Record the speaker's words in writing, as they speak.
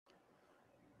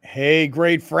Hey,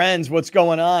 great friends. What's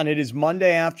going on? It is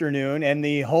Monday afternoon, and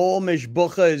the whole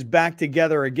Mishbucha is back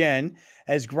together again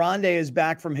as Grande is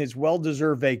back from his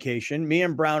well-deserved vacation. Me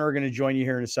and Brown are going to join you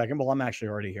here in a second. Well, I'm actually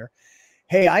already here.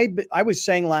 Hey, I was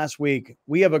saying last week,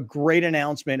 we have a great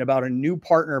announcement about a new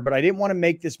partner, but I didn't want to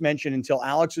make this mention until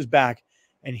Alex is back.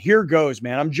 And here goes,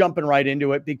 man. I'm jumping right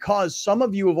into it because some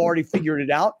of you have already figured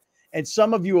it out, and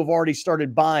some of you have already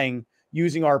started buying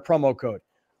using our promo code.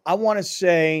 I want to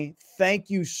say thank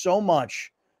you so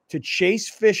much to Chase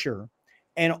Fisher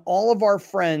and all of our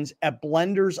friends at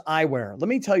Blenders Eyewear. Let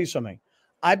me tell you something.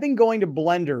 I've been going to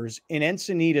Blenders in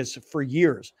Encinitas for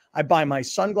years. I buy my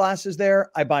sunglasses there.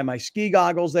 I buy my ski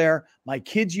goggles there. My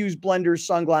kids use Blenders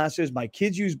sunglasses. My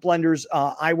kids use Blenders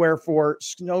eyewear for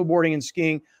snowboarding and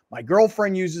skiing. My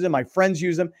girlfriend uses them. My friends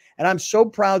use them. And I'm so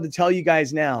proud to tell you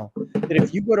guys now that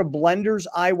if you go to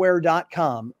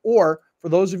blenderseyewear.com, or for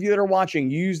those of you that are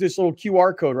watching, you use this little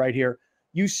QR code right here,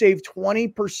 you save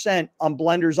 20% on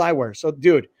Blenders Eyewear. So,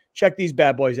 dude, check these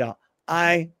bad boys out.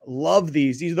 I love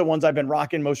these. These are the ones I've been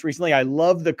rocking most recently. I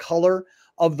love the color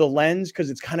of the lens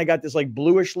because it's kind of got this like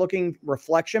bluish looking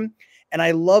reflection. And I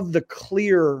love the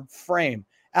clear frame.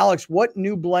 Alex, what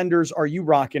new blenders are you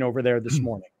rocking over there this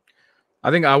morning? I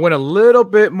think I went a little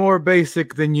bit more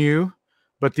basic than you,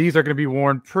 but these are going to be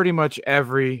worn pretty much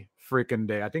every freaking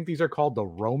day. I think these are called the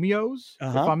Romeos,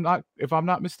 if I'm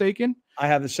not mistaken. I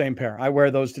have the same pair. I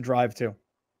wear those to drive too.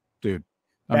 Dude.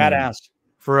 Badass.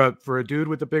 For a dude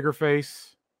with a bigger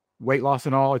face, weight loss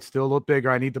and all, it's still a little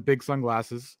bigger. I need the big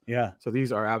sunglasses. Yeah. So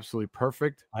these are absolutely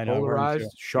perfect. I know,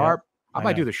 polarized, sharp. Yeah, I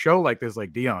might do the show like this,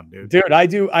 like Dion, dude. Dude, I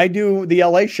do the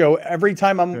LA show. Every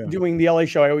time I'm doing the LA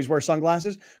show, I always wear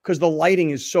sunglasses because the lighting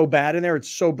is so bad in there. It's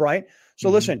so bright. So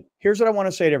listen, here's what I want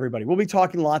to say to everybody. We'll be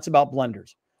talking lots about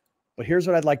blenders, but here's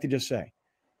what I'd like to just say.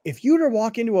 If you were to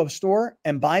walk into a store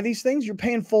and buy these things, you're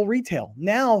paying full retail.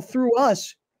 Now, through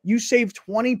us, you save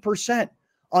 20%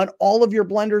 on all of your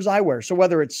Blenders eyewear. So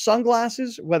whether it's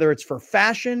sunglasses, whether it's for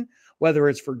fashion, whether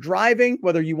it's for driving,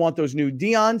 whether you want those new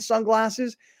Dion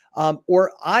sunglasses,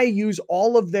 or I use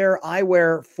all of their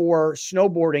eyewear for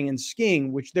snowboarding and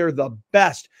skiing, which they're the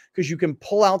best because you can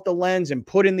pull out the lens and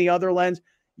put in the other lens.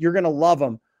 You're going to love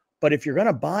them. But if you're going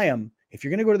to buy them, if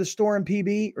you're going to go to the store in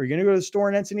PB or you're going to go to the store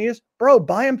in Encinitas, bro,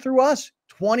 buy them through us.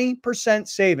 20%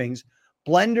 savings.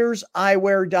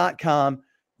 Blenderseyewear.com.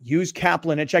 Use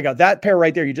Kaplan at checkout. That pair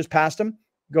right there, you just passed them.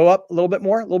 Go up a little bit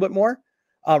more,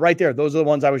 right there. Those are the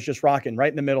ones I was just rocking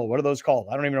right in the middle. What are those called?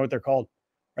 I don't even know what they're called.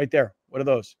 Right there. What are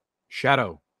those?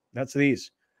 Shadow. That's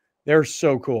these. They're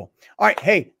so cool. All right.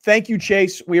 Hey, thank you,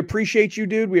 Chase. We appreciate you,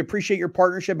 dude. We appreciate your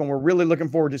partnership, and we're really looking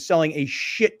forward to selling a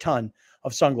shit ton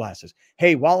of sunglasses.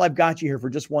 Hey, while I've got you here for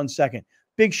just 1 second,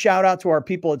 big shout out to our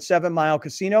people at 7 Mile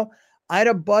Casino. I had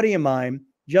a buddy of mine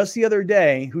just the other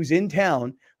day who's in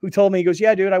town who told me, he goes,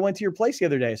 yeah, dude, I went to your place the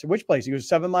other day. I said, which place? He goes,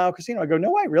 7 Mile Casino. I go,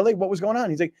 no way, really? What was going on?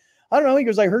 He's like, I don't know. He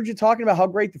goes, I heard you talking about how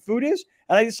great the food is,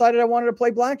 and I decided I wanted to play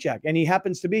blackjack. And he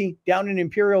happens to be down in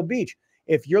Imperial Beach.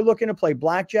 If you're looking to play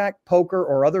blackjack, poker,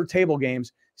 or other table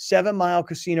games, 7 Mile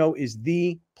Casino is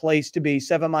the place to be,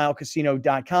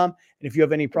 7milecasino.com. And if you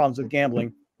have any problems with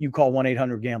gambling, you call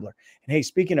 1-800-GAMBLER. And hey,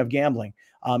 speaking of gambling,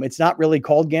 it's not really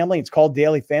called gambling. It's called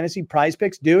Daily Fantasy Prize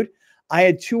Picks. Dude, I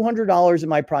had $200 in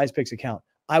my Prize Picks account.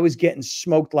 I was getting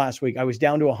smoked last week. I was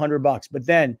down to $100. But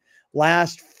then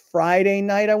last Friday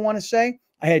night, I want to say,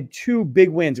 I had two big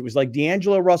wins. It was like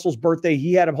D'Angelo Russell's birthday.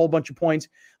 He had a whole bunch of points.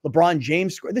 LeBron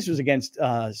James scored. This was against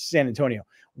San Antonio.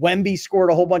 Wemby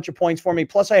scored a whole bunch of points for me.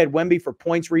 Plus, I had Wemby for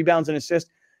points, rebounds, and assists.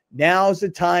 Now's the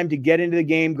time to get into the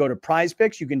game. Go to Prize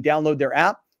Picks. You can download their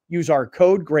app. Use our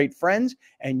code GREATFRIENDS,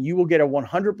 and you will get a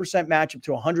 100% match up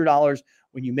to $100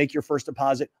 when you make your first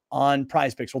deposit on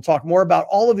Prize Picks. We'll talk more about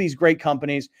all of these great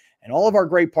companies and all of our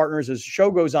great partners as the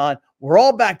show goes on. We're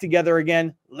all back together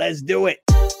again. Let's do it.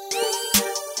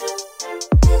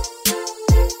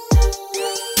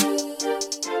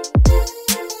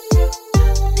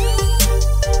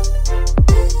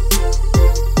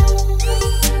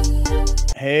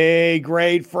 Hey,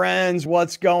 great friends,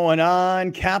 what's going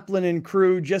on? Kaplan and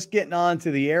crew just getting on to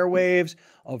the airwaves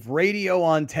of radio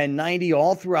on 1090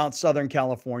 all throughout Southern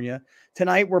California.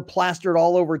 Tonight, we're plastered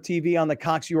all over TV on the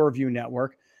Cox Yorview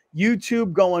Network,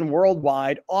 YouTube going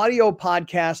worldwide, audio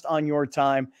podcast on your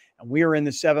time, and we are in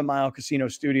the 7 Mile Casino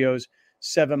studios,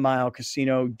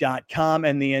 7milecasino.com,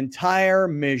 and the entire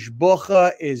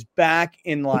Mishbucha is back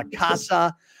in La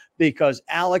Casa because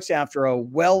Alex, after a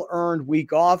well-earned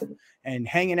week off and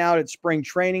hanging out at spring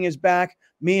training, is back.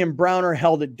 Me and Browner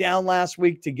held it down last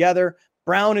week together.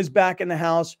 Brown is back in the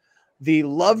house. The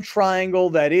love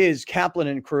triangle that is Kaplan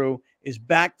and crew is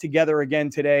back together again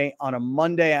today on a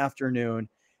Monday afternoon.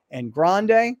 And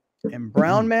Grande and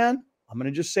Brown Man, I'm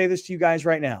going to just say this to you guys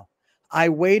right now. I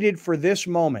waited for this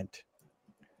moment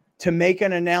to make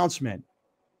an announcement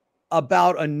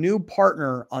about a new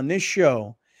partner on this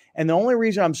show. And the only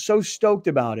reason I'm so stoked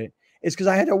about it is because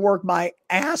I had to work my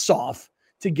ass off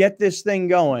to get this thing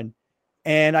going.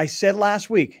 And I said last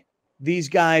week, these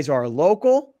guys are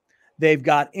local. They've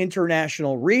got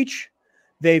international reach.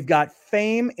 They've got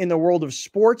fame in the world of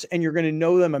sports, and you're going to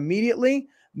know them immediately.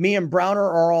 Me and Browner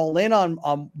are all in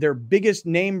on their biggest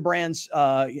name brands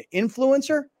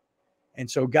influencer. And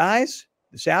so, guys,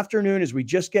 this afternoon, as we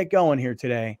just get going here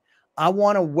today, I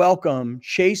want to welcome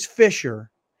Chase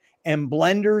Fisher and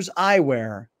Blenders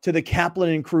Eyewear to the Kaplan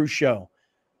and Crew show.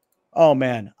 Oh,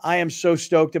 man, I am so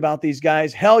stoked about these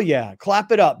guys. Hell yeah.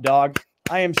 Clap it up, dog.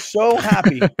 I am so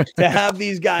happy to have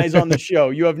these guys on the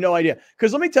show. You have no idea.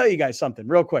 Because let me tell you guys something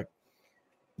real quick.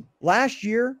 Last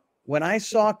year, when I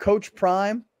saw Coach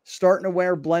Prime starting to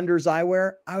wear Blenders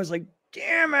Eyewear, I was like,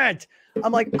 damn it.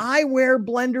 I'm like, I wear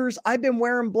Blenders. I've been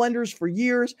wearing Blenders for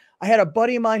years. I had a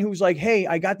buddy of mine who was like, hey,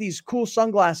 I got these cool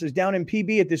sunglasses down in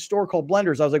PB at this store called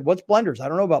Blenders. I was like, what's Blenders? I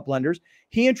don't know about Blenders.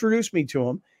 He introduced me to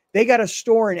them. They got a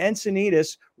store in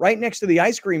Encinitas right next to the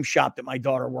ice cream shop that my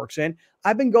daughter works in.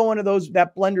 I've been going to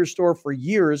that Blender store for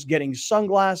years, getting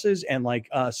sunglasses and like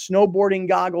snowboarding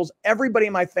goggles. Everybody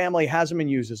in my family has them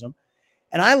and uses them.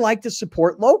 And I like to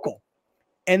support local.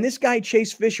 And this guy,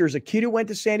 Chase Fisher, is a kid who went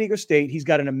to San Diego State. He's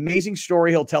got an amazing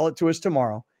story. He'll tell it to us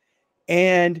tomorrow.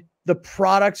 And the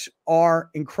products are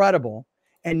incredible.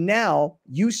 And now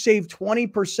you save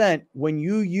 20% when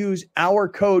you use our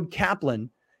code Kaplan.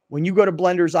 When you go to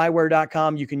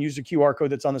blenderseyewear.com, you can use the QR code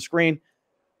that's on the screen.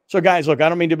 So, guys, look, I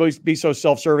don't mean to be so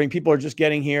self-serving. People are just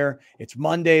getting here. It's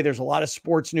Monday. There's a lot of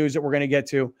sports news that we're going to get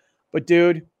to. But,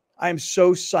 dude, I am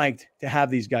so psyched to have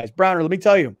these guys. Browner, let me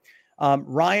tell you,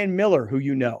 Ryan Miller, who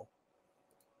you know,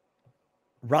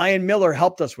 Ryan Miller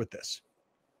helped us with this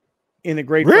in the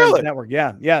Great Friends Network.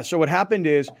 Yeah. So what happened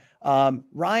is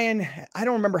Ryan, I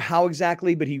don't remember how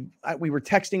exactly, but we were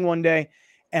texting one day.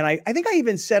 And I think I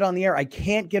even said on the air, I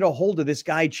can't get a hold of this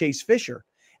guy, Chase Fisher.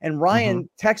 And Ryan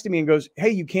texted me and goes, hey,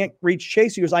 you can't reach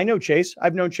Chase. He goes, I know Chase.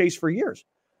 I've known Chase for years.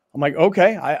 I'm like,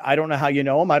 okay, I don't know how you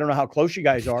know him. I don't know how close you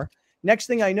guys are. Next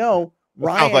thing I know,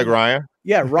 Ryan. Sounds like Ryan.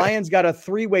 Yeah, Ryan's got a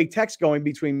three-way text going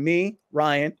between me,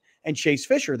 Ryan, and Chase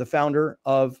Fisher, the founder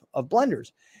of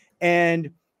Blenders. And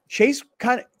Chase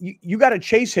you got to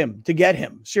chase him to get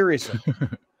him, seriously.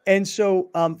 And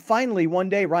so finally, one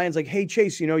day, Ryan's like, hey,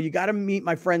 Chase, you got to meet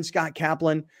my friend Scott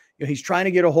Kaplan. He's trying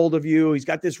to get a hold of you. He's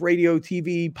got this radio,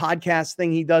 TV, podcast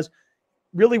thing he does.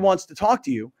 Really wants to talk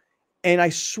to you. And I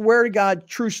swear to God,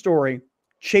 true story,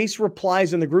 Chase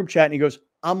replies in the group chat and he goes,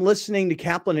 I'm listening to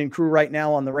Kaplan and Crew right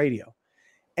now on the radio.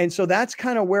 And so that's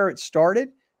kind of where it started.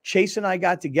 Chase and I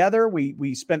got together.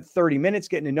 We spent 30 minutes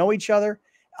getting to know each other.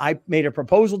 I made a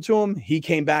proposal to him. He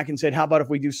came back and said, how about if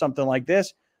we do something like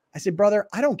this? I said, brother,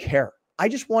 I don't care. I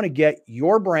just want to get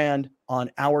your brand on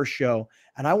our show.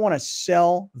 And I want to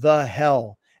sell the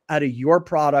hell out of your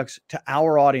products to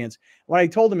our audience. What I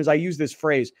told him is I use this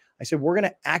phrase. I said, we're going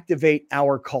to activate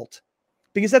our cult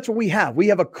because that's what we have. We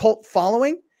have a cult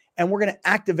following and we're going to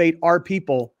activate our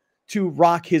people to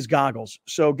rock his goggles.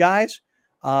 So guys,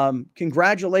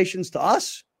 congratulations to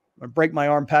us. I break my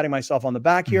arm patting myself on the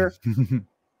back here.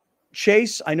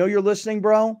 Chase, I know you're listening,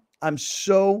 bro. I'm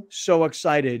so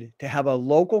excited to have a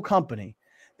local company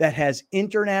that has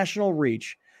international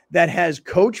reach, that has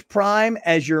Coach Prime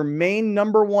as your main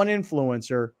number one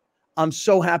influencer. I'm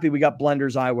so happy we got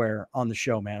Blenders Eyewear on the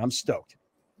show, man. I'm stoked.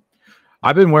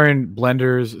 I've been wearing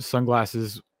Blenders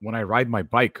sunglasses when I ride my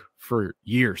bike for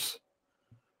years.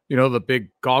 The big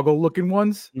goggle looking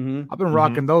ones. I've been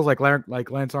rocking those like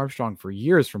Lance Armstrong for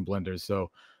years from Blenders.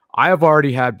 So I have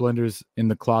already had Blenders in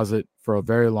the closet for a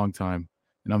very long time.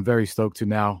 And I'm very stoked to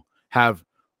now have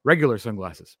regular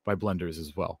sunglasses by Blenders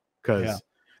as well. Because,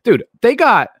 dude, they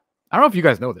got, I don't know if you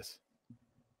guys know this.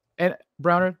 And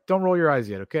Browner, don't roll your eyes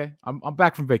yet, okay? I'm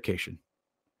back from vacation.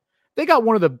 They got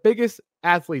one of the biggest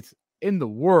athletes in the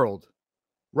world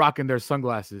rocking their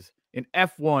sunglasses in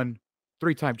F1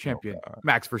 three-time champion,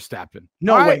 Max Verstappen.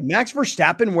 No way. Max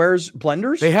Verstappen wears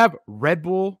Blenders? They have Red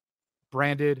Bull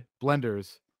branded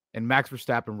Blenders, and Max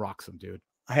Verstappen rocks them, dude.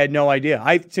 I had no idea.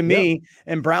 To me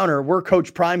and Browner, we're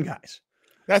Coach Prime guys.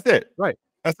 That's it. Right.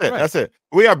 That's it. Right. That's it.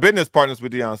 We are business partners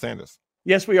with Deion Sanders.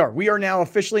 Yes, we are. We are now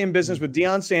officially in business with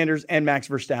Deion Sanders and Max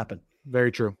Verstappen.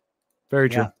 Very true. Very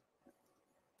true.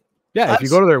 Yeah, if you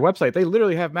go to their website, they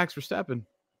literally have Max Verstappen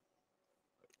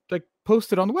like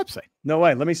posted on the website. No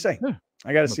way. Let me see. Yeah.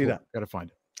 I got to see that. Got to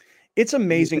find it. It's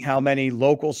amazing how many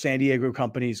local San Diego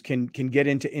companies can get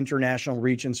into international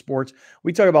reach in sports.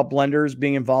 We talk about Blenders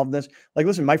being involved in this. Like,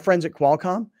 listen, my friends at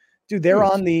Qualcomm, dude, they're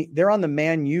on the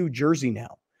Man U jersey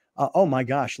now. Oh my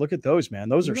gosh, look at those, man.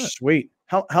 Those are sweet.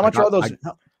 How much are those?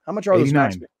 How much are those,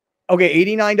 Max? Okay,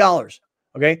 $89.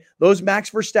 Okay, those Max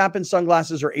Verstappen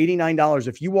sunglasses are $89.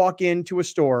 If you walk into a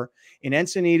store in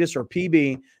Encinitas or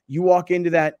PB, you walk into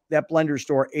that Blender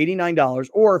store, $89.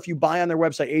 Or if you buy on their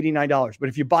website, $89. But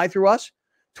if you buy through us,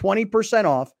 20%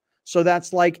 off. So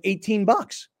that's like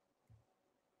 $18.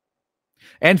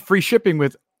 And free shipping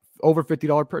with over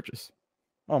 $50 purchase.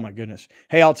 Oh my goodness.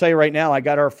 Hey, I'll tell you right now, I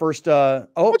got our first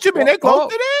what you mean they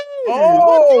close today?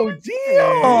 Oh,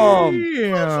 damn.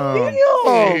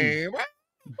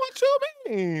 What you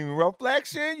mean?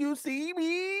 Reflection, you see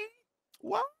me?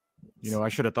 What? You know, I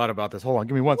should have thought about this. Hold on,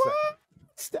 give me one second.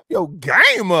 Step your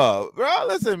game up, bro.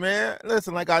 Listen, man.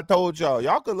 Listen, like I told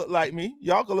y'all could look like me.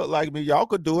 Y'all could look like me. Y'all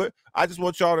could do it. I just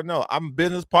want y'all to know I'm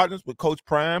business partners with Coach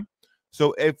Prime.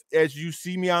 So as you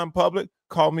see me out in public,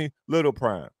 call me Little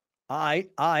Prime. All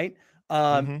right.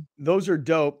 Those are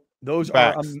dope. Those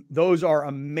are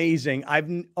amazing.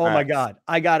 My God,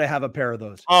 I gotta have a pair of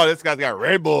those. Oh, this guy's got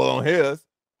Red Bull on his.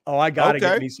 Oh, I gotta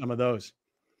get me some of those.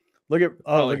 Look at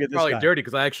look at this probably guy. Dirty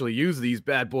because I actually use these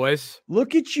bad boys.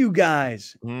 Look at you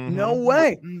guys. No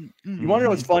way. You want to know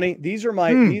what's funny? These are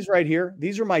these right here.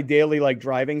 These are my daily like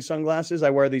driving sunglasses. I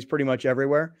wear these pretty much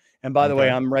everywhere. And by the way,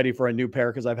 I'm ready for a new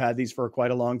pair because I've had these for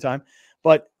quite a long time.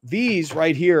 But these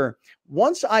right here,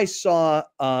 once I saw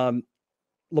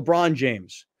LeBron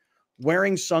James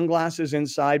wearing sunglasses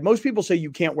inside. Most people say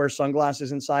you can't wear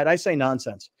sunglasses inside. I say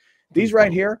nonsense. These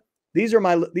right here, these are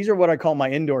what I call my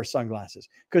indoor sunglasses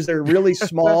because they're really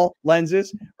small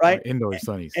lenses, right? Indoor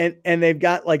sunnies. And they've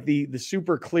got like the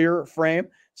super clear frame.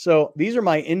 So these are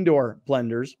my indoor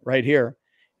Blenders right here.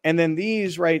 And then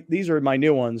these are my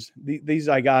new ones. These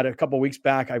I got a couple weeks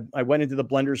back. I went into the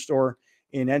Blender store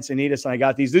in Encinitas and I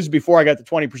got these. This is before I got the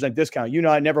 20% discount. You know,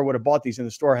 I never would have bought these in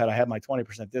the store had I had my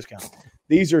 20% discount.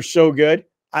 These are so good.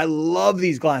 I love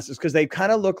these glasses because they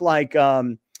kind of look like, I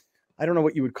don't know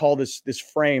what you would call this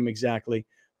frame exactly,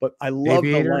 but I love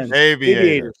the lens.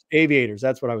 Aviators.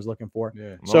 That's what I was looking for.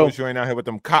 Yeah. So you ain't out here with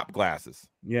them cop glasses.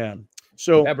 Yeah.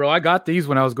 So yeah, bro, I got these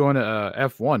when I was going to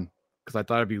F1 because I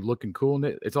thought it'd be looking cool.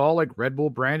 And it's all like Red Bull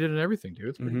branded and everything, dude.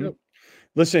 It's pretty dope.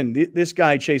 Listen, this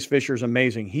guy, Chase Fisher, is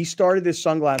amazing. He started this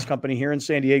sunglass company here in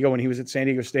San Diego when he was at San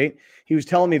Diego State. He was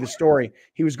telling me the story.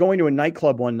 He was going to a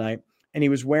nightclub one night and he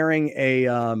was wearing a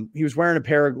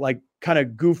pair of like kind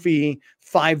of goofy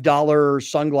 $5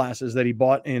 sunglasses that he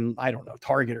bought in, I don't know,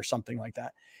 Target or something like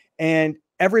that. And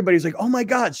everybody's like, oh my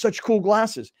God, such cool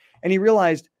glasses. And he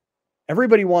realized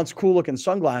everybody wants cool looking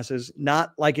sunglasses,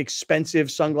 not like expensive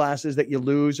sunglasses that you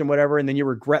lose and whatever. And then you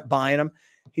regret buying them.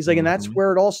 He's like, and that's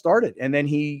where it all started. And then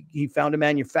he found a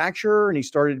manufacturer and he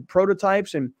started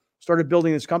prototypes and started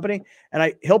building this company.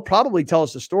 And he'll probably tell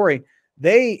us the story.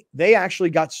 They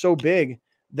actually got so big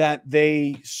that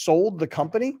they sold the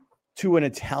company to an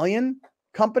Italian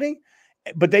company,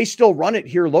 but they still run it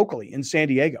here locally in San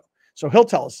Diego. So he'll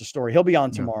tell us the story. He'll be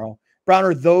on tomorrow.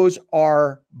 Browner, those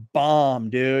are bomb,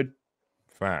 dude.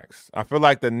 Facts. I feel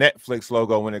like the Netflix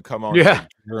logo when it come on. Yeah.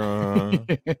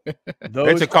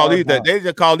 They should call these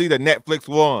the Netflix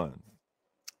one.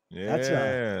 Yeah.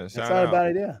 That's not a bad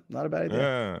idea. Not a bad idea.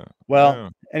 Yeah.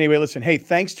 Well, anyway, listen. Hey,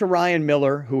 thanks to Ryan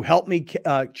Miller who helped me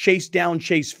chase down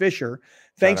Chase Fisher.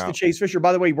 Thanks to Chase Fisher.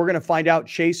 By the way, we're going to find out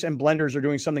Chase and Blenders are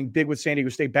doing something big with San Diego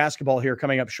State basketball here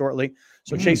coming up shortly.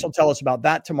 So Chase will tell us about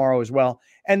that tomorrow as well.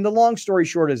 And the long story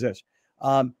short is this.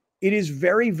 It is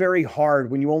very, very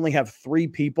hard when you only have 3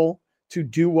 people to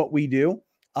do what we do.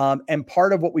 And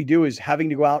part of what we do is having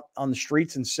to go out on the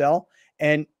streets and sell.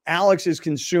 And Alex is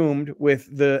consumed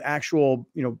with the actual,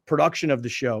 production of the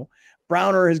show.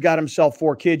 Browner has got himself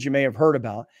 4 kids you may have heard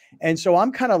about. And so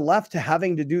I'm kind of left to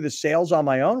having to do the sales on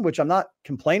my own, which I'm not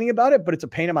complaining about it, but it's a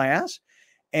pain in my ass.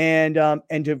 And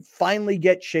to finally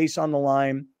get Chase on the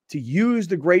line, to use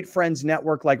the Great Friends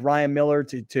Network like Ryan Miller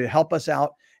to help us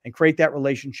out and create that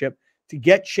relationship, to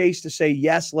get Chase to say,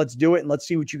 yes, let's do it. And let's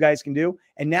see what you guys can do.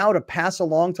 And now to pass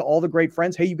along to all the great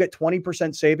friends, hey, you get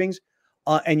 20% savings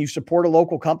and you support a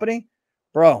local company,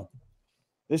 bro,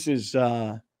 this is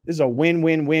a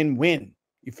win-win-win-win.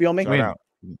 You feel me?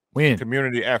 Win.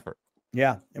 Community effort.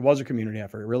 Yeah, it was a community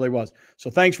effort. It really was. So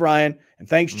thanks, Ryan, and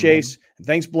thanks, Chase, and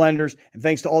thanks, Blenders, and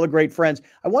thanks to all the great friends.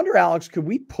 I wonder, Alex, could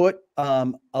we put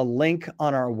a link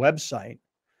on our website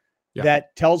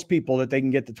that tells people that they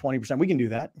can get the 20%. We can do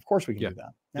that. Of course we can do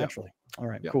that naturally. All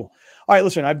right, cool. All right,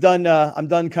 listen, I'm done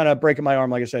kind of breaking my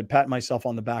arm. Like I said, patting myself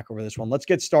on the back over this one. Let's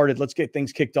get started. Let's get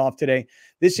things kicked off today.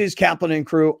 This is Kaplan and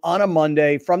Crew on a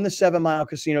Monday from the 7 Mile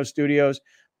Casino Studios.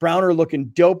 Browner looking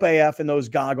dope AF in those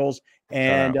goggles.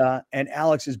 And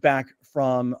Alex is back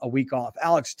from a week off.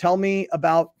 Alex, tell me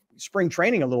about spring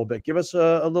training a little bit. Give us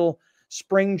a little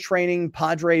spring training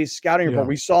Padres scouting report.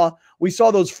 We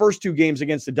saw those first 2 games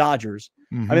against the Dodgers.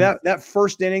 I mean, that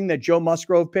first inning that Joe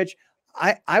Musgrove pitched,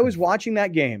 I was watching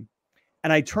that game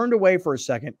and I turned away for a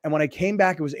second. And when I came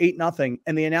back, it was 8-0.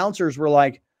 And the announcers were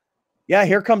like, yeah,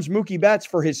 here comes Mookie Betts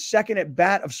for his second at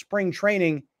bat of spring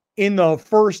training in the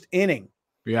first inning.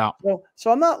 Yeah.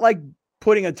 So I'm not like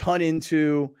putting a ton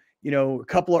into, a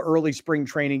couple of early spring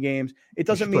training games. It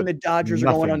doesn't mean the Dodgers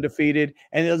are going undefeated,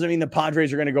 and it doesn't mean the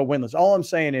Padres are going to go winless. All I'm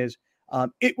saying is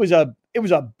it was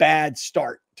a bad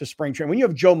start to spring training. When you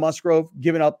have Joe Musgrove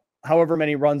giving up however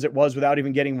many runs it was without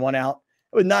even getting one out,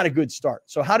 it was not a good start.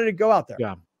 So how did it go out there?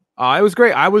 Yeah, it was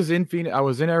great. I was in Phoenix. I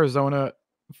was in Arizona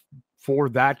for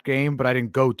that game, but I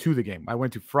didn't go to the game. I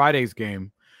went to Friday's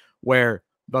game where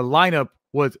the lineup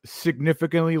was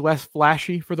significantly less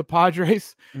flashy for the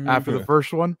Padres after the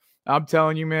first one. I'm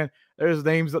telling you, man, there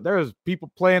was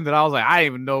people playing that I was like, I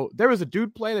didn't even know. There was a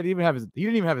dude playing that he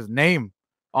didn't even have his name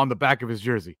on the back of his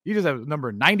jersey. He just had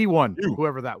number 91,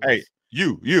 whoever that was. Hey,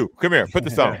 you, come here, put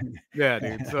this on. Yeah,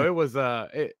 dude. So it was,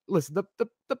 listen,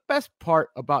 the best part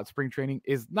about spring training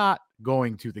is not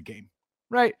going to the game,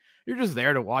 right? You're just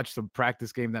there to watch some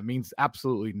practice game that means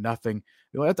absolutely nothing.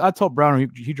 I told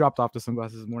Brown, he dropped off the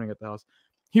sunglasses this morning at the house.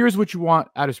 Here's what you want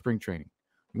out of spring training.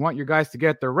 You want your guys to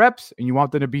get their reps, and you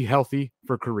want them to be healthy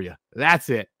for Korea. That's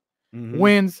it.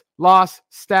 Wins, loss,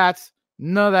 stats,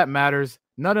 none of that matters.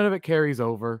 None of it carries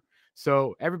over.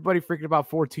 So everybody freaking about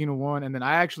 14-1. And then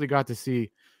I actually got to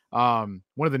see one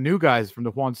of the new guys from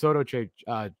the Juan Soto trade,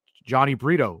 Johnny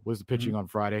Burrito, was pitching on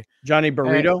Friday. Johnny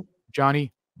Burrito?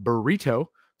 Johnny Burrito.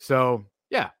 So,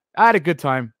 yeah, I had a good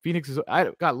time.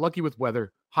 I got lucky with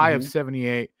weather. High of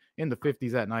 78. In the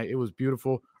 50s that night. It was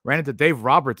beautiful. Ran into Dave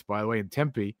Roberts, by the way, in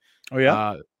Tempe. Oh,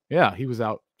 yeah? Yeah, he was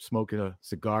out smoking a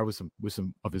cigar with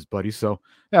some of his buddies. So,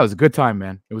 yeah, it was a good time,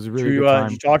 man. It was a really good time.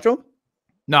 Did you talk to him?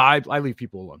 No, I leave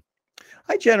people alone.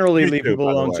 I generally leave people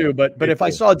alone, too. But if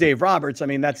I saw Dave Roberts, I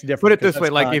mean, that's different. Put it this way.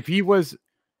 Like, if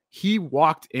he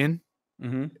walked in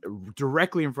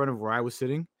directly in front of where I was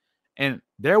sitting, and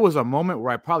there was a moment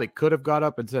where I probably could have got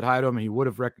up and said hi to him, and he would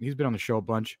have he's been on the show a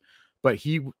bunch, but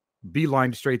he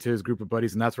beelined straight to his group of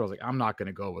buddies, and that's where I was like, I'm not going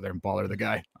to go over there and bother the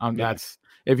guy. That's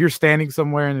if you're standing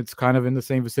somewhere and it's kind of in the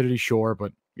same vicinity, sure,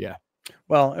 but yeah.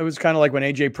 Well, it was kind of like when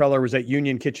AJ Preller was at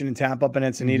Union Kitchen and Tap up in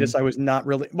Encinitas. I was not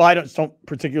really, I don't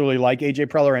particularly like AJ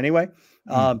Preller anyway,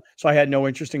 so I had no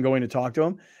interest in going to talk to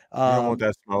him. You don't want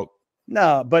that smoke.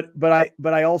 No, but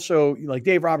I also like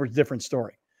Dave Roberts. Different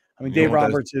story. I mean, Dave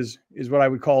Roberts is what I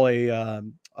would call a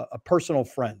personal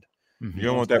friend. You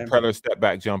don't want that Preller step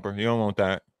back jumper. You don't want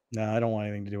that. No, I don't want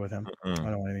anything to do with him. I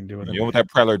don't want anything to do with him. You want that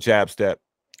Preller jab step.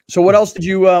 So what else did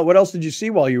you see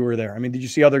while you were there? I mean, did you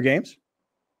see other games?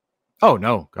 Oh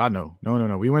no, God, no.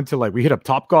 We went to we hit up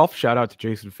Top Golf. Shout out to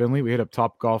Jason Finley. We hit up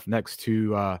Top Golf next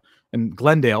to in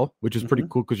Glendale, which is pretty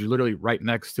cool because you're literally right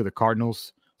next to the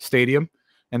Cardinals stadium,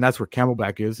 and that's where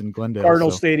Camelback is in Glendale.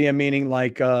 Cardinals Stadium, meaning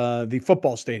like the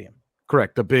football stadium.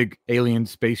 Correct. The big alien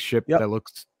spaceship that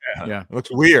looks. Yeah, it looks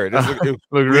weird. It looks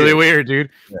really weird, dude.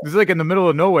 Yeah. It's like in the middle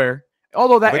of nowhere.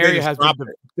 Although that area has been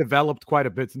developed quite a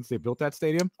bit since they built that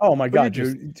stadium. Oh my God,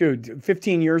 dude!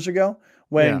 15 years ago,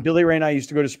 when Billy Ray and I used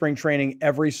to go to spring training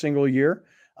every single year,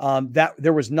 that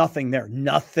there was nothing there,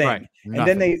 nothing. Right. And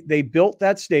then they built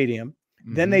that stadium.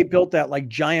 Then they built that like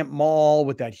giant mall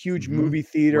with that huge movie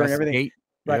theater and everything.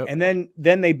 Right, and then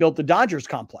they built the Dodgers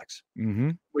complex,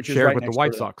 which is right with the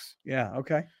White Sox. Yeah,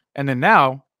 okay. And then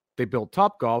now they built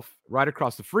Top Golf right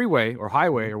across the freeway or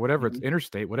highway or whatever it's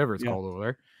interstate, whatever it's called over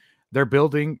there. They're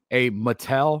building a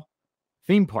Mattel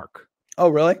theme park. Oh,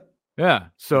 really? Yeah.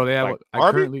 So they have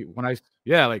Barbie?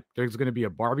 There's going to be a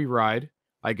Barbie ride.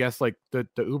 I guess like the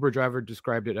Uber driver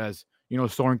described it as,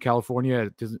 soaring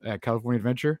California at California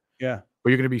Adventure. Yeah. But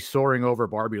you're going to be soaring over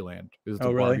Barbie Land is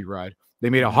the Barbie ride. They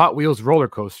made a Hot Wheels roller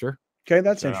coaster. Okay,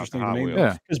 that's interesting to me.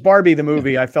 Yeah. Because Barbie, the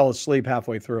movie, I fell asleep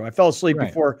halfway through. I fell asleep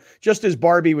before, just as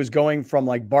Barbie was going from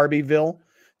like Barbieville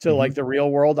to like the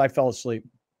real world, I fell asleep.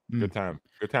 Good time.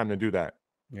 Good time to do that.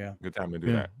 Yeah. Good time to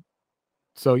do that.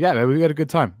 So, yeah, we had a good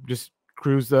time. Just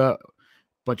cruised a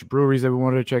bunch of breweries that we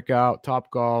wanted to check out,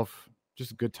 Top Golf.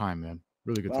 Just a good time, man.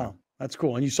 Really good time. That's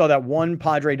cool. And you saw that one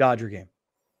Padre-Dodger game.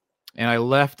 And I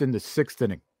left in the 6th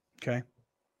inning. Okay.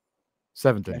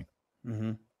 7th inning.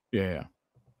 Mm-hmm. Yeah.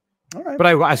 All right. But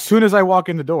as soon as I walk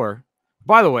in the door,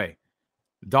 by the way,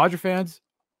 Dodger fans,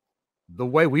 the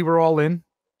way we were all in,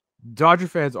 Dodger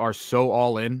fans are so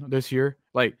all in this year.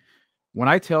 Like when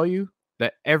I tell you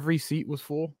that every seat was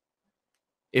full,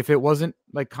 if it wasn't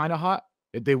like kind of hot,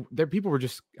 their people were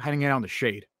just hanging out in the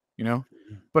shade, you know.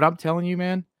 But I'm telling you,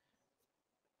 man,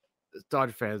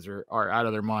 Dodger fans are out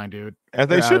of their mind, dude. As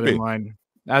they should be.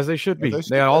 As they should be.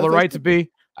 They had all the right to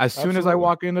be. As soon as I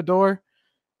walk in the door,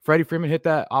 Freddie Freeman hit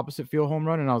that opposite field home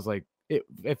run, and I was like,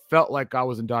 it felt like I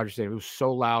was in Dodger Stadium. It was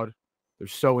so loud. They're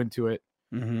so into it.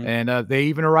 And they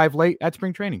even arrived late at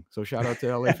spring training. So shout out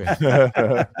to LA fans.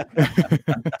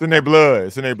 It's in their blood.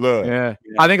 It's in their blood. Yeah.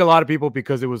 I think a lot of people,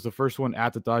 because it was the first one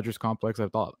at the Dodgers complex, I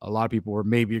thought a lot of people were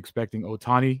maybe expecting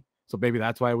Ohtani. So maybe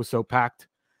that's why it was so packed.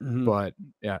 But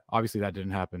yeah, obviously that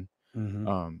didn't happen.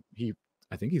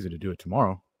 I think he's going to do it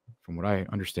tomorrow, from what I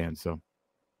understand. So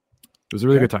it was a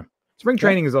really good time. Spring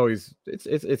training is always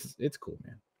it's cool,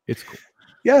 man. It's cool.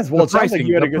 Yes. Well, it sounds like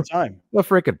you had a good time. The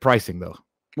freaking pricing, though.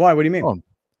 Why? What do you mean?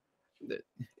 Oh,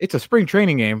 it's a spring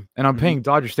training game, and I'm paying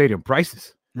Dodger Stadium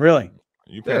prices. Really?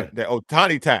 You pay the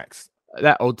Ohtani tax.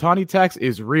 That Ohtani tax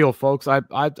is real, folks.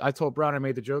 I told Brown, I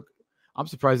made the joke. I'm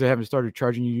surprised they haven't started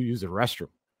charging you to use the restroom,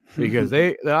 because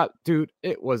dude,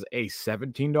 it was a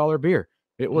 $17 beer.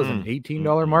 It was an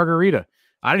 $18 margarita.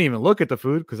 I didn't even look at the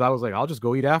food because I was like, I'll just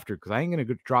go eat after, because I ain't gonna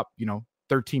drop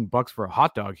 $13 for a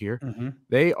hot dog here.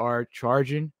 They are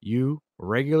charging you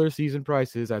regular season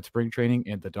prices at spring training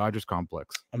in the Dodgers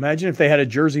complex. Imagine if they had a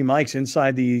Jersey Mike's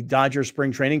inside the Dodgers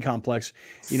spring training complex.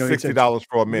 $60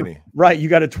 for a mini. Right. You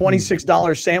got a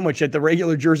 $26 sandwich at the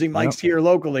regular Jersey Mike's here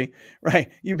locally.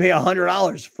 Right. You pay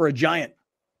 $100 for a giant.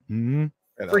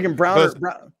 Freaking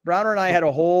Browner and I had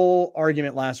a whole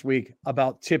argument last week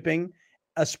about tipping,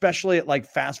 especially at like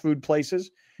fast food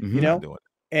places,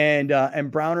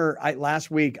 and Browner, last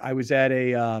week I was at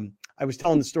I was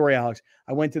telling the story, Alex.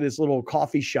 I went to this little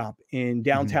coffee shop in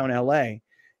downtown LA,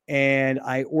 and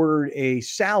I ordered a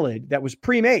salad that was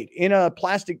pre-made in a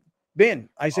plastic bin.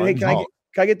 I said, "Hey, can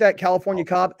I get that California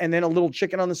Cobb and then a little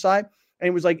chicken on the side?" And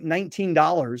it was like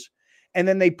 $19. And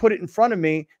then they put it in front of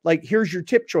me, like, "Here's your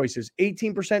tip choices: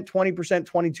 18%, 20%,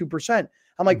 22%."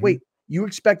 I'm like, "Wait, you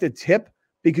expect a tip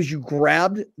because you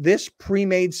grabbed this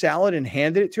pre-made salad and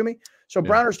handed it to me?" So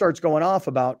Browner starts going off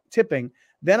about tipping.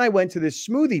 Then I went to this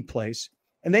smoothie place,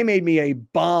 and they made me a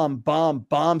bomb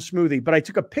smoothie. But I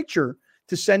took a picture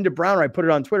to send to Browner. I put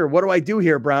it on Twitter. "What do I do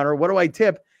here, Browner? What do I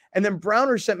tip?" And then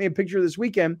Browner sent me a picture this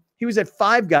weekend. He was at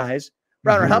Five Guys.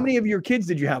 Browner, how many of your kids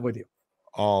did you have with you?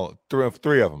 All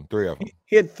three of them.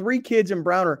 He had 3 kids, and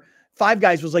Browner, Five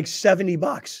Guys was like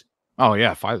 $70. Oh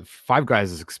yeah, five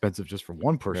Guys is expensive just for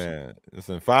one person. Man,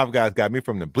 listen, Five Guys got me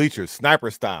from the bleachers,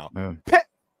 sniper style.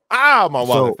 My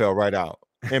wallet fell right out.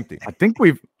 Empty. I think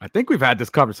we've had this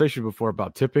conversation before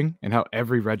about tipping and how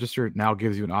every register now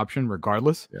gives you an option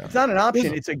regardless. It's not an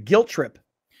option, it's a guilt trip.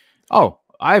 Oh,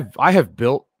 I have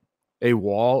built a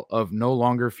wall of no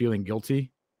longer feeling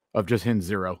guilty, of just hitting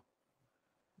zero.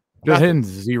 Hitting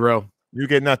zero. You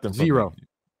get nothing. Zero.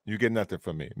 You get nothing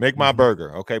from me. Make my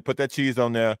burger, okay? Put that cheese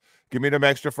on there. Give me them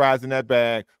extra fries in that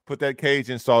bag. Put that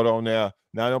Cajun salt on there.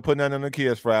 Now don't put none on the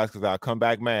kids' fries because I'll come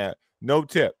back mad. No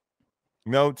tip.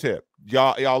 No tip.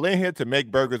 Y'all in here to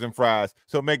make burgers and fries,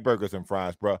 so make burgers and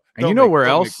fries, bro. And you know where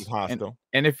else?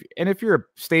 And if you're a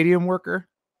stadium worker,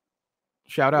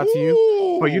 shout out to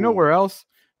you. But you know where else?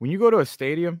 When you go to a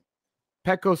stadium,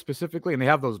 Petco specifically, and they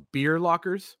have those beer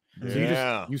lockers.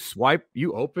 So you swipe,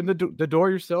 you open the door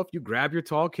yourself, you grab your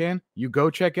tall can, you go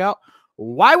check out.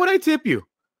 Why would I tip you?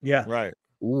 Yeah, right.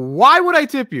 Why would I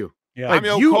tip you? Yeah, like,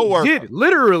 I'm your coworker. Did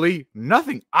literally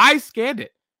nothing. I scanned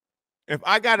it. If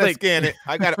I gotta scan it,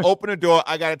 I gotta open the door.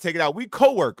 I gotta take it out. We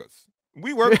coworkers.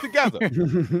 We work together.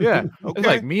 Yeah, okay? It's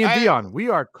like me and Dion. We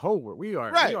are coworkers. We are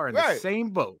in the same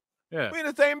boat. Yeah, we in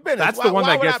the same business. That's the one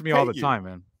that gets me all the time,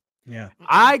 man. Yeah,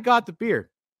 I got the beer.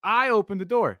 I opened the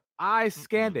door. I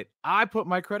scanned it. I put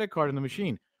my credit card in the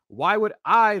machine. Why would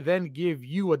I then give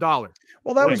you $1?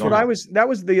 Well, that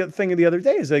was the thing of the other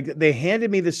day. Is like they handed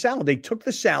me the salad. They took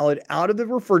the salad out of the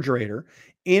refrigerator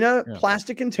in a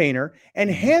plastic container and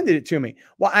handed it to me.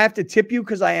 Well, I have to tip you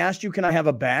because I asked you, can I have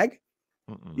a bag?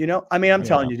 I mean, I'm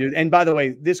telling you, dude. And by the way,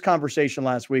 this conversation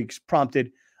last week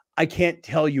prompted, I can't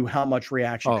tell you how much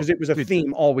reaction, because it was a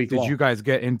theme all week long. Did you guys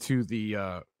get into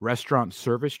the restaurant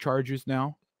service charges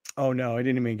now? Oh no, I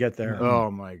didn't even get there.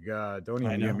 Oh my God. Don't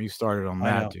even get me started on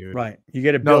that, dude. Right. You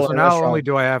get a bill. So not only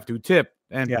do I have to tip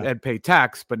and pay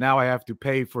tax, but now I have to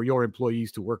pay for your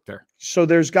employees to work there. So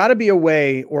there's got to be a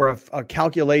way or a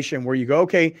calculation where you go,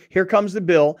 okay, here comes the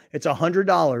bill. It's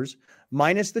 $100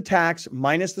 minus the tax,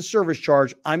 minus the service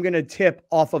charge, I'm going to tip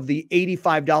off of the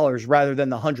 $85 rather than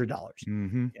the $100.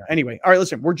 Mm-hmm. Yeah, anyway, all right,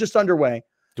 listen, we're just underway.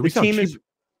 Do we The sound team cheap? is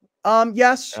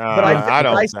yes, but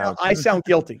I sound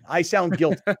guilty. I sound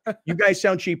guilty. You guys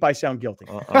sound cheap. I sound guilty.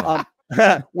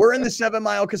 We're in the 7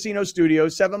 Mile Casino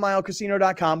studios,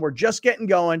 7milecasino.com. We're just getting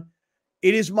going.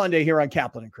 It is Monday here on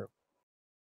Kaplan and Crew.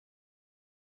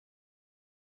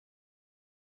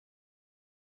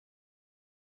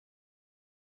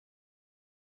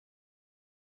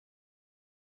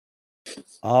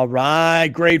 All right,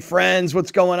 great friends.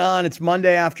 What's going on? It's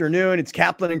Monday afternoon. It's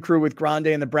Kaplan and Crew with Grande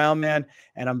and the Brown Man.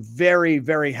 And I'm very,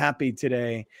 very happy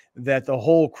today that the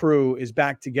whole crew is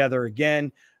back together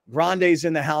again. Grande's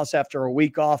in the house after a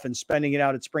week off and spending it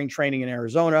out at spring training in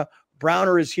Arizona.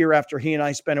 Browner is here after he and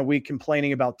I spent a week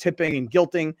complaining about tipping and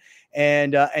guilting.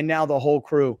 And now the whole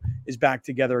crew is back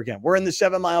together again. We're in the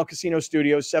 7 Mile Casino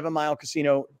studios,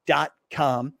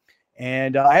 7milecasino.com.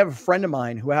 And I have a friend of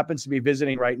mine who happens to be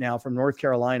visiting right now from North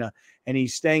Carolina, and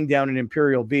he's staying down in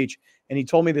Imperial Beach. And he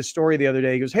told me this story the other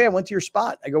day. He goes, "Hey, I went to your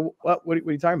spot." I go, What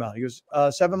are you talking about?" He goes,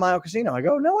 7 Mile Casino. I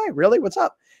go, "No way, really? What's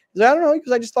up?" He goes, "I don't know,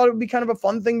 because I just thought it would be kind of a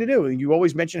fun thing to do. And you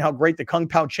always mention how great the Kung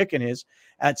Pao chicken is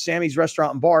at Sammy's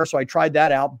Restaurant and Bar. So I tried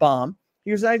that out. Bomb."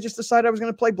 He goes, "I just decided I was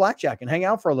going to play blackjack and hang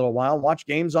out for a little while and watch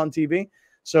games on TV.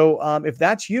 So if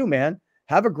that's you, man,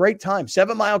 have a great time.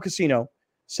 7 Mile Casino.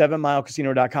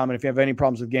 7milecasino.com. And if you have any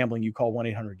problems with gambling, you call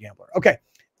 1-800-GAMBLER. Okay,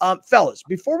 fellas,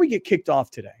 before we get kicked off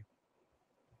today,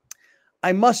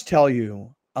 I must tell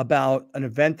you about an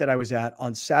event that I was at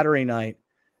on Saturday night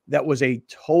that was a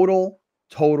total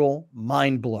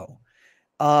mind blow.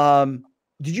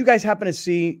 Did you guys happen to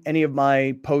see any of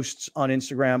my posts on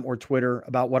Instagram or Twitter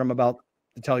about what I'm about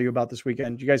to tell you about this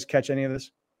weekend? Did you guys catch any of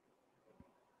this?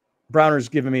 Browner's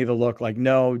giving me the look like,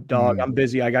 no, dog, I'm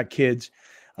busy. I got kids.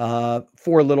 4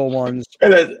 little ones.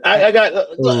 I got.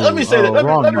 Let me say that.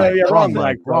 Wrong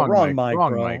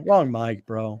mic,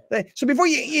 bro. So before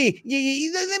you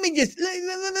let me just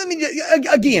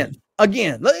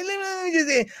again. Let me just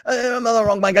say I'm on the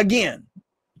wrong mic again.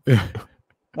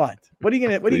 What? What are you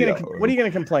gonna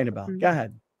complain about? Go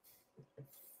ahead.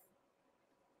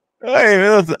 Hey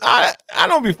man, listen, I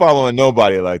don't be following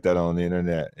nobody like that on the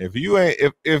internet. If you ain't,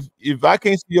 if I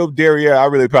can't see your derriere,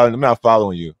 I'm not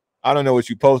following you. I don't know what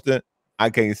you posted.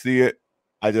 I can't see it.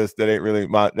 That ain't really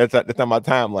that's not my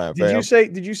timeline. Did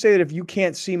you say that if you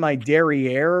can't see my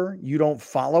derriere, you don't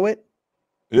follow it?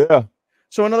 Yeah.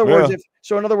 So in other words,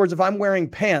 if I'm wearing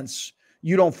pants,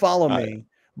 you don't follow me.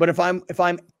 But if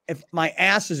my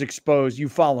ass is exposed, you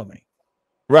follow me.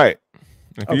 Right.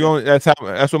 If you don't, that's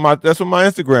what my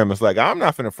Instagram is like. I'm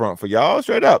not finna front for y'all.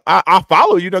 Straight up. I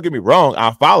follow you. Don't get me wrong.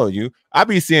 I follow you. I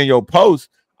be seeing your posts.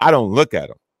 I don't look at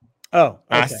them. Oh, okay.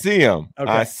 I see them. Okay.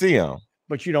 I see them.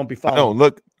 But you don't be following. I don't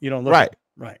look. You don't look. Right.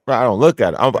 Right. I don't look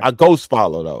at it. I ghost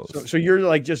follow those. So you're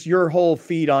like, just your whole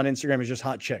feed on Instagram is just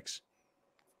hot chicks.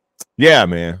 Yeah,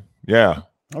 man. Yeah.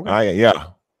 Okay.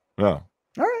 Yeah. All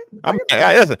right.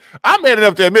 Listen, I'm man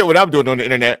enough to admit what I'm doing on the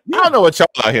internet. Yeah. I don't know what y'all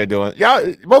out here doing.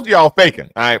 Most of y'all faking.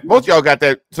 All right. Most of y'all got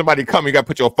that. Somebody come, you got to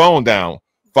put your phone down.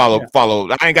 Follow.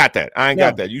 I ain't got that.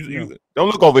 Got that. You don't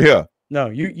look over here. No,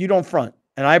 you don't front.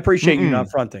 And I appreciate you not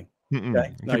fronting.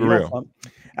 Okay. No, you don't front.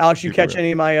 Alex, you catch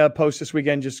any of my posts this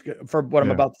weekend just for what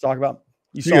I'm about to talk about?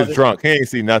 He was drunk. He ain't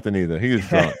see nothing either. He was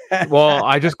drunk. Well,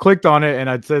 I just clicked on it and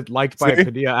it said liked by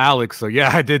Padilla Alex. So yeah,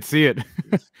 I did see it.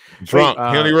 Drunk.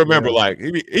 He only remember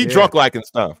he drunk liking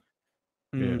stuff.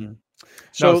 Mm.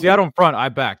 So see, I don't front. I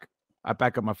back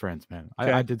up my friends, man.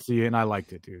 Okay. I did see it and I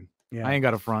liked it, dude. Yeah. I ain't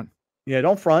got a front. Yeah,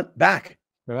 don't front. Back.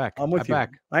 I'm with you.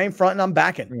 Back. I ain't fronting. I'm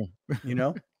backing.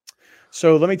 Yeah.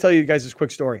 So let me tell you guys this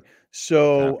quick story.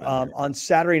 So on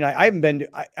Saturday night,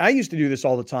 I used to do this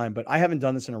all the time, but I haven't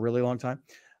done this in a really long time.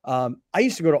 I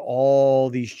used to go to all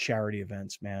these charity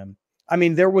events, man. I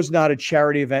mean, there was not a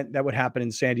charity event that would happen in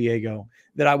San Diego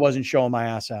that I wasn't showing my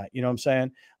ass at. You know what I'm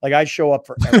saying? Like I show up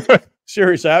for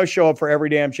seriously, I would show up for every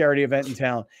damn charity event in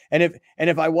town. And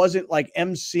if I wasn't like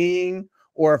emceeing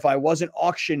or if I wasn't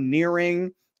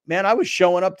auctioneering, man, I was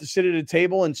showing up to sit at a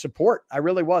table and support. I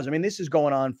really was. I mean, this is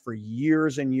going on for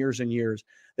years and years and years.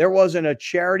 There wasn't a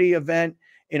charity event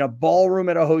in a ballroom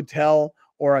at a hotel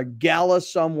or a gala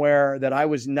somewhere that I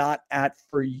was not at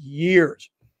for years.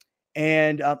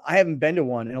 And I haven't been to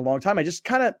one in a long time. I just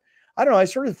kind of, I don't know, I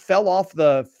sort of fell off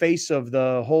the face of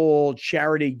the whole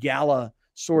charity gala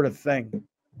sort of thing.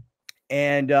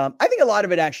 And I think a lot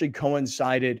of it actually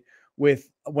coincided with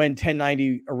when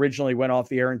 1090 originally went off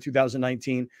the air in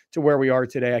 2019 to where we are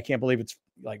today. I can't believe it's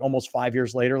like almost 5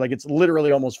 years later. Like it's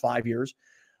literally almost 5 years.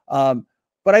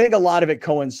 But I think a lot of it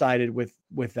coincided with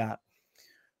that.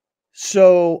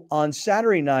 So on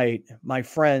Saturday night, my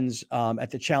friends at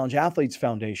the Challenge Athletes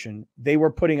Foundation, they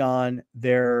were putting on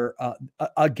their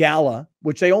a gala,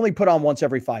 which they only put on once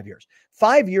every 5 years.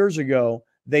 5 years ago,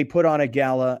 they put on a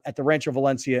gala at the Rancho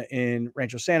Valencia in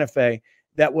Rancho Santa Fe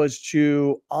that was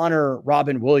to honor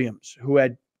Robin Williams, who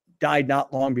had died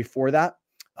not long before that.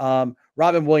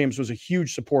 Robin Williams was a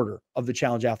huge supporter of the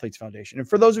Challenge Athletes Foundation. And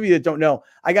for those of you that don't know,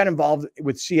 I got involved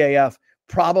with CAF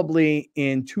probably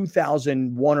in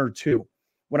 2001 or 2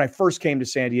 when I first came to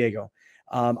San Diego.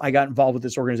 I got involved with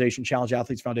this organization, Challenge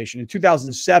Athletes Foundation. In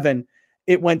 2007,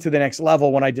 it went to the next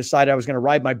level when I decided I was going to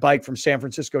ride my bike from San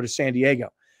Francisco to San Diego.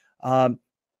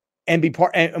 And be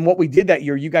part. And what we did that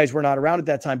year, you guys were not around at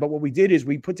that time, but what we did is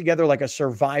we put together like a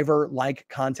Survivor-like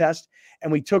contest,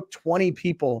 and we took 20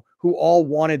 people who all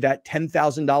wanted that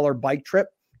 $10,000 bike trip,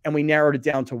 and we narrowed it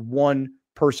down to one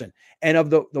person. And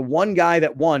of the one guy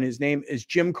that won, his name is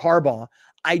Jim Harbaugh.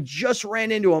 I just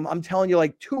ran into him, I'm telling you,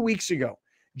 like 2 weeks ago.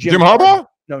 Jim Harbaugh?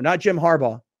 No, not Jim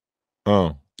Harbaugh.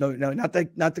 Oh. No, not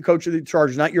the coach of the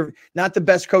Chargers, not the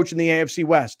best coach in the AFC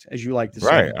West, as you like to say.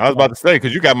 Right. I was about to say,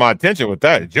 because you got my attention with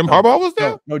that. Jim Harbaugh was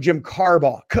there? No, Jim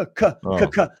Harbaugh.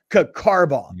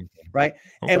 Harbaugh. Right.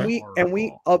 Okay. And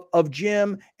we of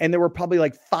Jim, and there were probably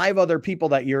like 5 other people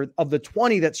that year. Of the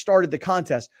 20 that started the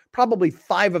contest, probably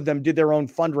 5 of them did their own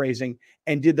fundraising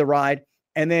and did the ride.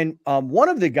 And then one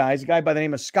of the guys, a guy by the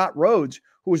name of Scott Rhodes,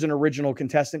 who was an original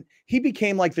contestant, he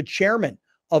became like the chairman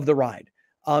of the ride.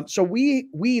 So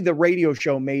we, the radio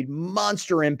show, made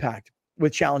monster impact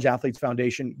with Challenge Athletes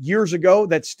Foundation years ago.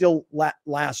 That still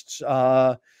lasts.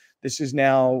 This is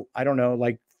now, I don't know,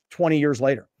 like 20 years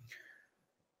later.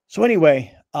 So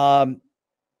anyway,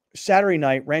 Saturday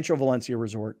night, Rancho Valencia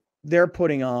Resort, they're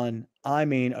putting on, I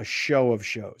mean, a show of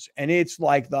shows. And it's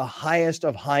like the highest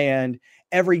of high end.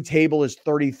 Every table is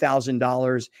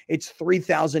 $30,000. It's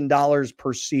 $3,000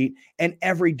 per seat. And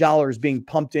every dollar is being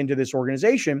pumped into this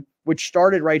organization, which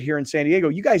started right here in San Diego.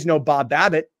 You guys know Bob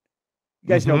Babbitt. You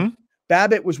guys know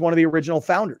Babbitt was one of the original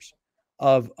founders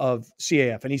of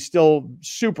CAF, and he's still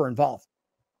super involved.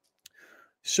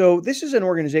 So this is an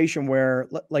organization where,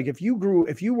 like, if you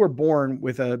were born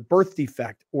with a birth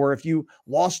defect, or if you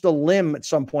lost a limb at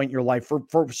some point in your life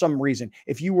for some reason,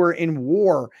 if you were in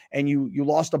war and you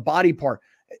lost a body part,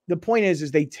 the point is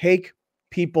they take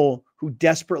people who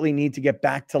desperately need to get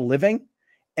back to living,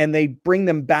 and they bring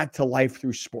them back to life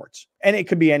through sports. And it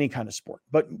could be any kind of sport,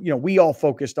 but we all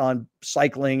focused on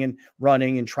cycling and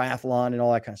running and triathlon and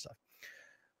all that kind of stuff.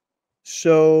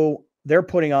 So they're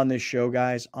putting on this show,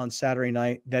 guys, on Saturday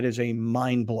night. That is a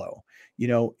mind blow.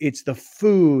 It's the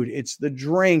food, it's the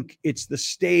drink, it's the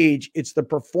stage, it's the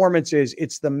performances,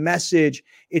 it's the message,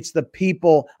 it's the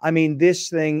people. I mean, this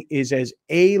thing is as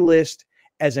A-list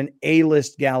as an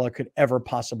A-list gala could ever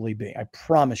possibly be. I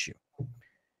promise you.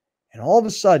 And all of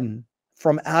a sudden,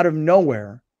 from out of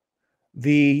nowhere,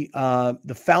 the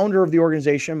founder of the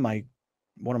organization,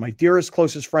 one of my dearest,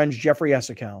 closest friends, Jeffrey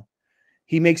Essicow,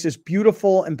 he makes this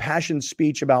beautiful, impassioned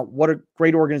speech about what a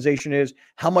great organization is,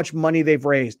 how much money they've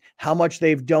raised, how much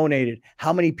they've donated,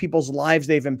 how many people's lives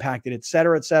they've impacted, et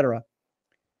cetera, et cetera.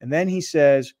 And then he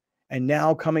says, and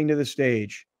now coming to the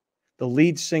stage, the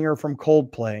lead singer from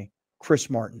Coldplay, Chris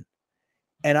Martin.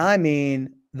 And I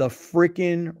mean, the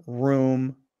freaking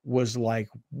room was like,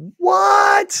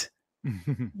 what?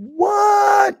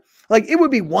 What? Like, it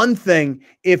would be one thing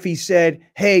if he said,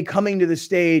 hey, coming to the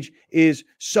stage is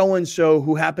so-and-so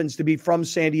who happens to be from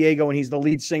San Diego and he's the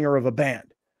lead singer of a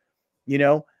band,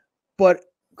 but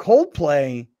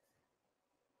Coldplay,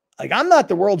 like, I'm not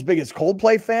the world's biggest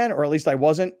Coldplay fan, or at least I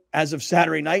wasn't as of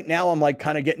Saturday night. Now I'm like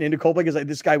kind of getting into Coldplay because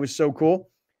this guy was so cool,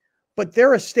 but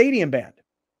they're a stadium band.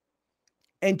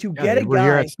 And to get a guy, we're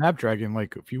here at Snapdragon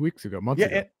like a few weeks ago, months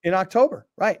ago. In October,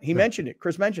 right? He mentioned it.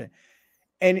 Chris mentioned it.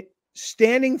 And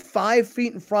standing 5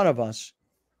 feet in front of us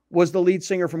was the lead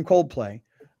singer from Coldplay,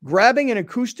 grabbing an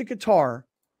acoustic guitar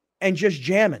and just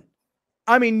jamming.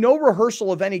 I mean, no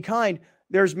rehearsal of any kind.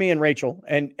 There's me and Rachel,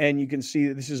 and you can see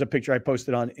this is a picture I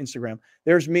posted on Instagram.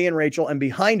 There's me and Rachel, and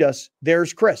behind us,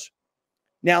 there's Chris.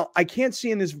 Now, I can't see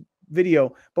in this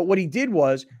video, but what he did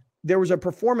was, there was a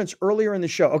performance earlier in the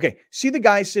show. Okay, see the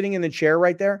guy sitting in the chair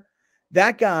right there?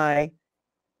 That guy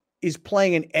is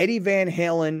playing an Eddie Van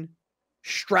Halen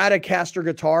Stratocaster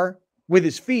guitar with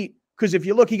his feet, because if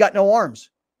you look, he got no arms.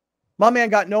 My man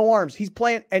got no arms. He's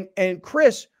playing, and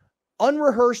Chris,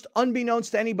 unrehearsed,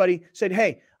 unbeknownst to anybody, said,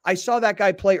 hey, I saw that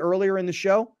guy play earlier in the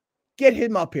show. Get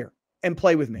him up here and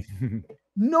play with me.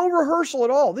 No rehearsal at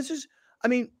all. This is, I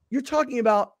mean, you're talking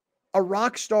about a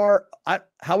rock star.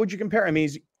 How would you compare? I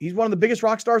mean, he's one of the biggest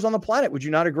rock stars on the planet. Would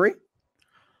you not agree?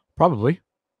 Probably.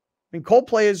 I mean,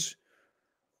 Coldplay is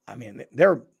I mean,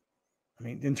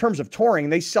 in terms of touring,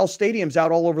 they sell stadiums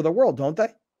out all over the world, don't they?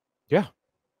 Yeah.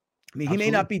 I mean, he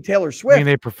may not be Taylor Swift. I mean,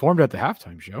 they performed at the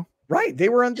halftime show. Right. They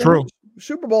were on the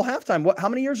Super Bowl halftime. How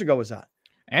many years ago was that?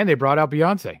 And they brought out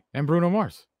Beyonce and Bruno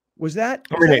Mars. Was that?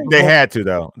 They had to,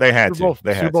 though. They had to.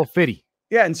 They had Super Bowl 50.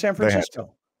 Yeah, in San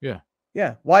Francisco. Yeah.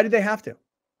 Yeah. Why did they have to?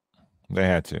 They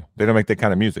had to. They don't make that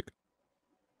kind of music.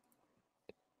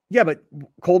 Yeah, but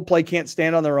Coldplay can't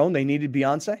stand on their own. They needed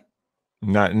Beyonce.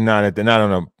 Not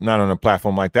on a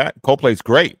platform like that. Coldplay's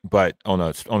great, but on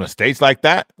a stage like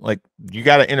that, like you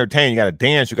got to entertain, you got to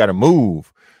dance, you got to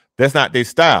move. That's not their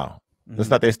style. That's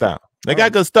not their style. They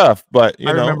got good stuff, but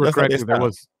I remember correctly,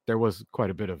 there was quite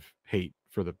a bit of hate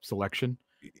for the selection.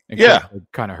 And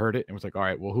kind of heard it and was like, all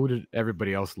right, well, who did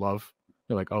everybody else love?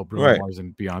 They're like, oh, Bruno Mars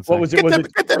and Beyonce. What was it?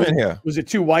 Get them in here. Was it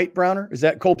too white, Browner? Is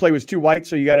that Coldplay was too white?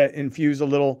 So you got to infuse a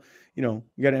little, you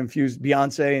got to infuse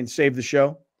Beyonce and save the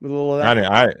show with a little of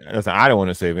that. I don't want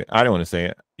to save it. I don't want to say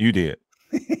it. You did.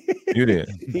 You did.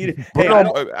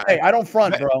 Hey, I don't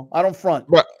front, bro. I don't front.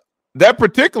 But that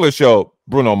particular show,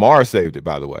 Bruno Mars saved it,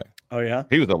 by the way. Oh yeah,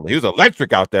 he was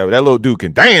electric out there. That little dude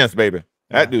can dance, baby.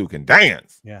 That dude can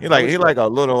dance. Yeah, he like a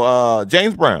little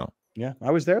James Brown. Yeah,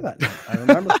 I was there that night. I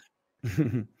remember.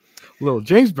 Little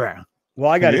James Brown.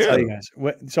 Well, I got to tell you guys.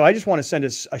 So I just want to send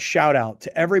a shout out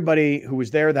to everybody who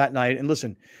was there that night. And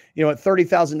listen, at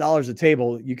 $30,000 a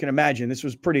table, you can imagine this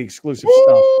was pretty exclusive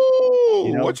stuff.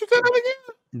 What you said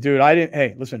again? Dude, I didn't.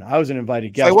 Hey, listen, I was an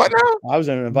invited guest. Say what now? I was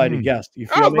an invited guest. You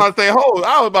feel I was about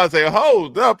to say,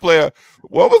 hold up, player.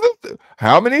 What was it?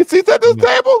 How many seats at this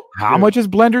table? How much is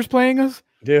Blenders paying us?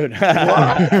 Dude, dude,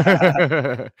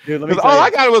 let me all I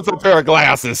got was a pair of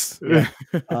glasses. Yeah.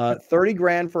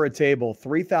 $30,000 for a table,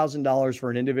 $3,000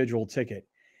 for an individual ticket,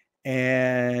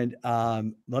 and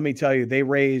let me tell you, they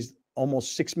raised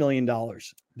almost $6 million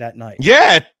that night.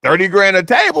 Yeah, $30,000 a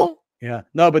table. Yeah,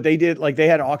 no, but they did they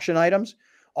had auction items.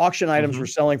 Auction items were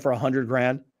selling for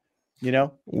 $100,000.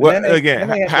 What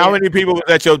again? How many people was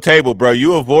at your table, bro?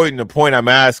 You avoiding the point I'm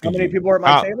asking. How many people were at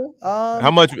my table?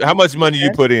 How much money 10?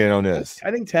 You put in on this?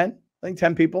 I think 10. I think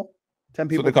 10 people. 10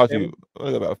 people. So they cost you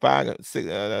about 5, 6.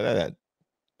 That's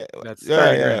That's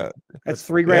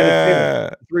 $3,000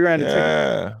 a table. $3,000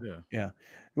 a ticket. Yeah.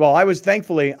 Well, I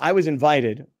was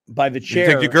invited by the chair.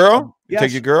 You take your girl? Yes. You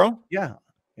take your girl? Yeah.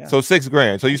 So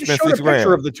 $6,000. So you spent $6,000. A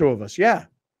picture of the two of us. Yeah.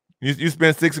 You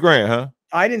spent $6,000, huh?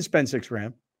 I didn't spend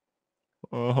 $6,000.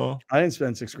 I didn't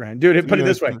spend $6,000, dude. Put it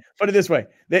this way.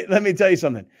 Let me tell you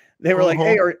something. They were like,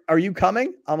 "Hey, are you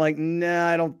coming?" I'm like, "Nah,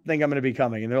 I don't think I'm going to be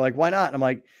coming." And they're like, "Why not?" And I'm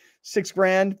like,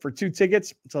 $6,000 for 2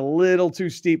 tickets. It's a little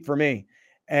too steep for me.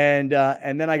 And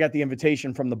then I got the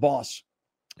invitation from the boss,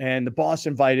 and the boss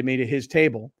invited me to his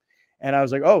table, and I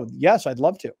was like, "Oh, yes, I'd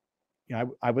love to.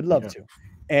 I would love to."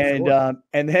 And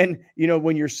and then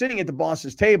when you're sitting at the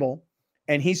boss's table,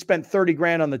 and he spent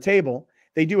 $30,000 on the table,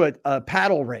 they do a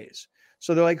paddle raise.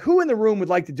 So they're like, who in the room would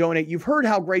like to donate? You've heard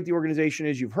how great the organization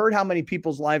is. You've heard how many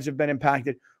people's lives have been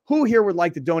impacted. Who here would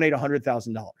like to donate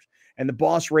 $100,000? And the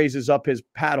boss raises up his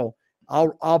paddle.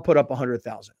 I'll put up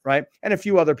 100,000, right? And a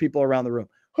few other people around the room.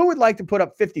 Who would like to put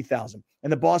up 50,000?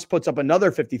 And the boss puts up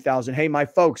another 50,000. Hey, my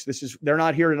folks, they're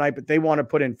not here tonight, but they want to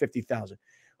put in 50,000.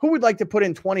 Who would like to put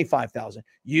in 25,000?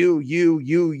 You.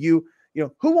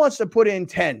 Who wants to put in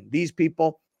 10? These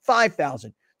people,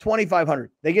 5,000, 2,500.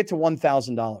 They get to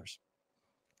 $1,000.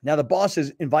 Now the boss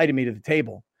has invited me to the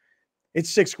table.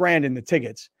 It's $6,000 in the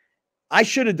tickets. I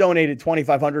should have donated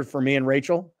 2,500 for me and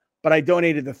Rachel, but I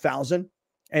donated 1,000.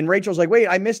 And Rachel's like, "Wait,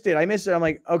 I missed it. I'm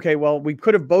like, "Okay, well, we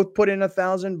could have both put in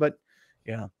 1,000, but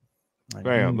yeah."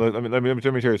 Fam, let me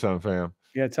tell you something, fam.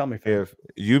 Yeah, tell me, fam. If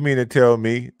you mean to tell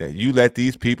me that you let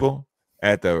these people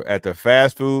at the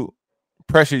fast food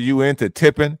pressure you into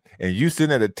tipping, and you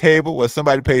sitting at a table where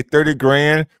somebody paid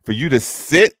 $30,000 for you to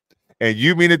sit, and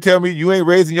you mean to tell me you ain't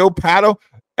raising your paddle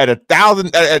at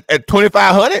 1,000 at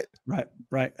 2,500?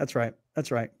 Right. That's right.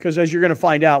 Because as you're going to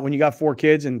find out when you got 4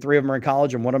 kids and 3 of them are in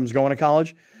college and one of them's going to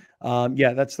college,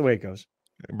 that's the way it goes.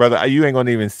 Brother, you ain't gonna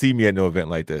even see me at no event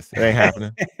like this. It ain't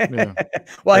happening.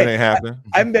 Well, it ain't happening.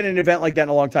 I haven't been in an event like that in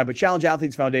a long time, but Challenge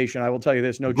Athletes Foundation, I will tell you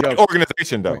this, no joke. Great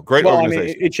organization, though. Great organization. I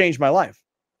mean, it changed my life.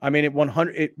 I mean, it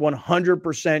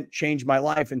 100% changed my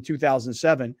life in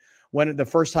 2007 when the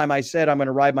first time I said I'm going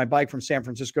to ride my bike from San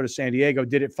Francisco to San Diego,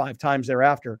 did it 5 times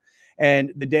thereafter.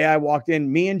 And the day I walked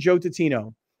in, me and Joe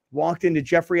Tatino walked into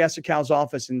Jeffrey Esicow's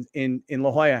office in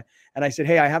La Jolla. And I said,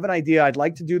 "Hey, I have an idea. I'd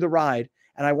like to do the ride.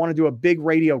 And I want to do a big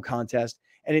radio contest."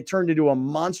 And it turned into a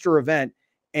monster event.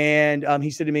 And he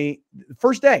said to me, the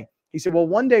first day, he said, "Well,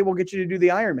 one day we'll get you to do the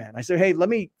Ironman." I said, "Hey, let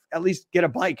me at least get a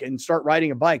bike and start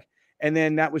riding a bike." And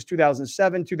then that was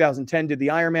 2007, 2010 did the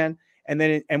Ironman. And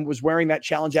then and was wearing that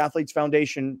Challenge Athletes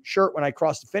Foundation shirt when I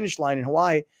crossed the finish line in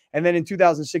Hawaii. And then in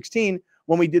 2016,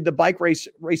 when we did the bike race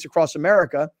across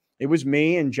America, it was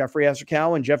me and Jeffrey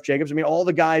Asakow and Jeff Jacobs. I mean, all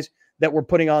the guys that were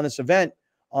putting on this event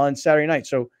on Saturday night.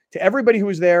 So to everybody who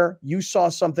was there, you saw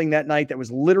something that night that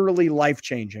was literally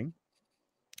life-changing.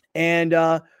 And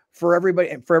for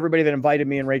everybody that invited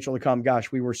me and Rachel to come,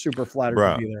 gosh, we were super flattered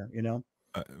to be there, you know.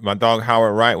 My dog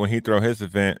Howard Wright, when he throw his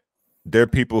event, there are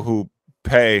people who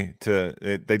pay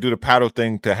they do the paddle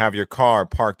thing to have your car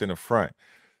parked in the front.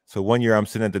 So one year I'm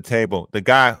sitting at the table, the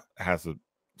guy has a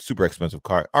super expensive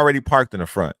car already parked in the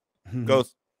front.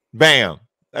 Goes, bam,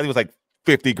 that was like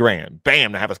 50 grand,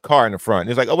 bam, to have his car in the front. And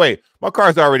he's like, oh wait, my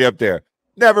car's already up there.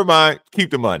 Never mind,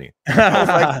 keep the money.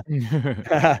 I was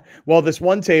like, well, this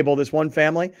one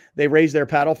family, they raised their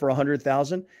paddle for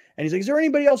 $100,000, and he's like, is there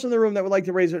anybody else in the room that would like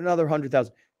to raise another $100,000?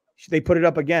 They put it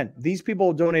up again. These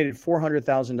people donated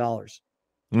 $400,000.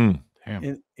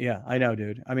 Yeah, I know,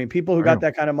 dude. I mean, people who got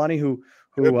that kind of money, who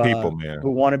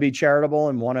want to be charitable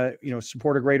and want to, you know,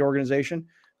 support a great organization,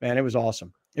 man, it was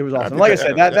awesome. It was awesome. Like I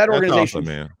said, that organization,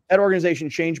 awesome, that organization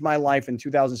changed my life in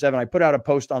 2007. I put out a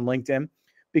post on LinkedIn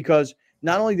because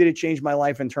not only did it change my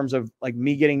life in terms of like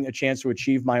me getting a chance to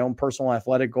achieve my own personal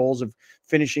athletic goals of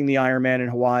finishing the Ironman in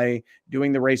Hawaii,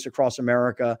 doing the race across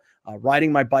America,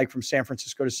 riding my bike from San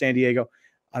Francisco to San Diego.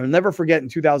 I'll never forget in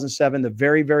 2007, the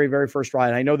very, very, very first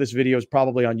ride. I know this video is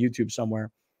probably on YouTube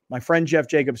somewhere. My friend Jeff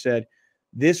Jacobs said,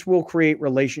 this will create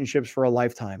relationships for a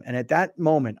lifetime. And at that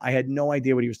moment, I had no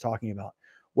idea what he was talking about.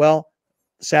 Well,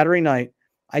 Saturday night,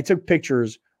 I took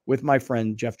pictures with my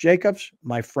friend Jeff Jacobs,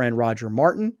 my friend Roger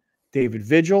Martin, David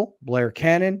Vigil, Blair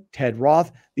Cannon, Ted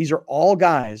Roth. These are all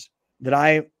guys that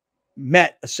I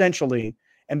met essentially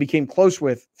and became close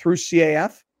with through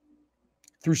CAF,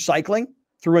 through cycling,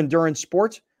 through endurance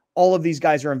sports. All of these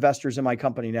guys are investors in my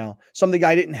company now. Something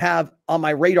I didn't have on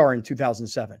my radar in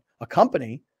 2007. A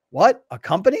company? What? A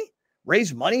company?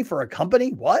 Raise money for a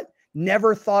company? What?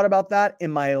 Never thought about that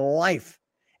in my life.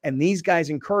 And these guys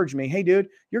encouraged me, hey, dude,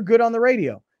 you're good on the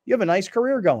radio. You have a nice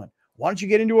career going. Why don't you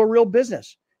get into a real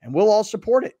business? And we'll all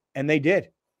support it. And they did.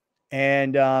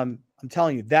 And I'm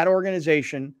telling you, that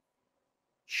organization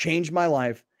changed my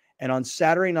life. And on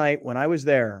Saturday night when I was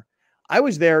there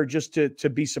just to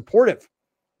be supportive.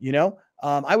 You know,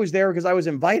 I was there because I was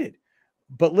invited.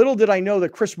 But little did I know that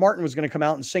Chris Martin was going to come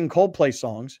out and sing Coldplay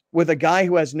songs with a guy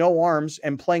who has no arms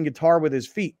and playing guitar with his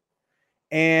feet.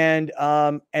 And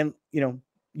you know,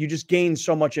 you just gain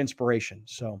so much inspiration.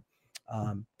 So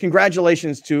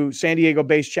congratulations to San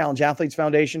Diego-based Challenge Athletes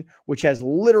Foundation, which has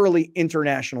literally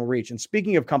international reach. And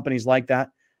speaking of companies like that,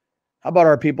 how about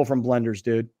our people from Blenders,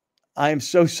 dude? I am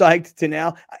so psyched to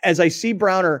now, as I see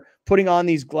Browner putting on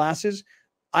these glasses,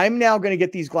 I'm now going to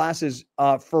get these glasses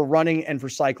for running and for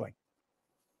cycling.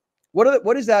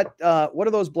 What is that? What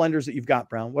are those blenders that you've got,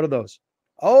 Brown? What are those?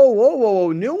 Oh,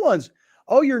 whoa, new ones.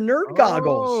 Oh, your nerd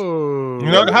goggles.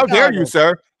 You know, how dare you,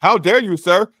 sir? How dare you,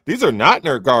 sir? These are not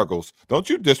nerd goggles. Don't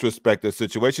you disrespect this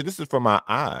situation. This is for my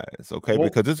eyes, okay? Whoa.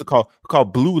 Because this is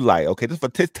called blue light, okay? This is for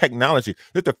technology.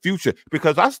 This is the future.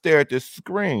 Because I stare at this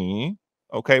screen,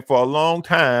 okay, for a long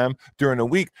time during the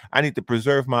week. I need to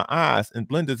preserve my eyes, and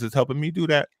Blenders is helping me do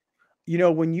that. You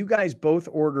know, when you guys both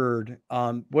ordered,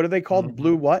 what are they called? Mm-hmm.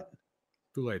 Blue what?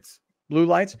 Blue lights. Blue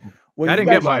lights? When I didn't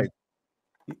get mine.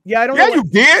 Yeah, I don't know. Yeah, you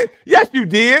did. Yes, you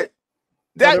did.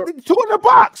 That two in the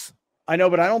box. I know,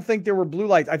 but I don't think there were blue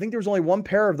lights. I think there was only one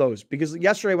pair of those because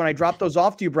yesterday when I dropped those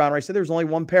off to you, Browner, I said there was only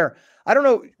one pair. I don't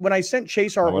know. When I sent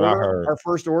Chase our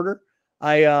first order,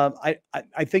 I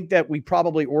think that we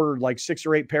probably ordered like 6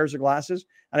 or 8 pairs of glasses,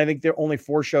 and I think there only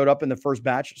 4 showed up in the first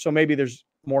batch. So maybe there's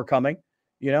more coming.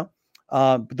 You know,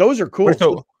 but those are cool.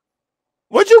 So,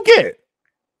 what'd you get?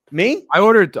 Me? I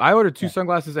ordered 2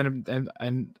 sunglasses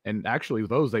and actually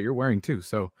those that you're wearing too.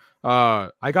 So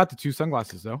I got the 2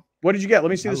 sunglasses though. What did you get? Let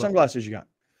me see the sunglasses you got.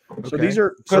 Okay. So these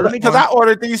are because I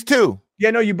ordered these too. Yeah,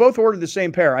 no, you both ordered the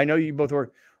same pair. I know you both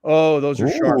ordered. Oh, those are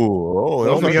sharp.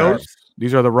 Oh, Romeos.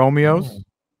 These are the Romeos.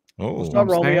 Oh, it's not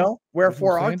Romeo.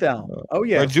 Wherefore art thou? Oh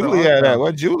yeah. Where Juliet at?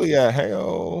 Where Juliet? Hey,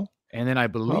 oh. And then I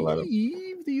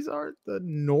believe these are the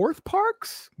North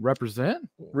Parks represent.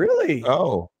 Really?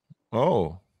 Oh,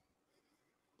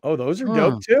 those are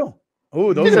dope too.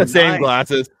 Oh, those are the same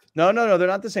glasses. No, they're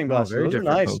not the same glasses. Those are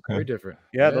nice. Okay. Very different.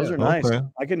 Yeah, those are nice.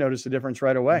 I can notice the difference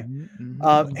right away.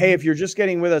 Hey, if you're just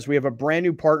getting with us, we have a brand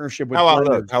new partnership with. How I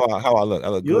look? How I look? I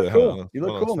look you good. Look cool. You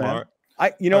look cool, man.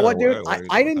 You know what, dude?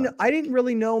 I didn't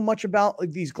really know much about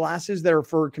like these glasses that are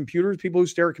for computers. People who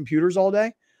stare at computers all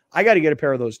day. I got to get a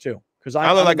pair of those too because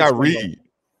I look like I read.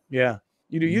 Yeah,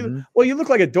 you do. Well, you look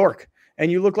like a dork.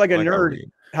 And you look like a nerd,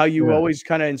 how you always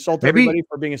kind of insult everybody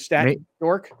for being a stat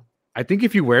dork. I think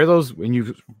if you wear those when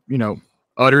you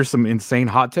utter some insane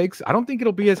hot takes, I don't think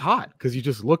it'll be as hot because you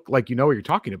just look like you know what you're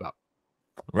talking about.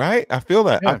 Right? I feel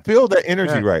that. Yeah. I feel that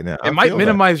energy right now. It might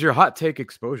minimize your hot take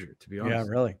exposure, to be honest.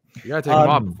 Yeah, really. You gotta take them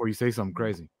off before you say something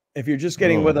crazy. If you're just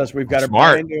getting with us, we've got a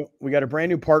brand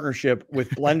new partnership with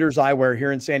Blenders Eyewear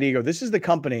here in San Diego. This is the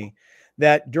company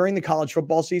that during the college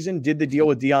football season did the deal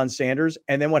with Deion Sanders.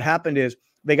 And then what happened is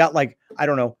they got like, I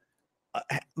don't know,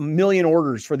 a million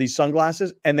orders for these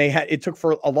sunglasses. And it took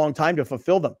for a long time to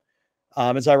fulfill them,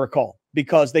 as I recall,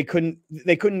 because they couldn't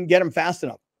get them fast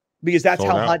enough because that's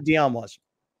how hot Deion was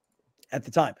at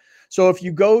the time. So if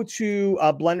you go to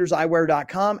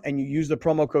blenderseyewear.com and you use the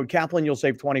promo code Kaplan, you'll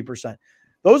save 20%.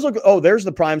 Those look, there's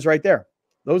the primes right there.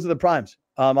 Those are the primes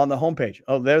on the homepage.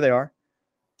 Oh, there they are.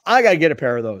 I got to get a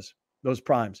pair of those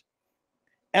primes.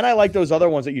 And I like those other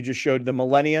ones that you just showed, the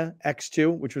Millennia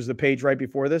X2, which was the page right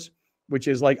before this, which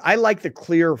is like, I like the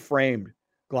clear framed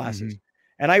glasses.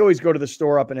 And I always go to the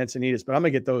store up in Encinitas, but I'm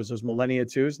going to get those Millennia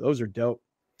 2s. Those are dope.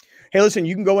 Hey, listen,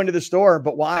 you can go into the store,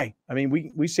 but why? I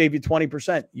mean, we save you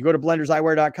 20%. You go to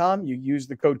blenderseyewear.com, you use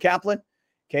the code Kaplan,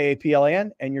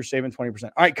 Kaplan, and you're saving 20%.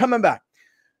 All right, coming back.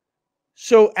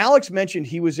 So Alex mentioned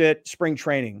he was at spring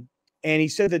training, and he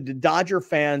said that the Dodger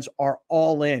fans are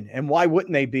all in. And why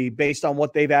wouldn't they be based on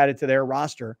what they've added to their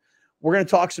roster? We're going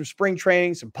to talk some spring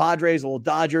training, some Padres, a little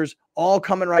Dodgers, all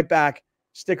coming right back.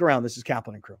 Stick around. This is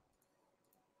Kaplan and Crew.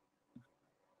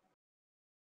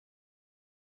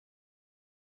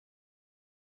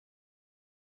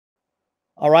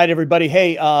 All right, everybody.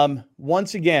 Hey,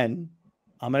 once again,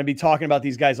 I'm going to be talking about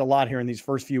these guys a lot here in these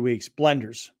first few weeks.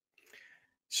 Blenders.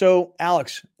 So,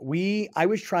 Alex, I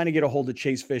was trying to get a hold of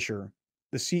Chase Fisher,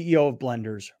 the CEO of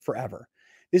Blenders, forever.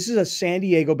 This is a San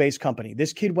Diego-based company.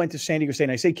 This kid went to San Diego State,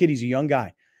 and I say kid, he's a young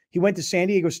guy. He went to San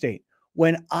Diego State.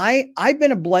 When I've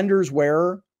been a Blenders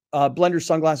wearer, Blenders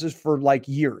sunglasses for like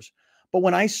years, but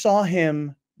when I saw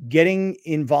him getting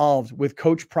involved with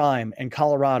Coach Prime and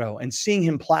Colorado and seeing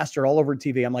him plastered all over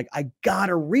TV, I'm like, I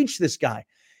gotta reach this guy.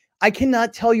 I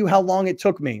cannot tell you how long it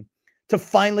took me to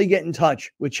finally get in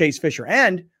touch with Chase Fisher.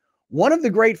 And one of the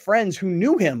great friends who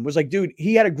knew him was like, dude,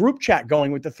 he had a group chat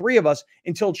going with the three of us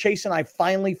until Chase and I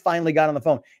finally got on the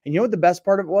phone. And you know what the best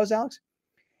part of it was, Alex?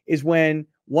 Is when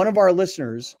one of our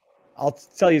listeners, I'll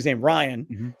tell you his name,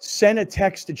 Ryan, sent a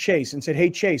text to Chase and said, hey,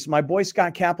 Chase, my boy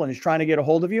Scott Kaplan is trying to get a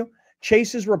hold of you.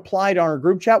 Chase's reply to our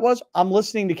group chat was, I'm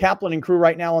listening to Kaplan and Crew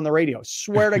right now on the radio.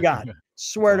 Swear to God.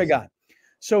 Swear to God.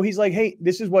 So he's like, hey,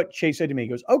 this is what Chase said to me. He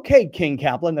goes, okay, King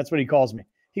Kaplan. That's what he calls me.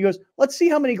 He goes, let's see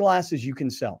how many glasses you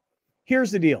can sell. Here's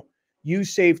the deal. You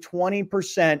save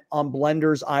 20% on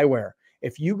Blenders Eyewear.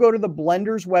 If you go to the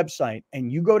Blenders website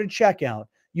and you go to checkout,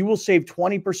 you will save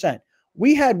 20%.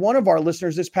 We had one of our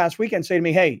listeners this past weekend say to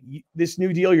me, hey, this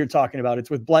new deal you're talking about,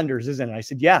 it's with Blenders, isn't it? I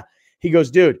said, yeah. He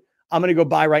goes, dude, I'm going to go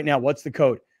buy right now. What's the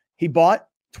code? He bought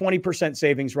 20%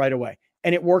 savings right away.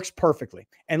 And it works perfectly.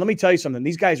 And let me tell you something.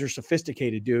 These guys are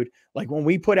sophisticated, dude. Like when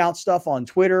we put out stuff on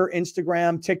Twitter,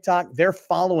 Instagram, TikTok, they're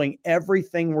following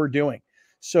everything we're doing.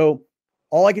 So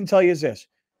all I can tell you is this.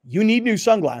 You need new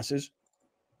sunglasses.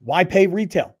 Why pay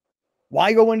retail?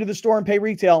 Why go into the store and pay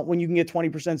retail when you can get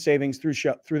 20% savings through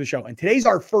the show? And today's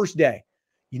our first day.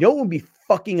 You know what would be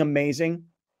fucking amazing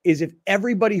is if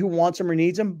everybody who wants them or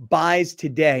needs them buys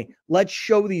today. Let's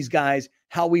show these guys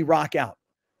how we rock out.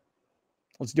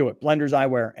 Let's do it. Blenders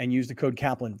Eyewear and use the code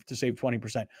Kaplan to save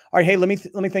 20%. All right. Hey, let me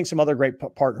thank some other great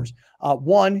partners.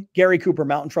 One, Gary Cooper,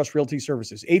 Mountain Trust Realty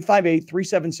Services,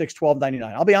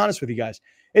 858-376-1299. I'll be honest with you guys.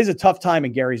 It is a tough time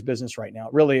in Gary's business right now.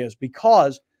 It really is,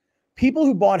 because people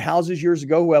who bought houses years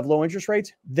ago who have low interest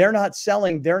rates, they're not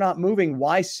selling. They're not moving.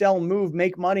 Why sell, move,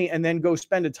 make money, and then go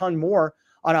spend a ton more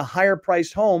on a higher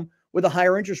priced home with a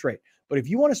higher interest rate? But if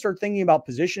you want to start thinking about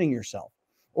positioning yourself,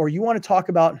 or you want to talk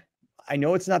about, I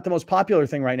know it's not the most popular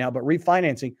thing right now, but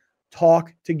refinancing,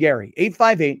 talk to Gary.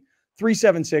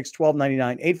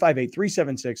 858-376-1299,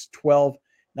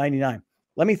 858-376-1299.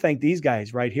 Let me thank these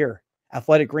guys right here.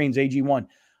 Athletic Greens, AG1.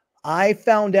 I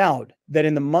found out that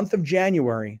in the month of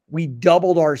January, we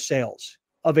doubled our sales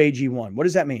of AG1. What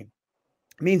does that mean?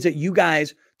 It means that you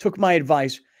guys took my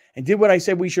advice and did what I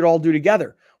said we should all do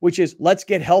together, which is let's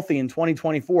get healthy in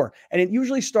 2024. And it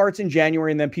usually starts in January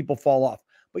and then people fall off.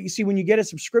 But you see, when you get a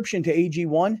subscription to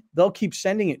AG1, they'll keep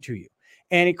sending it to you.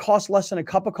 And it costs less than a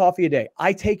cup of coffee a day.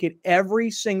 I take it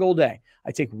every single day.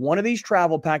 I take one of these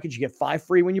travel packages. You get 5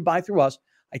 free when you buy through us.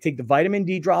 I take the vitamin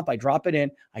D drop. I drop it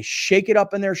in. I shake it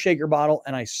up in their shaker bottle,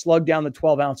 and I slug down the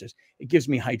 12 ounces. It gives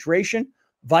me hydration,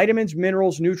 Vitamins,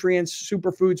 minerals, nutrients,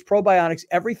 superfoods, probiotics,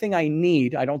 everything I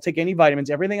need. I don't take any vitamins,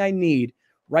 everything I need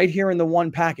right here in the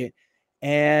one packet.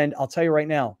 And I'll tell you right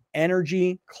now,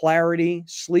 energy, clarity,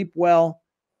 sleep well,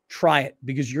 try it,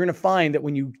 because you're going to find that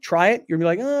when you try it, you're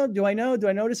going to be like, oh, do I know? Do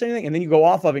I notice anything? And then you go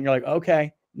off of it and you're like,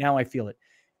 okay, now I feel it.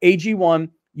 AG1,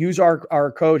 use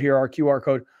our code here, our QR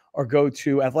code, or go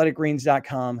to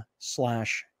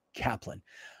athleticgreens.com/Kaplan.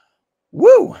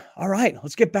 Woo! All right,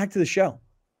 let's get back to the show.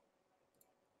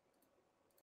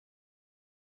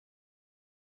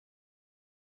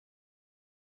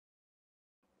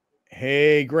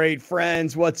 Hey, great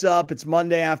friends. What's up? It's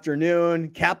Monday afternoon.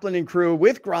 Kaplan and crew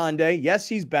with Grande. Yes,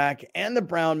 he's back. And the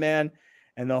Brown Man.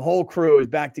 And the whole crew is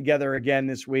back together again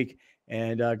this week.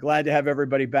 And glad to have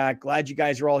everybody back. Glad you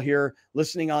guys are all here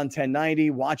listening on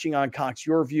 1090, watching on Cox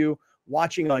Your View,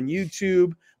 watching on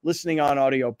YouTube, listening on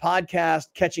audio podcast,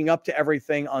 catching up to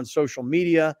everything on social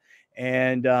media,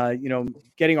 and,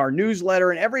 getting our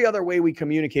newsletter and every other way we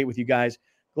communicate with you guys.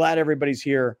 Glad everybody's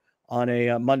here on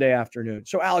a Monday afternoon.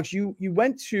 So, Alex, you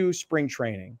went to spring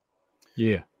training.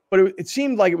 Yeah. But it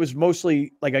seemed like it was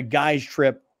mostly like a guy's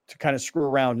trip to kind of screw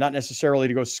around, not necessarily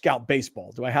to go scout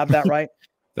baseball. Do I have that right?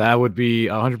 That would be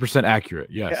 100% accurate.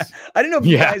 Yes. Yeah. I didn't know if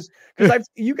you guys, because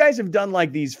you guys have done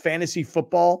like these fantasy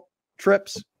football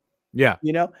trips. Yeah.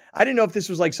 I didn't know if this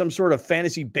was like some sort of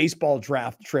fantasy baseball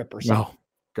draft trip or something. No,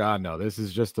 God, no. This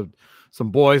is just some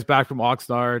boys back from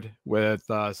Oxnard with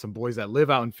some boys that live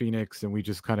out in Phoenix, and we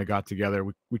just kind of got together.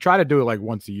 We try to do it like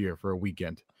once a year for a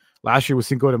weekend. Last year was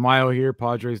Cinco de Mayo here,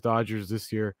 Padres, Dodgers.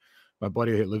 This year, my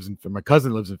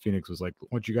cousin lives in Phoenix, was like, why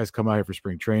don't you guys come out here for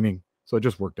spring training? So it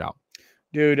just worked out.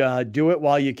 Dude, do it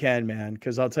while you can, man.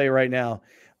 Because I'll tell you right now,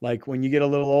 like when you get a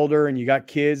little older and you got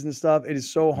kids and stuff, it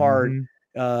is so hard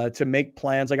to make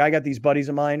plans. Like I got these buddies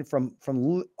of mine from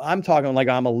I'm talking like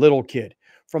I'm a little kid,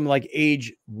 from like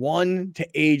age 1 to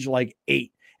age like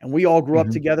 8. And we all grew up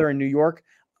together in New York.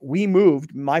 We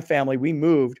moved, my family,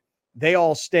 They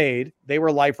all stayed. They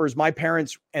were lifers. My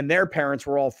parents and their parents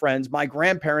were all friends. My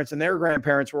grandparents and their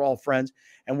grandparents were all friends.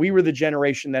 And we were the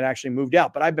generation that actually moved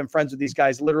out. But I've been friends with these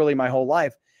guys literally my whole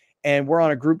life. And we're on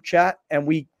a group chat, and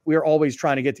we're always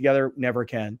trying to get together. Never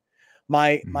can.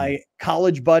 My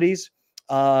college buddies,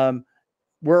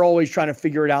 we're always trying to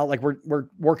figure it out. Like we're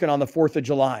working on the 4th of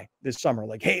July this summer.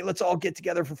 Like, hey, let's all get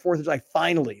together for 4th of July.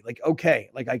 Finally, like, okay,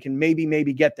 like I can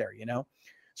maybe get there,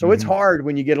 So it's hard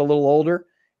when you get a little older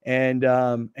and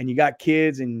you got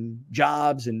kids and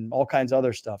jobs and all kinds of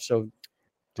other stuff. So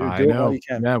dude, I know.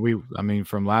 Yeah,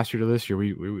 from last year to this year,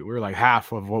 we were like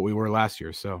half of what we were last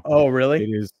year. So oh, really?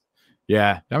 It is.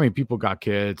 Yeah. People got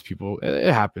kids,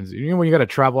 it happens. When you got to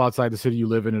travel outside the city you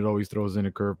live in, it always throws in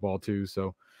a curveball too.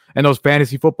 So, and those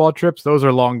fantasy football trips, those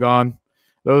are long gone.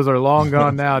 Those are long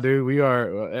gone now, dude. We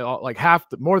are like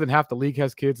more than half the league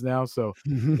has kids now. So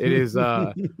it is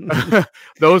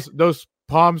those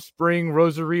Palm Spring,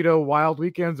 Rosarito wild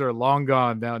weekends are long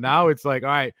gone now. Now it's like, all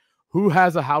right, who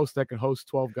has a house that can host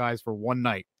 12 guys for one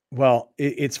night? Well,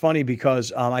 it's funny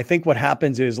because I think what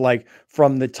happens is like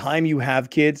from the time you have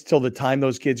kids till the time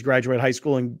those kids graduate high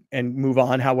school and move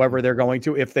on, however they're going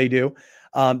to, if they do,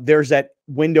 there's that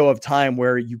window of time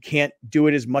where you can't do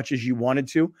it as much as you wanted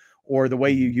to or the way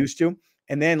you used to.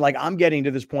 And then like I'm getting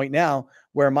to this point now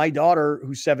where my daughter,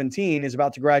 who's 17, is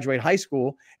about to graduate high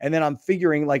school. And then I'm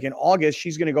figuring like in August,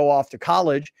 she's going to go off to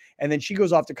college. And then she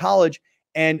goes off to college.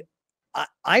 And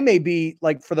I may be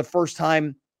like, for the first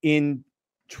time in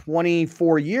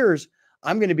 24 years,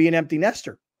 I'm going to be an empty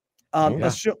nester.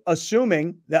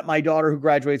 Assuming that my daughter who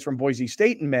graduates from Boise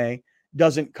State in May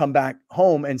doesn't come back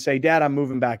home and say, Dad, I'm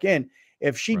moving back in.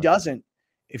 If she doesn't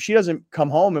come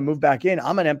home and move back in,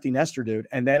 I'm an empty nester, dude.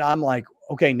 And then I'm like,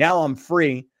 okay, now I'm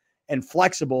free and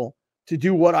flexible to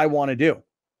do what I want to do.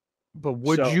 But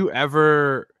would you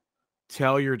ever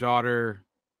tell your daughter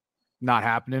not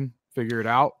happening, figure it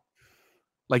out?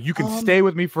 Like you can stay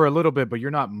with me for a little bit, but you're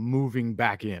not moving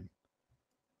back in.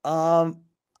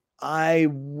 I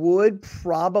would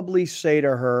probably say to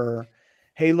her,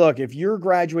 hey, look, if you're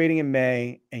graduating in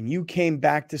May and you came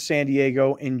back to San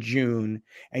Diego in June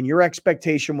and your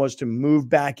expectation was to move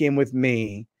back in with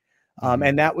me,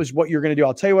 and that was what you're going to do,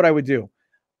 I'll tell you what I would do.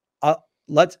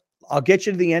 I'll get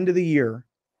you to the end of the year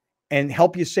and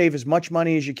help you save as much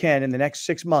money as you can in the next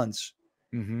 6 months.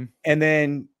 And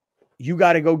then you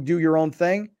got to go do your own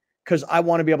thing because I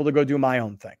want to be able to go do my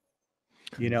own thing.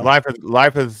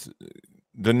 Life is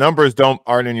the numbers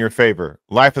aren't in your favor.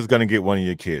 Life is going to get one of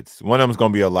your kids. One of them's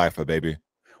going to be a lifer, baby.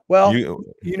 Well,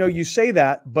 you say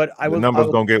that, but the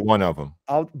number's going to get one of them.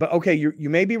 But okay, you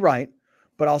may be right,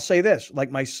 but I'll say this: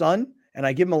 like my son, and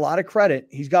I give him a lot of credit.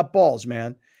 He's got balls,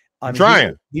 man. I'm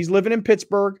trying. He's living in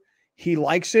Pittsburgh. He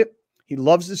likes it. He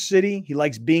loves the city. He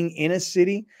likes being in a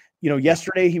city.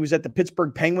 Yesterday he was at the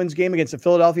Pittsburgh Penguins game against the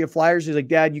Philadelphia Flyers. He's like,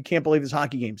 Dad, you can't believe this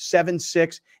hockey game.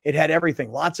 7-6. It had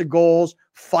everything. Lots of goals,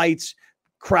 fights,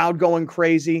 crowd going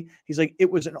crazy. He's like, it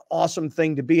was an awesome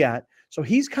thing to be at. So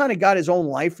he's kind of got his own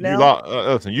life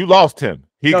now. You lost him.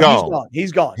 He's gone.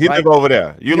 He's gone. He live over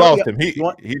there. You lost him.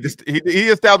 He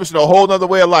established a whole nother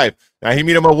way of life. Now he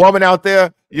meet him a woman out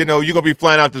there. You're gonna be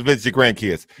flying out to visit your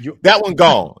grandkids. That one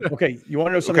gone. Okay. You want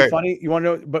to know something funny? You want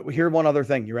to know? But here's one other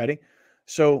thing. You ready?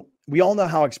 So we all know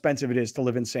how expensive it is to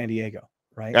live in San Diego,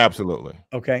 right? Absolutely.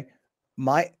 Okay.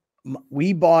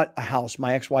 We bought a house,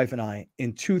 my ex-wife and I,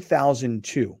 in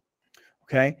 2002.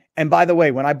 Okay. And by the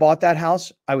way, when I bought that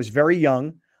house, I was very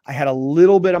young. I had a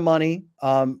little bit of money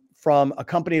from a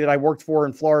company that I worked for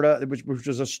in Florida, which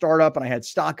was a startup, and I had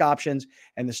stock options,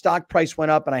 and the stock price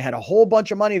went up, and I had a whole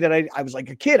bunch of money that I was like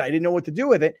a kid. I didn't know what to do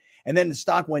with it. And then the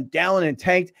stock went down and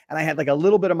tanked, and I had like a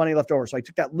little bit of money left over. So I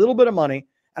took that little bit of money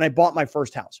and I bought my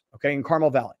first house, okay, in Carmel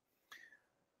Valley.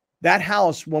 That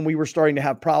house, when we were starting to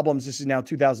have problems, this is now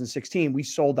 2016, we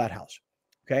sold that house.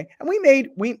 Okay. And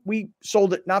we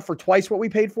sold it not for twice what we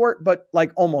paid for it, but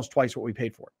like almost twice what we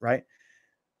paid for it. Right.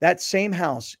 That same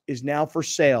house is now for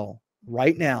sale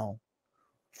right now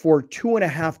for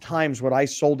 2.5 times what I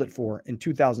sold it for in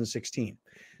 2016.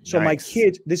 So nice. My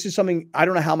kids, this is something, I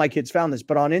don't know how my kids found this,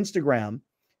 but on Instagram,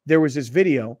 there was this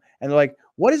video and they're like,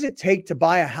 what does it take to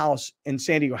buy a house in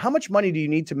San Diego? How much money do you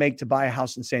need to make to buy a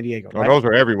house in San Diego? Right? Oh, those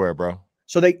are everywhere, bro.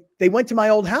 So they went to my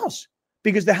old house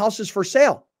because the house is for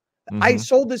sale. Mm-hmm. I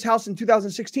sold this house in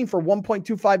 2016 for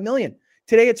 $1.25 million.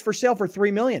 Today it's for sale for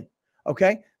 $3 million.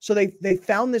 Okay. So they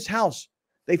found this house.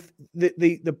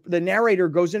 The narrator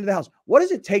goes into the house. What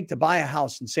does it take to buy a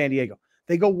house in San Diego?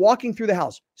 They go walking through the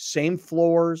house, same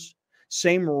floors,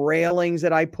 same railings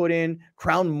that I put in,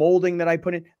 crown molding that I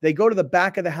put in. They go to the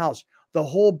back of the house, the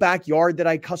whole backyard that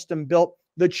I custom built,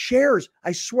 the chairs.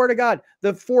 I swear to God,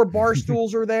 the 4 bar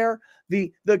stools are there.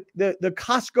 The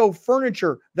Costco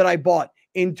furniture that I bought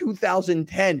in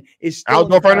 2010 is still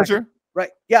outdoor furniture. Right.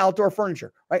 Yeah. Outdoor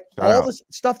furniture. Right. All this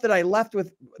stuff that I left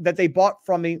with that they bought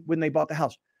from me when they bought the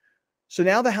house. So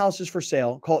now the house is for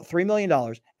sale, call it $3 million.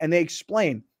 And they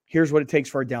explain, here's what it takes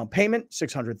for a down payment,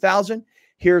 $600,000.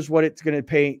 Here's what it's going to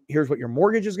pay. Here's what your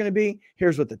mortgage is going to be.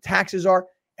 Here's what the taxes are.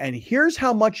 And here's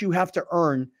how much you have to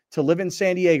earn to live in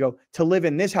San Diego, to live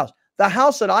in this house. The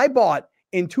house that I bought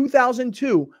in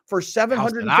 2002 for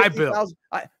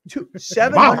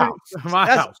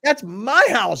 $750,000. That's my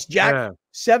house, Jack. Yeah.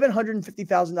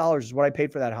 $750,000 is what I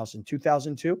paid for that house in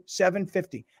 2002.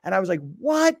 $750,000, and I was like,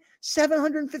 "What?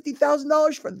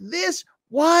 $750,000 for this?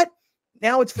 What?"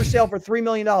 Now it's for sale for $3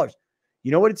 million.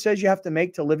 You know what it says you have to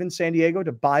make to live in San Diego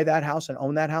to buy that house and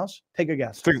own that house? Take a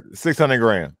guess.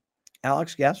 $600,000.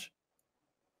 Alex, guess.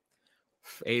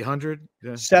 800.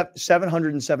 Yeah.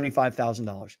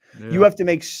 $775,000. Yeah. You have to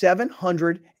make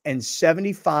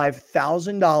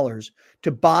 $775,000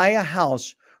 to buy a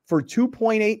house for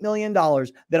 $2.8 million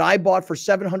that I bought for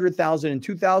 $700,000 in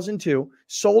 2002,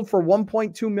 sold for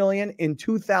 $1.2 million in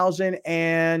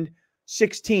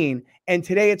 2016, and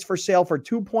today it's for sale for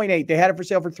 2.8. They had it for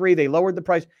sale for 3. They lowered the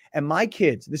price. And my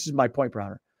kids, this is my point,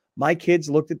 Browner. My kids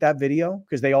looked at that video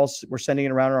because they all were sending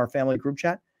it around in our family group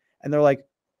chat, and they're like,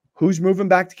 "Who's moving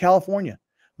back to California?"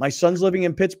 My son's living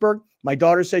in Pittsburgh. My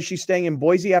daughter says she's staying in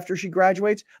Boise after she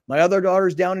graduates. My other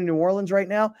daughter's down in New Orleans right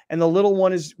now. And the little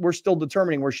one we're still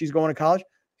determining where she's going to college.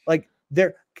 Like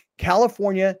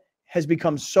California has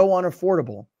become so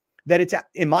unaffordable that it's,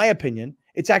 in my opinion,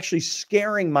 it's actually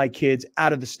scaring my kids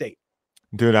out of the state.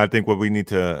 Dude, I think what we need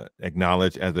to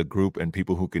acknowledge as a group and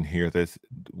people who can hear this,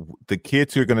 the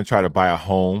kids who are going to try to buy a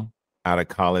home out of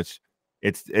college,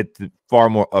 it's far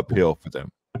more uphill for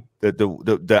them.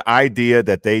 The idea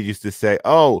that they used to say,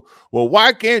 "Oh, well,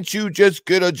 why can't you just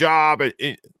get a job?"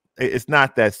 It's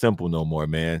not that simple no more,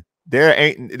 man. There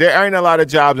ain't a lot of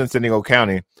jobs in San Diego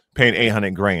County paying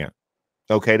 $800,000.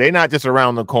 Okay, they not just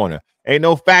around the corner. Ain't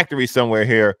no factory somewhere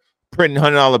here printing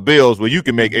 $100 bills where you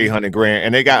can make $800,000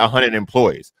 and they got 100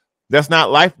 employees. That's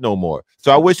not life no more.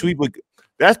 So I wish we would.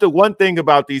 That's the one thing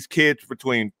about these kids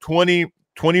between 20,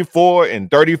 24, and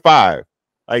 35.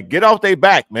 Like, get off their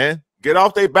back, man. Get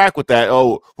off their back with that.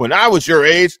 Oh, when I was your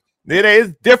age, it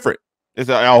is different.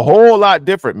 It's a whole lot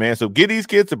different, man. So give these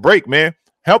kids a break, man.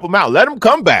 Help them out. Let them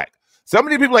come back. Some of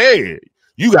these people, hey,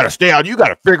 you got to stay out. You got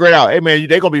to figure it out. Hey, man,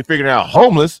 they're going to be figuring out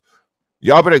homeless.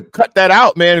 Y'all better cut that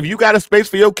out, man. If you got a space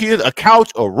for your kids, a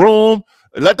couch, a room,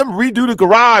 let them redo the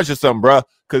garage or something, bro.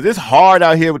 Because it's hard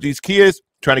out here with these kids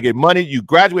trying to get money. You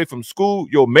graduate from school,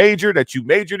 your major that you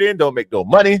majored in don't make no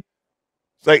money.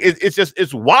 Like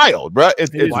it's wild, bro.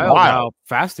 It's wild how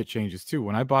fast it changes too.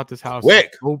 When I bought this house,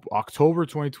 October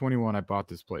 2021, I bought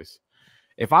this place.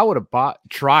 If I would have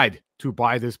tried to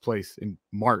buy this place in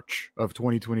March of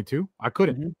 2022, I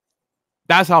couldn't. Mm-hmm.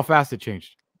 That's how fast it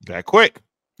changed. That quick.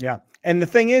 Yeah. And the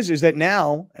thing is that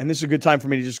now, and this is a good time for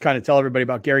me to just kind of tell everybody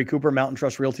about Gary Cooper, Mountain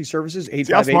Trust Realty Services. See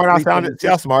how smart I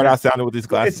sounded with these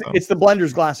glasses. It's the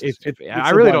Blender's glasses.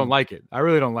 I really don't like it.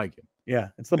 Yeah,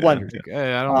 it's the Blenders.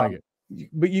 I don't like it.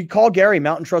 But you call Gary,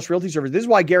 Mountain Trust Realty Service. This is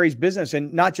why Gary's business,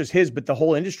 and not just his, but the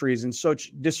whole industry is in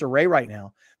such disarray right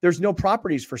now. There's no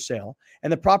properties for sale.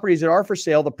 And the properties that are for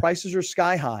sale, the prices are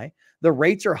sky high. The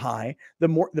rates are high.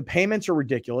 The payments are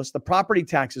ridiculous. The property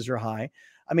taxes are high.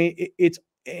 I mean,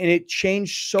 it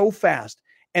changed so fast.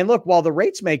 And look, while the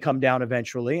rates may come down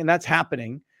eventually, and that's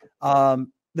happening,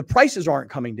 the prices aren't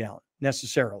coming down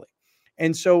necessarily.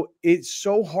 And so it's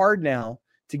so hard now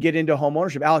to get into home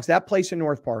ownership. Alex, that place in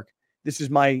North Park, this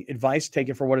is my advice. Take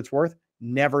it for what it's worth.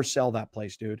 Never sell that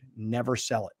place, dude. Never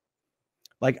sell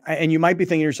it. And you might be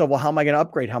thinking to yourself, well, how am I going to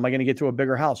upgrade? How am I going to get to a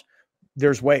bigger house?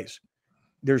 There's ways.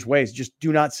 Just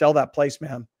do not sell that place,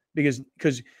 man.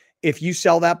 Because if you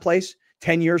sell that place,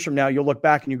 10 years from now, you'll look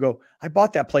back and you go, I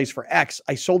bought that place for X.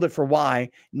 I sold it for Y.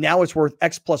 Now it's worth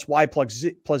X plus Y plus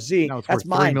Z. Now it's That's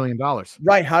worth $3 million.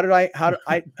 Right. How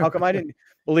come I didn't?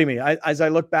 Believe me, as I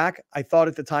look back, I thought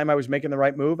at the time I was making the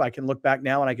right move. I can look back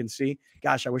now and I can see,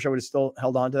 gosh, I wish I would have still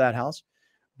held on to that house.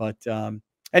 But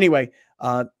anyway,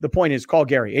 the point is, call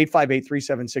Gary,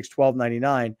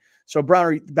 858-376-1299. So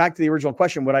Browner, back to the original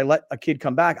question, would I let a kid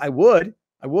come back? I would,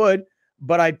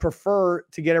 but I'd prefer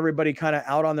to get everybody kind of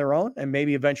out on their own and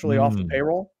maybe eventually off the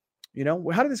payroll. You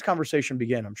know, how did this conversation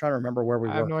begin? I'm trying to remember where we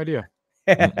were. I have no idea.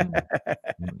 You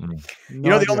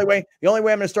know, the only way I'm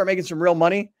going to start making some real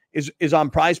money is on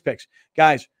Prize Picks.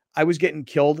 Guys, I was getting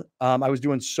killed. I was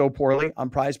doing so poorly on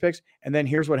Prize Picks. And then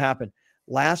here's what happened.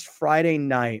 Last Friday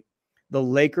night, the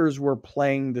Lakers were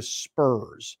playing the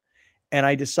Spurs. And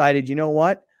I decided, you know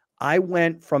what? I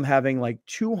went from having like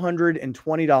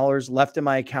 $220 left in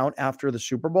my account after the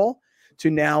Super Bowl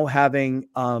to now having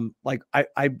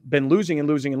I've been losing and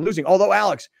losing and losing. Although,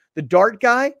 Alex, the dart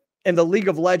guy and the League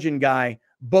of Legend guy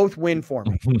both win for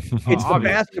me. It's the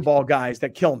basketball guys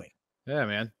that kill me. Yeah,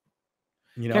 man.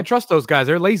 You know? Can't trust those guys.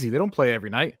 They're lazy. They don't play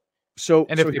every night.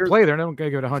 And if they play, they're not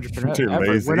going to go to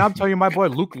 100%. When I'm telling you, my boy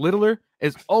Luke Littler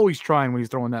is always trying when he's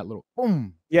throwing that little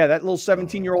boom. Yeah, that little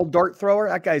 17-year-old dart thrower.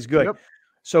 That guy's good. Yep.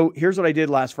 So here's what I did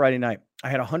last Friday night. I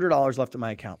had $100 left in my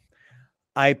account.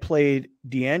 I played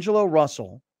D'Angelo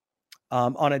Russell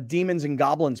on a Demons and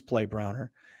Goblins play,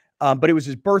 Browner. But it was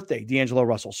his birthday, D'Angelo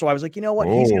Russell. So I was like, you know what?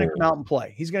 He's going to come out and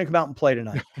play. He's going to come out and play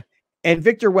tonight. And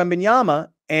Victor Wembanyama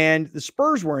and the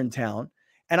Spurs were in town.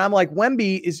 And I'm like,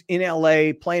 Wemby is in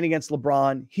LA playing against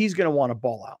LeBron. He's going to want to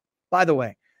ball out. By the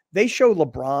way, they showed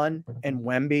LeBron and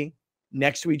Wemby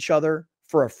next to each other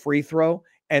for a free throw.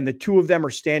 And the two of them are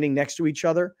standing next to each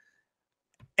other.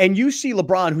 And you see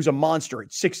LeBron, who's a monster at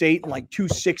 6'8" and like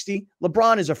 260.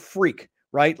 LeBron is a freak,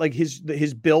 right? Like his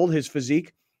build, his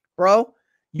physique. Bro,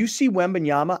 you see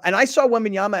Wembanyama. And I saw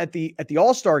Wembanyama at the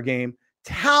All-Star game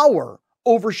tower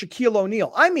over Shaquille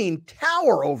O'Neal. I mean,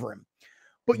 tower over him.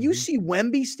 But you see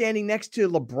Wemby standing next to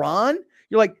LeBron.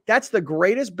 You're like, that's the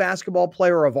greatest basketball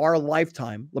player of our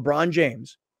lifetime, LeBron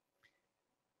James.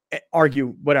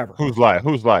 Argue whatever. Whose life?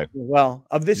 Well,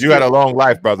 of this, you had a long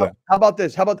life, brother. How about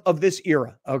this? How about of this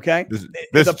era? Okay,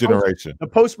 this generation, the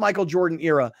post Michael Jordan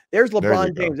era. There's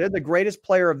LeBron James. They're the greatest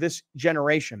player of this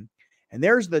generation, and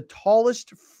there's the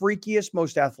tallest, freakiest,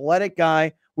 most athletic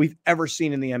guy we've ever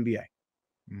seen in the NBA,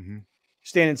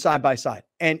 standing side by side.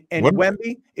 And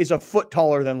Wemby is a foot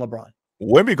taller than LeBron.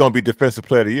 Wemby gonna be Defensive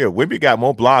Player of the Year. Wemby got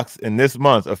more blocks in this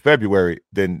month of February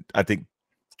than I think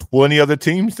 20 other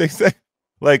teams. They say.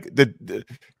 Like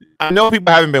I know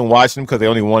people haven't been watching him because they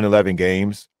only won 11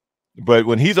 games, but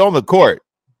when he's on the court,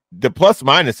 the plus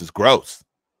minus is gross.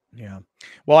 Yeah.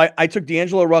 Well, I took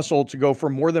D'Angelo Russell to go for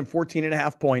more than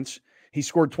 14.5 points. He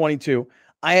scored 22.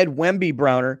 I had Wemby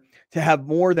Browner to have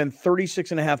more than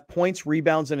 36.5 points,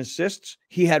 rebounds, and assists.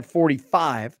 He had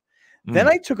 45. Then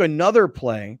I took another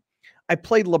play. I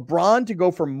played LeBron to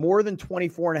go for more than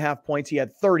 24.5 points. He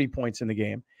had 30 points in the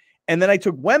game. And then I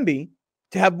took Wemby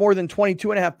to have more than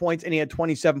 22.5 points, and he had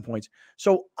 27 points.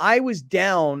 So I was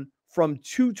down from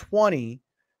 220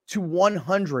 to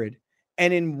 100,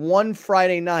 and in one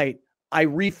Friday night, I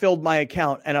refilled my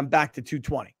account, and I'm back to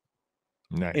 220.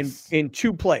 Nice. In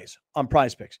two plays on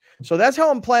Prize Picks. So that's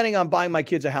how I'm planning on buying my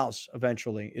kids a house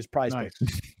eventually, is Prize Picks.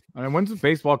 And once the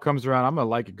baseball comes around, I'm gonna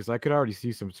like it because I could already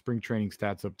see some spring training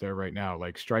stats up there right now,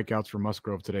 like strikeouts for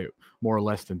Musgrove today, more or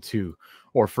less than 2,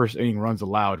 or first inning runs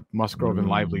allowed, Musgrove and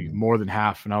Lively more than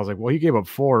half. And I was like, well, he gave up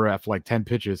 4 after like 10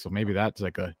 pitches, so maybe that's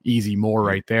like a easy more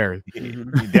right there. He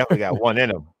definitely got one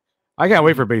in him. I can't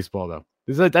wait for baseball though.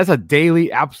 That's a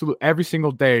daily, absolute, every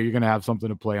single day you're gonna have something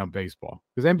to play on baseball.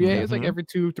 Because NBA is like every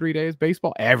 2-3 days,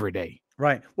 baseball every day.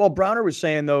 Right. Well, Browner was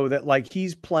saying though that like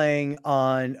he's playing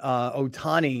on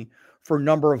Ohtani for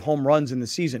number of home runs in the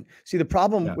season. See, the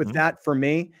problem with that for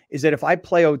me is that if I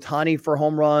play Ohtani for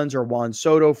home runs or Juan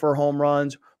Soto for home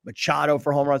runs, Machado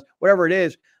for home runs, whatever it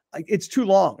is, it's too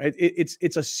long.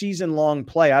 It's a season long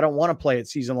play. I don't want to play it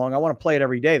season long. I want to play it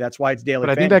every day. That's why it's daily. But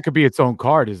I think that could be its own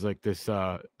card. Is like this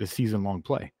the season long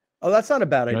play. Oh, that's not a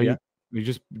bad idea. You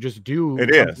just do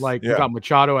it is like you got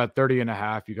Machado at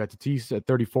 30.5, you got Tatis at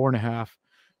 34.5,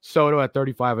 Soto at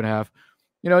 35.5.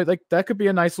 Like that could be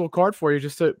a nice little card for you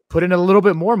just to put in a little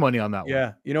bit more money on that one.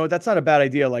 Yeah. That's not a bad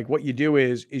idea. Like what you do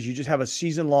is you just have a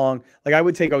season long, like I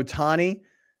would take Ohtani,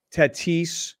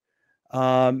 Tatis,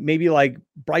 maybe like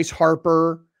Bryce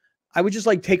Harper. I would just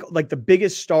like take like the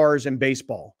biggest stars in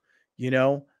baseball,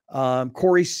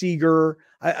 Corey Seager.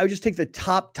 I would just take the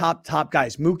top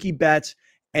guys, Mookie Betts,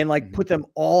 and like put them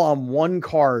all on one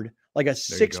card, like a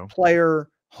 6-player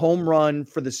home run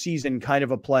for the season kind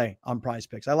of a play on Prize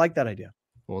Picks. I like that idea.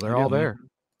 Well, they're all there.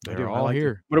 They're all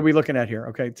here. What are we looking at here?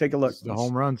 Okay, take a look. The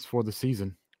home runs for the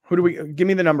season. Give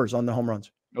me the numbers on the home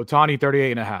runs. Ohtani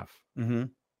 38.5.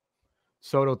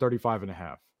 Soto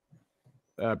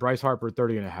 35.5. Bryce Harper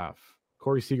 30.5.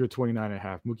 Corey Seager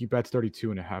 29.5. Mookie Betts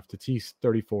 32.5. Tatis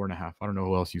 34.5. I don't know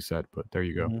who else you said, but there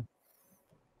you go.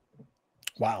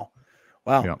 Wow.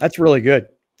 Yeah. That's really good.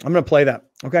 I'm going to play that.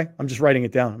 Okay. I'm just writing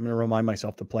it down. I'm going to remind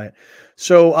myself to play it.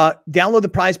 So download the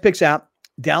Prize Picks app,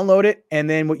 download it. And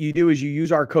then what you do is you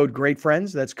use our code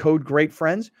GreatFriends. That's code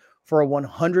GreatFriends for a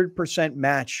 100%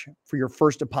 match for your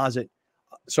first deposit.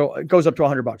 So it goes up to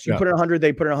 $100. You put in 100,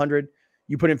 they put in 100.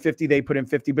 You put in 50, they put in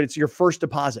 50, but it's your first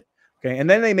deposit. Okay. And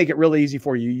then they make it really easy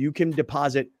for you. You can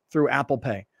deposit through Apple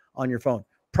Pay on your phone.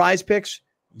 Prize Picks,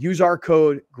 use our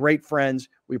code GreatFriends.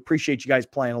 We appreciate you guys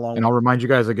playing along. And I'll remind you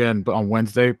guys again, but on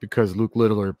Wednesday, because Luke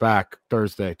Littler back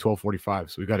Thursday, 12:45.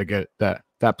 So we got to get that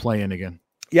play in again.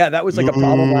 Yeah, that was like a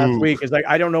problem last week. Is like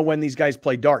I don't know when these guys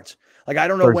play darts. Like I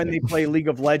don't know when they play League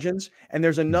of Legends. And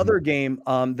there's another game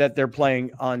that they're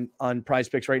playing on Prize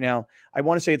Picks right now. I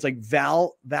want to say it's like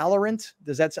Valorant.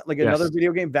 Does that sound like another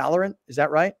video game? Valorant? Is that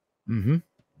right?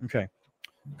 Okay.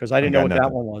 Because I didn't know what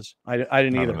that one was. I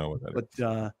didn't either. I don't know what that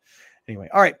is. Anyway,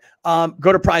 all right.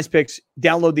 Go to Prize Picks,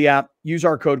 download the app, use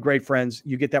our code GreatFriends.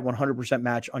 You get that 100%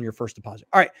 match on your first deposit.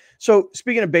 All right. So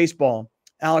speaking of baseball,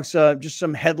 Alex, just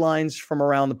some headlines from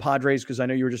around the Padres, because I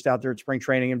know you were just out there at spring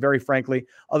training. And very frankly,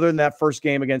 other than that first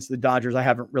game against the Dodgers, I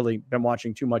haven't really been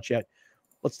watching too much yet.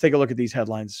 Let's take a look at these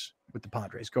headlines with the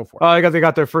Padres. Go for it. They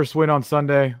got their first win on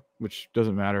Sunday, which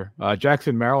doesn't matter.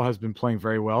 Jackson Merrill has been playing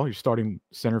very well. He's starting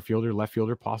center fielder, left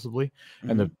fielder, possibly.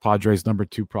 And the Padres' number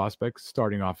 2 prospects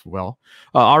starting off well.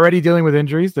 Already dealing with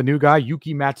injuries. The new guy,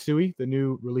 Yuki Matsui, the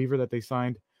new reliever that they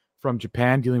signed from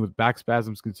Japan, dealing with back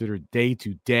spasms, considered day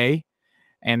to day.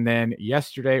 And then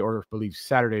yesterday, or I believe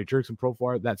Saturday, Jurickson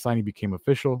Profar, that signing became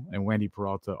official, and Wandy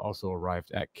Peralta also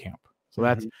arrived at camp. So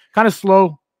that's kind of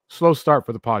slow start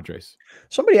for the Padres.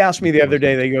 Somebody asked me the other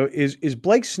day, they go, is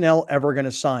Blake Snell ever going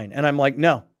to sign? And I'm like,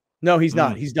 no, he's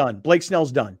not. He's done. Blake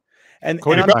Snell's done. And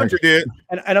Cody Bellinger did.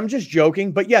 And I'm just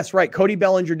joking, but yes, right. Cody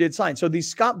Bellinger did sign. So these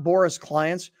Scott Boras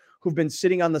clients who've been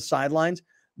sitting on the sidelines,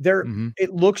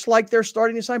 it looks like they're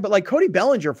starting to sign, but like Cody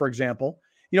Bellinger, for example,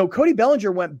 Cody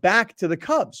Bellinger went back to the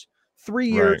Cubs 3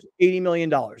 years, $80 million.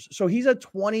 So he's a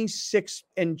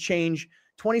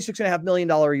 $26.5 million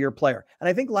a year player. And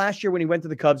I think last year when he went to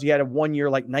the Cubs, he had a 1 year,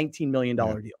 like $19 million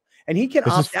deal. And he can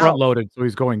opt out. This is front loaded. So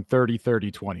he's going 30,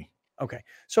 30, 20. Okay.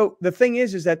 So the thing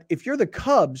is that if you're the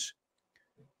Cubs,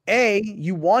 A,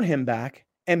 you want him back,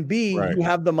 and B, you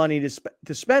have the money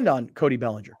to spend on Cody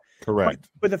Bellinger. Correct.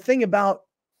 But the thing about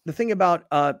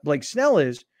Blake Snell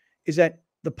is that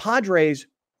the Padres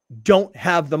don't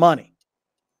have the money.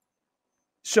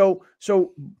 So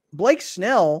Blake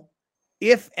Snell,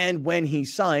 if and when he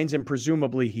signs, and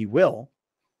presumably he will,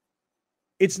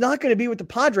 it's not going to be with the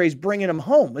Padres bringing him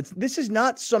home. This is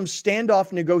not some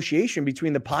standoff negotiation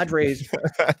between the Padres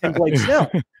and Blake Snell.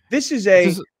 This is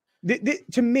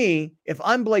to me, if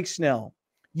I'm Blake Snell,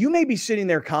 you may be sitting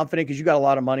there confident because you got a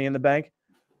lot of money in the bank.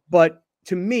 But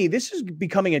to me, this is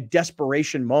becoming a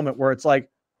desperation moment where it's like,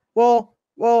 well,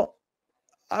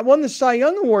 I won the Cy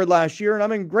Young Award last year and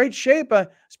I'm in great shape. I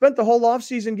spent the whole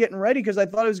offseason getting ready because I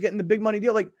thought I was getting the big money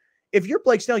deal. Like, if you're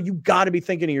Blake Snell, you got to be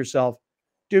thinking to yourself,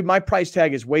 dude, my price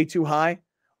tag is way too high.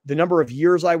 The number of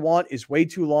years I want is way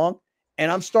too long.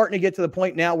 And I'm starting to get to the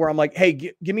point now where I'm like, hey,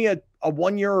 give me a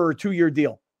 1 year or a 2 year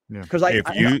deal. Because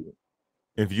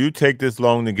if you take this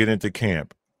long to get into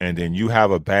camp and then you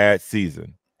have a bad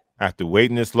season after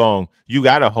waiting this long, you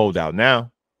got to hold out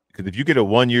now. Because if you get a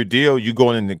 1 year deal, you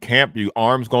going into camp, your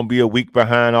arm's gonna be a week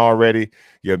behind already.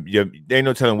 There ain't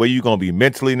no telling where you're gonna be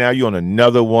mentally now. You on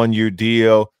another 1 year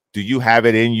deal. Do you have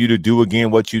it in you to do again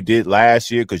what you did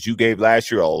last year? Because you gave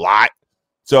last year a lot.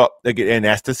 So and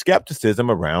that's the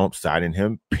skepticism around signing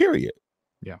him. Period.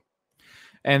 Yeah.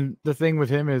 And the thing with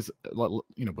him is,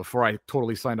 before I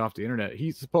totally signed off the internet,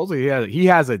 he supposedly he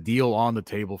has a deal on the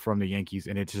table from the Yankees,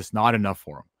 and it's just not enough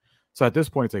for him. So at this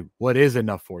point, it's like, what is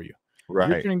enough for you? Right.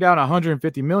 You're turning down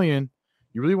 $150 million.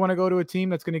 You really want to go to a team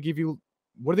that's going to give you?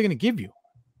 What are they going to give you?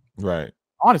 Right.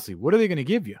 Honestly, what are they going to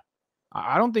give you?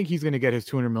 I don't think he's going to get his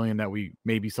 $200 million that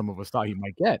maybe some of us thought he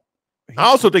might get. I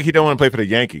also think he don't want to play for the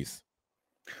Yankees.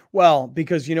 Well,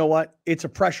 because you know what? It's a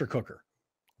pressure cooker.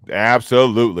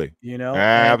 Absolutely.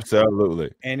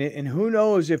 Absolutely. And who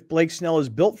knows if Blake Snell is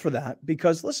built for that?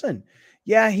 Because listen,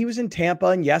 yeah, he was in Tampa,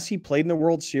 and yes, he played in the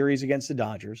World Series against the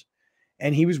Dodgers,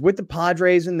 and he was with the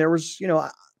Padres, and there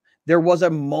was a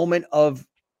moment of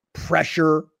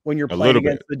pressure when you're playing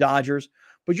against the Dodgers,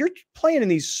 but you're playing in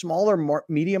these smaller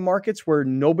media markets where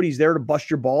nobody's there to bust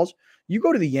your balls. You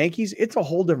go to the Yankees, it's a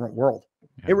whole different world.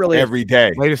 It really every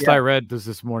day. Latest I read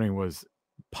this morning was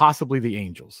possibly the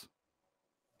Angels.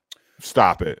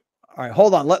 Stop it. All right,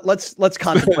 hold on. Let's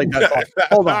contemplate that thought.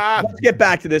 Hold on. Let's get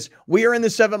back to this. We are in the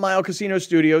 7 Mile Casino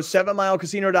Studios,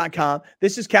 7milecasino.com.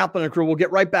 This is Kaplan and crew. We'll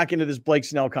get right back into this Blake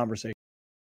Snell conversation.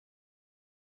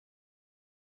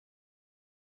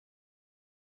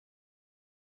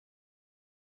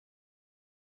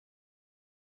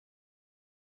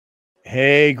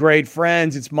 Hey, great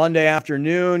friends. It's Monday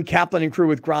afternoon. Kaplan and crew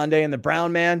with Grande and the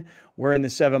Brown Man. We're in the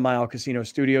 7 Mile Casino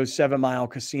Studios,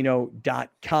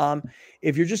 7milecasino.com.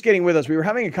 If you're just getting with us, we were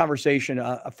having a conversation.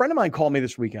 A friend of mine called me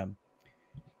this weekend,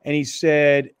 and he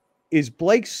said, is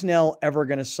Blake Snell ever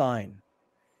going to sign?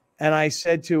 And I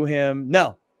said to him,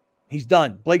 no, he's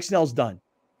done. Blake Snell's done.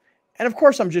 And of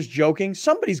course, I'm just joking.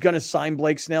 Somebody's going to sign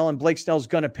Blake Snell, and Blake Snell's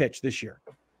going to pitch this year.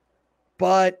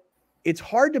 But it's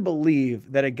hard to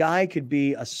believe that a guy could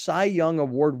be a Cy Young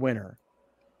Award winner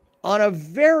on a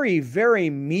very, very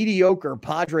mediocre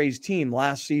Padres team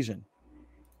last season.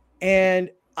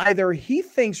 And either he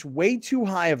thinks way too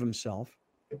high of himself,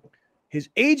 his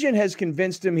agent has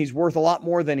convinced him he's worth a lot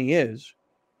more than he is,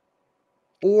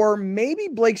 or maybe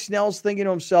Blake Snell's thinking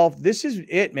to himself, this is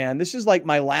it, man. This is like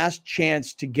my last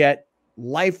chance to get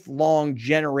lifelong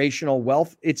generational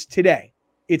wealth. It's today.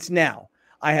 It's now.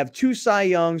 I have 2 Cy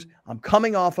Youngs. I'm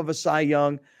coming off of a Cy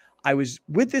Young. I was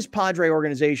with this Padre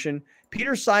organization.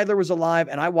 Peter Seidler was alive,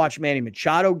 and I watched Manny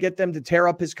Machado get them to tear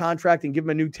up his contract and give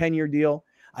him a new 10-year deal.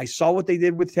 I saw what they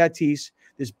did with Tatis.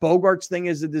 This Bogarts thing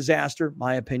is a disaster,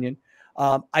 my opinion.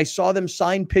 I saw them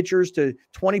sign pitchers to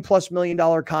 $20+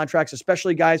 million contracts,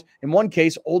 especially guys, in one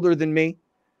case, older than me,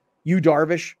 Yu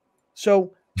Darvish.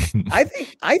 So I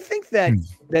think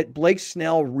that Blake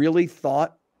Snell really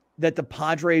thought that the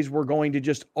Padres were going to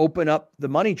just open up the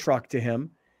money truck to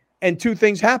him. And 2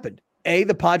 things happened. A,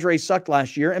 the Padres sucked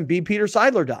last year, and B, Peter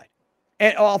Seidler died.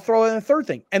 And I'll throw in a third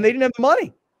thing. And they didn't have the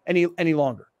money any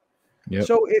longer. Yep.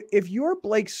 So if you're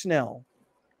Blake Snell,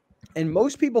 and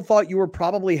most people thought you were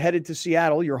probably headed to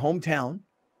Seattle, your hometown.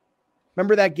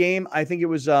 Remember that game? I think it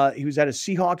was he was at a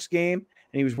Seahawks game,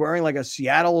 and he was wearing like a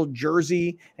Seattle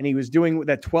jersey, and he was doing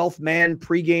that 12th man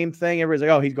pregame thing. Everybody's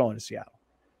like, oh, he's going to Seattle.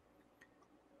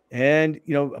 And,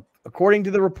 according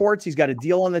to the reports, he's got a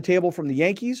deal on the table from the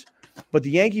Yankees, but the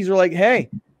Yankees are like, hey,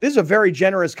 this is a very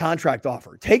generous contract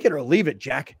offer. Take it or leave it,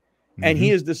 Jack. Mm-hmm. And he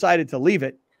has decided to leave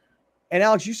it. And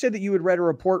Alex, you said that you had read a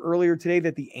report earlier today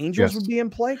that the Angels would be in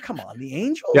play. Come on, the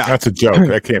Angels? Yeah, that's a joke.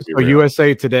 That can't be real.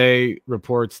 USA Today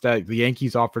reports that the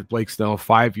Yankees offered Blake Snell a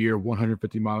 5-year,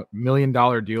 $150 million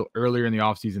deal earlier in the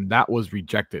offseason. That was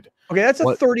rejected. Okay, that's a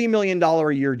 $30 million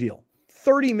a year deal.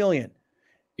 $30 million.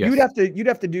 Yes. You'd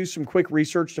have to do some quick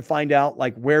research to find out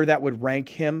like where that would rank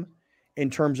him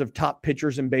in terms of top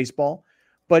pitchers in baseball.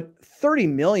 But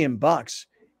 $30 million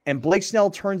and Blake Snell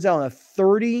turns down a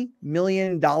 $30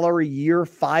 million a year,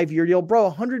 5-year deal. Bro,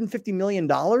 $150 million?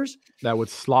 That would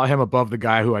slot him above the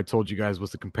guy who I told you guys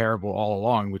was the comparable all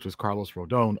along, which was Carlos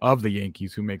Rodon of the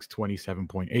Yankees, who makes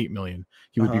 $27.8 million.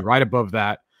 He would be right above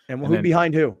that. And who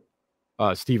behind who?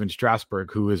 Steven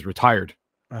Strasburg, who is retired.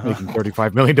 Making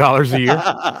 $35 million a year.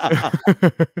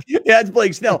 Yeah, it's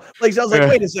Blake Snell. Blake Snell's like,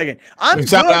 wait a second. I'm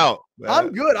good. Out.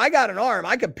 I'm good. I got an arm.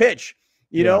 I could pitch.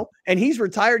 You know, and he's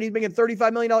retired. He's making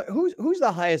 $35 million. Who's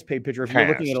the highest paid pitcher if you're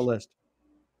looking at a list?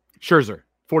 Scherzer,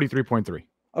 43.3.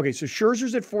 Okay, so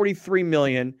Scherzer's at 43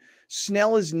 million.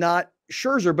 Snell is not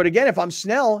Scherzer, but again, if I'm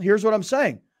Snell, here's what I'm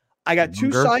saying. I got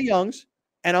two Cy Youngs,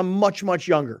 and I'm much, much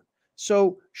younger.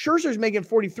 So Scherzer's making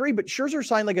 43, but Scherzer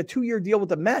signed like a 2-year deal with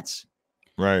the Mets.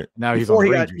 Right. Now he's before on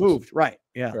he got moved. Right.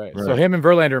 Yeah. Right. So him and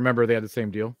Verlander, remember, they had the same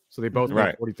deal. So they both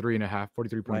made 43.5,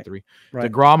 43.3.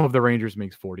 Right. DeGrom of the Rangers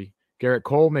makes 40. Garrett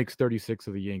Cole makes 36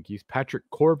 of the Yankees. Patrick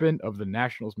Corbin of the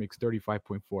Nationals makes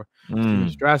 35.4. Steven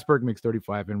Strasburg makes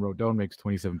 35, and Rodon makes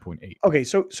 27.8. Okay,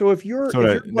 so if you're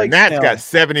the like Nats Snell, got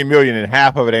 70 million, and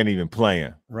half of it ain't even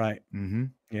playing. Right. Mm-hmm.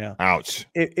 Yeah. Ouch.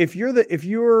 If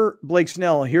you're Blake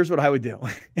Snell, here's what I would do.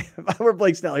 If I were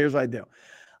Blake Snell, here's what I'd do.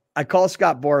 I call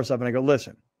Scott Boras up and I go,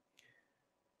 listen,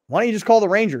 why don't you just call the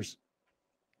Rangers?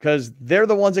 Because they're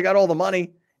the ones that got all the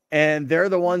money. And they're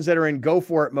the ones that are in go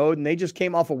for it mode, and they just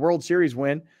came off a World Series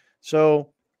win.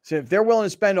 So if they're willing to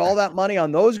spend all that money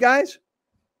on those guys,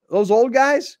 those old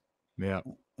guys, why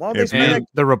don't they spend that?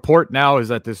 The report now is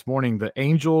that this morning the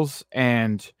Angels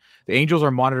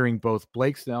are monitoring both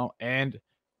Blake Snell and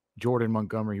Jordan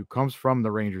Montgomery, who comes from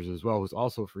the Rangers as well, who's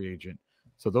also a free agent.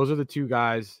 So those are the two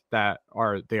guys that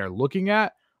they are looking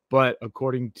at. But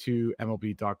according to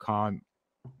MLB.com,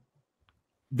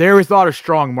 there is not a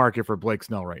strong market for Blake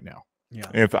Snell right now.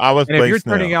 Yeah. If I was Blake Blake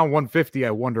Snell, turning out 150,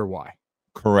 I wonder why.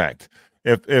 Correct.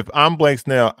 If I'm Blake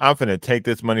Snell, I'm going to take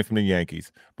this money from the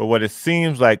Yankees. But what it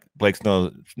seems like Blake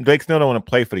Snell don't want to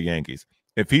play for the Yankees.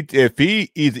 If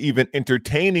he is even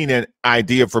entertaining an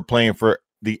idea for playing for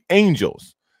the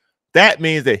Angels, that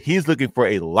means that he's looking for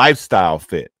a lifestyle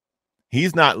fit.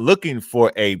 He's not looking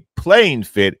for a playing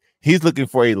fit. He's looking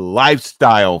for a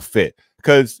lifestyle fit,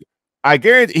 because I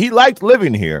guarantee he liked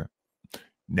living here.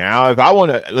 Now, if I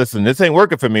want to listen, this ain't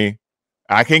working for me.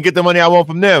 I can't get the money I want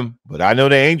from them, but I know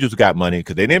the Angels got money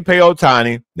because they didn't pay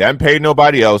Ohtani. They haven't paid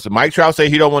nobody else. And Mike Trout said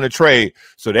he don't want to trade,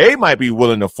 so they might be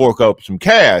willing to fork up some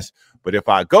cash. But if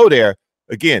I go there,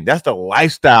 again, that's the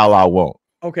lifestyle I want.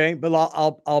 Okay, but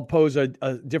I'll pose a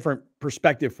different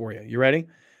perspective for you. You ready?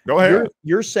 Go ahead.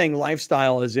 You're saying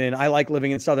lifestyle is in, I like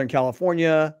living in Southern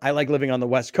California. I like living on the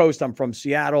West Coast. I'm from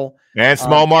Seattle. And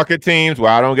small market teams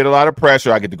where I don't get a lot of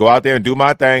pressure. I get to go out there and do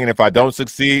my thing. And if I don't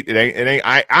succeed, it ain't.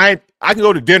 I can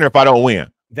go to dinner if I don't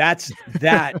win. That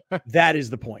is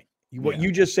the point. What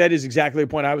you just said is exactly the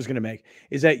point I was going to make,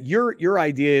 is that your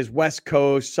idea is West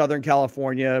Coast, Southern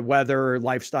California, weather,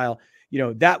 lifestyle.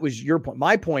 That was your point.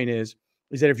 My point is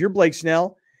that if you're Blake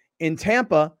Snell in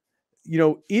Tampa,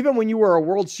 even when you were a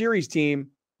World Series team,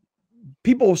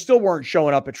 people still weren't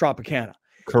showing up at Tropicana.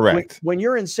 Correct. When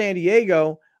you're in San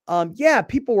Diego,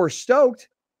 people were stoked,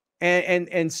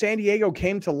 and San Diego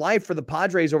came to life for the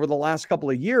Padres over the last couple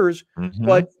of years. Mm-hmm.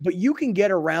 But you can get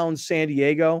around San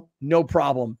Diego, no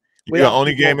problem. You're the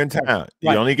only game in town. Right.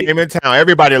 The only game in town.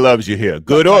 Everybody loves you here,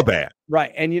 good or bad.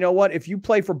 Right. And you know what? If you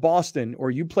play for Boston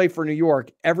or you play for New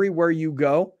York, everywhere you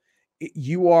go,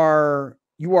 you are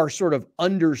sort of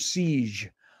under siege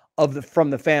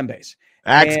from the fan base.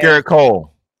 Ask Garrett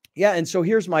Cole. Yeah, and so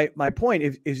here's my point: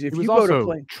 if you go to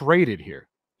play, traded here,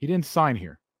 he didn't sign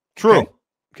here. True.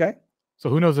 Okay. So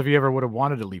who knows if he ever would have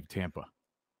wanted to leave Tampa?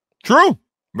 True.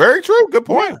 Very true. Good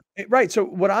point. Yeah, right. So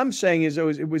what I'm saying is,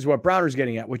 it was what Browner's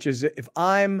getting at, which is if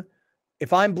I'm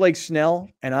Blake Snell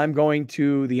and I'm going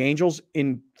to the Angels,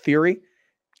 in theory,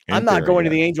 I'm not going to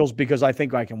the Angels because I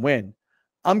think I can win.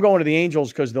 I'm going to the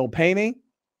Angels because they'll pay me,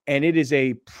 and it is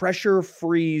a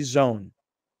pressure-free zone.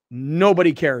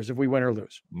 Nobody cares if we win or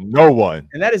lose. No one.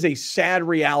 And that is a sad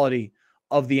reality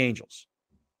of the Angels.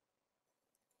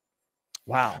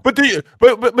 Wow. But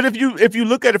if you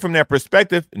look at it from that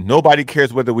perspective, nobody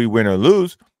cares whether we win or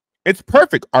lose. It's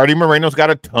perfect. Artie Moreno's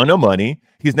got a ton of money.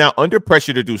 He's now under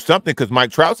pressure to do something because Mike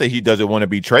Trout said he doesn't want to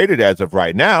be traded as of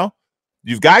right now.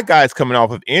 You've got guys coming off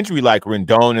of injury like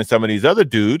Rendon and some of these other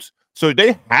dudes. So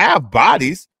they have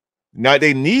bodies. Now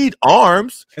they need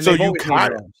arms. And so you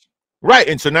kind of right.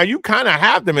 And so now you kind of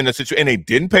have them in a situation, and they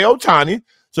didn't pay Ohtani.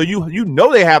 So you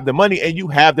know they have the money, and you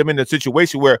have them in a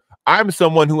situation where I'm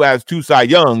someone who has two Cy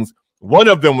Youngs. One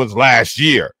of them was last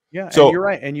year. Yeah, so and you're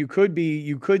right. And you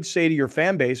could say to your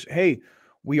fan base, hey,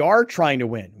 we are trying to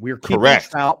win. We're keeping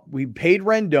Trout. We paid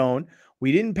Rendon.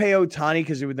 We didn't pay Ohtani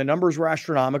because the numbers were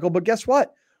astronomical. But guess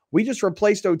what? We just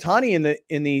replaced Ohtani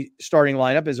in the starting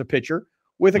lineup as a pitcher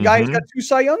with a guy who's got 2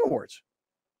 Cy Young awards.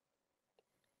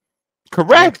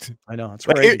 Correct. I know. It's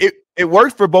crazy. It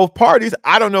works for both parties.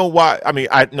 I don't know why. I mean,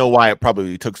 I know why it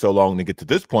probably took so long to get to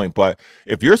this point, but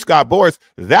if you're Scott Boras,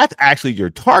 that's actually your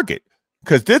target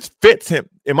because this fits him,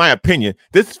 in my opinion,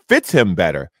 this fits him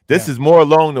better This is more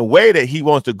along the way that he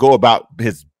wants to go about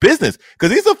his business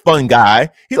because he's a fun guy.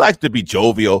 He likes to be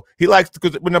jovial. He likes to,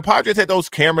 because when the Padres had those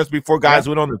cameras before guys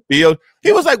went on the field,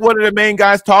 he was like one of the main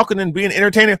guys talking and being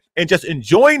entertaining and just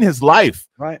enjoying his life.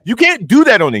 Right. You can't do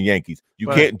that on the Yankees. You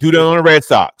can't do that on the Red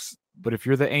Sox. But if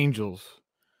you're the Angels,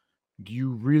 do you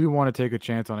really want to take a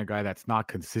chance on a guy that's not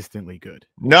consistently good?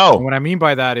 No. And what I mean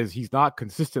by that is he's not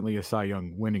consistently a Cy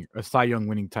Young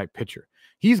winning type pitcher.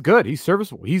 He's good. He's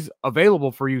serviceable. He's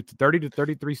available for you to 30 to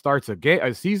 33 starts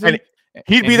a season. And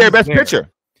he'd be their best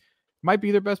pitcher. Might be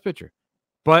their best pitcher.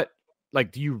 But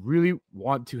like, do you really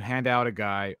want to hand out a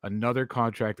guy another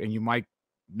contract and you might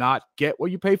not get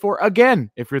what you pay for again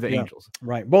if you're the Angels?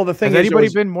 Right. Well, the thing has is, anybody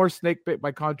been more snake bit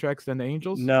by contracts than the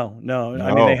Angels? No.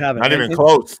 I mean, they haven't. Not even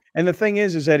close. And the thing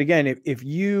is that again, if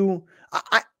you,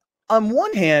 on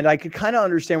one hand, I could kind of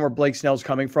understand where Blake Snell's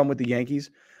coming from with the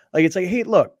Yankees. Like, it's like, hey,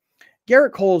 look,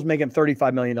 Garrett Cole's making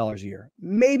 $35 million a year.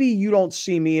 Maybe you don't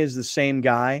see me as the same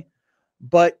guy,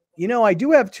 but I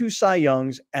do have 2 Cy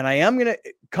Youngs, and I am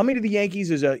coming to the Yankees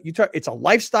it's a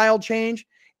lifestyle change,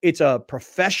 it's a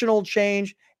professional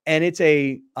change, and it's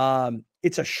a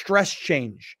stress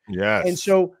change. Yes. And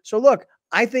so look,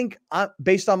 I think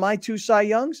based on my 2 Cy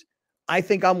Youngs, I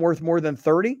think I'm worth more than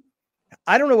 30.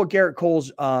 I don't know what Garrett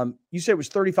Cole's. You said it was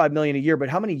 $35 million a year, but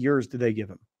how many years did they give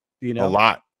him? Do you know? A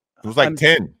lot. It was like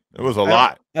 10. It was a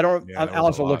lot. I don't.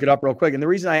 Alex will look it up real quick. And the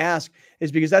reason I ask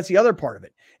is because that's the other part of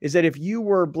it. Is that if you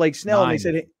were Blake Snell and they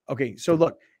said, hey, okay, so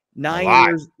look,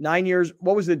 9 years.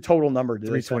 What was the total number?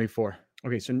 324.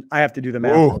 Okay, so I have to do the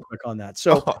math real quick on that.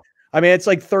 So, I mean, it's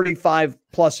like 35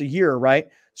 plus a year, right?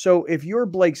 So if you're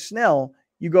Blake Snell,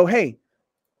 you go, hey,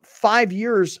 5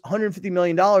 years, $150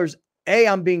 million.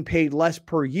 I'm being paid less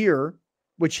per year,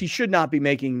 which he should not be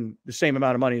making the same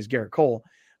amount of money as Garrett Cole,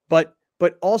 but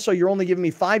also you're only giving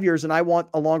me 5 years and I want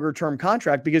a longer term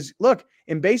contract because look,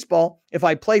 in baseball, if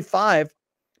I play 5,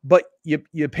 but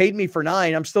you paid me for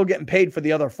 9, I'm still getting paid for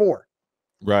the other 4.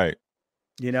 Right.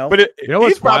 But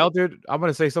what's wild, dude? I'm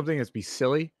going to say something that's be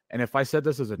silly. And if I said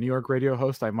this as a New York radio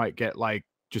host, I might get like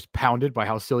just pounded by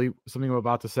how silly something I'm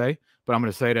about to say, but I'm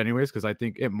going to say it anyways, because I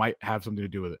think it might have something to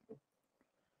do with it.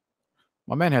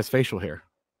 My man has facial hair.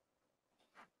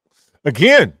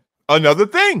 Again, another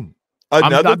thing.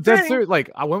 That's serious. Like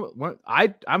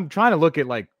I'm trying to look at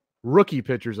like rookie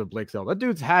pictures of Blake Snell. That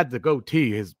dude's had the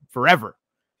goatee his forever.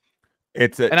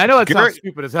 And I know it's not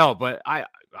stupid as hell, but I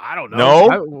don't know.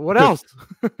 No, what else?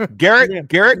 Garrett you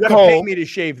gotta Cole. Pay me to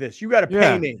shave this. You got to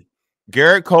pay me.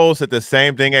 Garrett Cole said the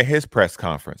same thing at his press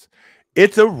conference.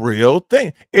 It's a real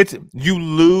thing. You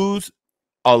lose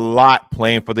a lot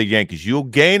playing for the Yankees. You'll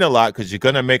gain a lot because you're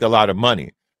gonna make a lot of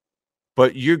money.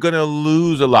 But you're going to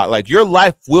lose a lot. Like, your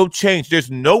life will change.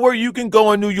 There's nowhere you can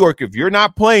go in New York if you're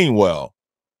not playing well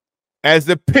as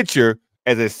a pitcher,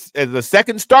 as a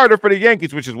second starter for the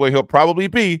Yankees, which is where he'll probably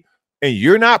be, and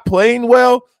you're not playing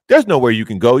well, there's nowhere you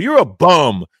can go. You're a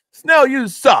bum. Snell, you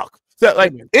suck. So,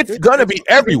 like, it's going to be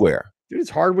everywhere. Dude, it's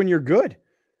hard when you're good.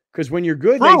 Because when you're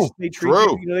good, they treat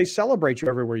you, they celebrate you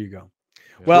everywhere you go.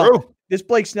 Well, this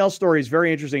Blake Snell story is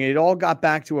very interesting. It all got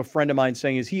back to a friend of mine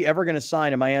saying, is he ever going to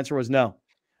sign? And my answer was no.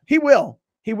 He will.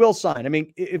 He will sign. I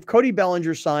mean, if Cody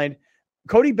Bellinger signed,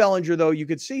 Cody Bellinger, though, you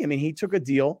could see, I mean, he took a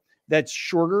deal that's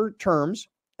shorter terms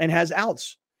and has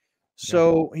outs.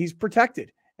 So he's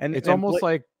protected. And it's almost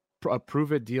like a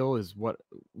prove-it deal is what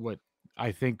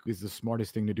I think is the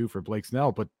smartest thing to do for Blake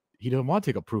Snell, but he doesn't want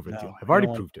to take a prove-it deal. I've already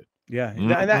proved it. Yeah.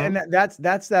 And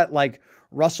that's that like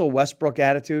Russell Westbrook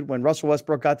attitude. When Russell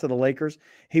Westbrook got to the Lakers,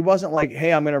 he wasn't like,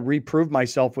 hey, I'm going to reprove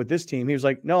myself with this team. He was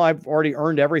like, no, I've already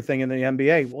earned everything in the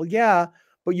NBA. Well, yeah,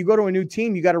 but you go to a new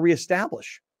team, you got to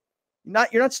reestablish.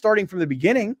 You're not starting from the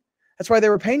beginning. That's why they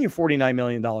were paying you $49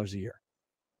 million a year,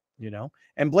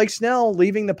 and Blake Snell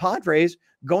leaving the Padres,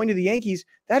 going to the Yankees.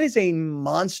 That is a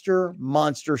monster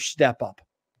step up.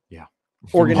 Yeah.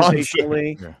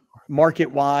 Organizationally,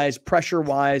 market-wise,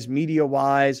 pressure-wise,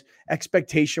 media-wise,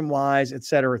 expectation-wise, et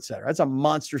cetera, et cetera. That's a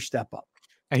monster step up.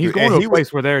 And he's going to a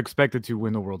place where they're expected to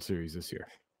win the World Series this year.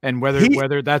 And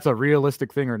whether that's a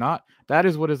realistic thing or not, that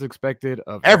is what is expected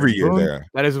of every year there.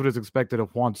 That is what is expected of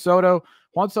Juan Soto.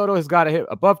 Juan Soto has got to hit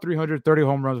above 330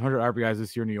 home runs, 100 RBIs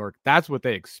this year in New York. That's what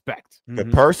they expect. The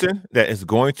person that is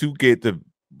going to get the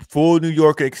full New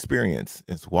York experience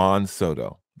is Juan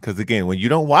Soto. Because, again, when you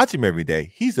don't watch him every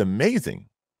day, he's amazing.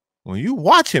 When you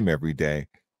watch him every day,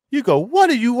 you go,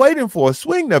 what are you waiting for?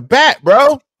 Swing the bat,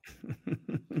 bro.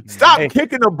 Stop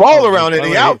kicking the ball around in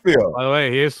the outfield. By the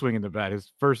way, he is swinging the bat.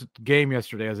 His first game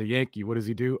yesterday as a Yankee, what does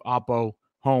he do? Oppo,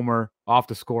 homer, off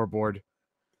the scoreboard.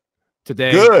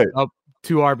 Today, good. Up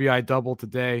 2 RBI double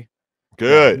today.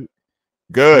 Good.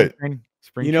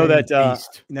 Spring you know that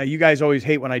beast. now you guys always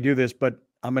hate when I do this, but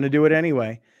I'm going to do it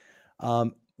anyway.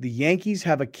 The Yankees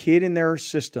have a kid in their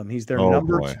system. He's their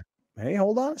number. Hey,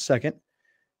 hold on a second.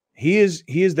 He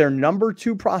is their number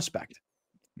 2 prospect.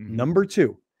 Number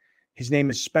 2. His name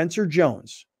is Spencer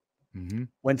Jones.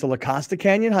 Went to La Costa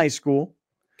Canyon High School.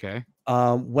 Okay.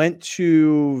 Went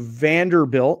to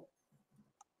Vanderbilt.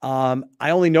 I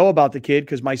only know about the kid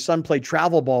because my son played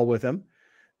travel ball with him.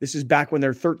 This is back when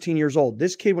they're 13 years old.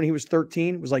 This kid, when he was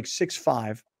 13, was like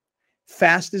 6'5",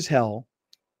 fast as hell,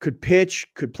 could pitch,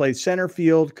 could play center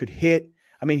field, could hit.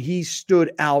 I mean, he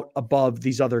stood out above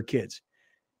these other kids.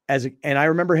 And I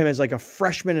remember him as like a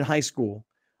freshman in high school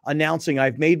announcing,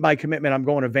 I've made my commitment. I'm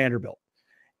going to Vanderbilt.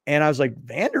 And I was like,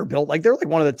 Vanderbilt? Like, they're like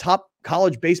one of the top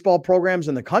college baseball programs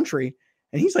in the country.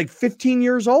 And he's like 15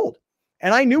 years old.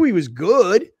 And I knew he was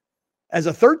good as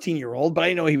a 13-year-old, but I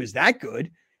didn't know he was that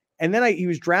good. And then he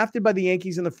was drafted by the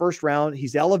Yankees in the first round.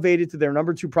 He's elevated to their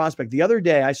number 2 prospect. The other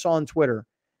day I saw on Twitter,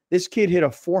 this kid hit a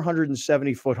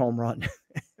 470-foot home run.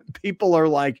 People are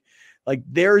like,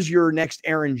 there's your next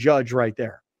Aaron Judge right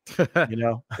there. You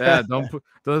know? Yeah, don't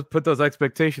put those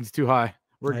expectations too high.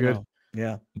 We're good. Know.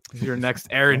 Yeah. Your next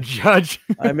Aaron Judge.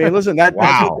 I mean, listen, that's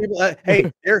what people,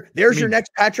 hey, there's your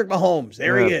next Patrick Mahomes.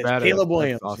 There he is. Caleb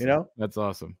Williams, awesome. You know? That's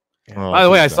awesome. Yeah. By the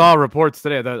way, I saw reports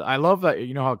today that I love that,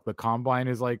 you know how the combine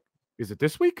is like, is it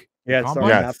this week? Yeah,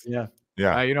 it's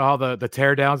Yeah. You know how the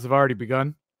teardowns have already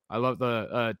begun? I love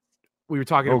we were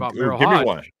talking about Merrill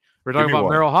Hodge. We were talking about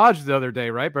Merrill Hodge the other day,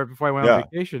 right? Right before I went on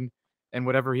vacation. And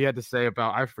whatever he had to say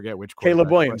about, I forget which Caleb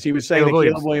Williams. He was saying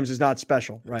Caleb Williams is not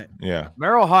special, right? Yeah.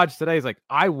 Merrill Hodge today is like,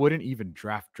 I wouldn't even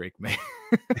draft Drake May.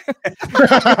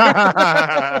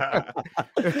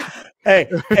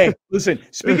 hey, listen.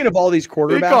 Speaking of all these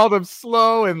quarterbacks, he called him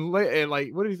slow and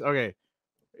like, what is okay?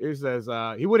 It says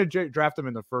he wouldn't draft him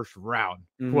in the first round.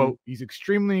 Quote: he's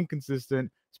extremely inconsistent.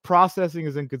 His processing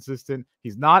is inconsistent.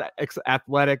 He's not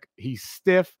athletic. He's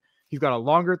stiff. He's got a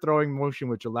longer throwing motion,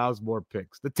 which allows more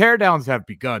picks. The teardowns have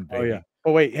begun, baby. Oh, yeah.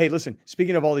 Oh, wait. Hey, listen.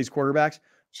 Speaking of all these quarterbacks,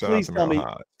 please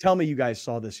tell me you guys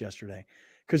saw this yesterday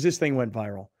because this thing went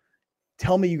viral.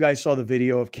 Tell me you guys saw the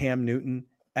video of Cam Newton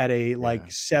at a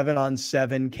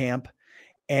 7-on-7 camp.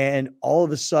 And all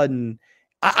of a sudden,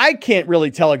 I can't really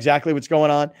tell exactly what's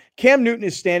going on. Cam Newton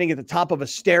is standing at the top of a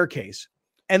staircase,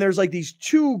 and there's like these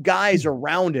 2 guys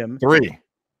around him. 3.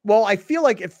 Well, I feel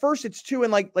like at first it's 2,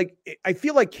 and like I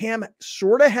feel like Cam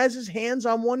sort of has his hands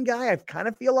on one guy. I kind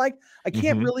of feel like I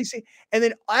can't really see. And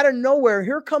then out of nowhere,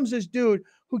 here comes this dude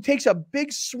who takes a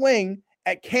big swing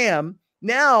at Cam.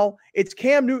 Now it's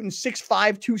Cam Newton, 6'5",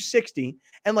 260,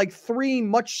 and like 3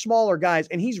 much smaller guys,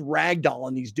 and he's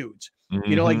ragdolling these dudes.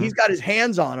 You know, like he's got his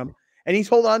hands on them, and he's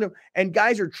holding on to them, and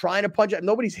guys are trying to punch at.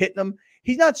 Nobody's hitting him.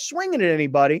 He's not swinging at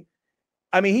anybody.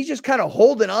 I mean, he's just kind of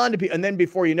holding on to people, and then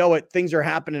before you know it, things are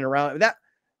happening around. That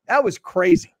was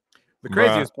crazy. The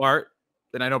craziest part,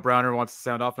 and I know Browner wants to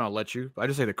sound off, and I'll let you. But I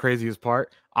just say the craziest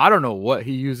part. I don't know what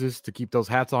he uses to keep those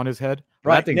hats on his head.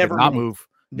 Right, that thing did not move.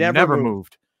 Never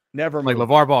moved. Never moved. Like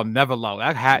LeVar Ball never low.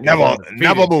 That hat never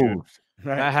moved.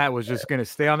 Right. That hat was just gonna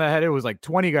stay on that head. It was like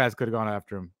 20 guys could have gone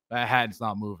after him. That hat's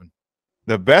not moving.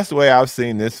 The best way I've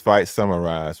seen this fight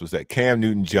summarized was that Cam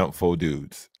Newton jumped 4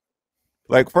 dudes.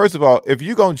 Like, first of all, if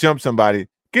you're going to jump somebody,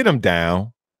 get them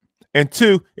down. And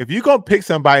 2, if you're going to pick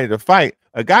somebody to fight,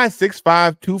 a guy 6'5",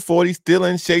 240, still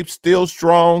in shape, still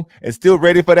strong, and still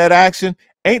ready for that action,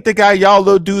 ain't the guy y'all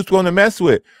little dudes going to mess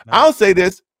with. No. I'll say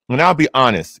this, and I'll be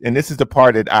honest, and this is the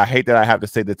part that I hate that I have to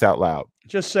say this out loud.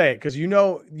 Just say it, because you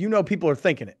know people are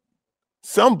thinking it.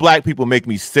 Some black people make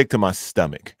me sick to my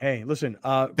stomach. Hey, listen.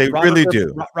 They really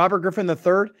do. Robert Griffin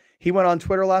III, he went on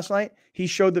Twitter last night. He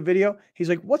showed the video. He's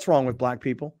like, what's wrong with black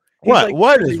people?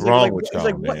 What is wrong with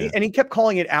y'all, man? And he kept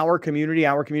calling it our community.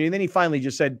 And then he finally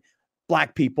just said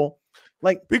black people.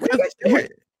 Like, because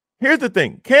here's the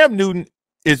thing. Cam Newton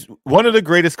is one of the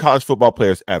greatest college football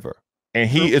players ever. And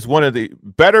he is one of the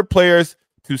better players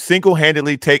to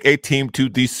single-handedly take a team to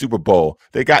the Super Bowl.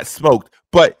 They got smoked,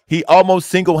 but he almost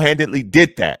single-handedly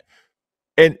did that.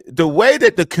 And the way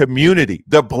that the community,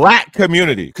 the black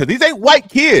community, because these ain't white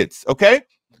kids, okay?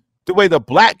 The way the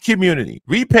black community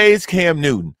repays Cam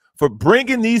Newton for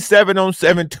bringing these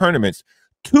 7-on-7 tournaments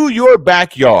to your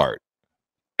backyard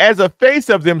as a face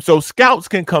of them so scouts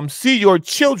can come see your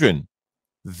children.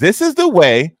 This is the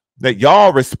way that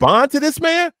y'all respond to this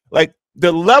man? Like,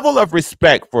 the level of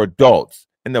respect for adults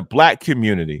in the black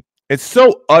community, it's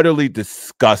so utterly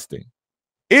disgusting.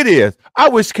 It is. I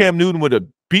wish Cam Newton would have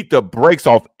beat the brakes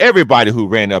off everybody who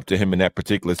ran up to him in that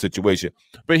particular situation.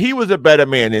 But he was a better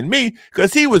man than me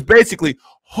because he was basically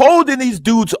holding these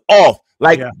dudes off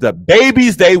like the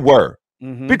babies they were.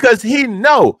 because he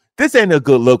know this ain't a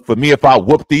good look for me if I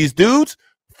whoop these dudes.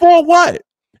 For what?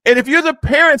 And if you're the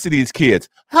parents of these kids,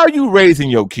 how you raising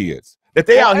your kids? That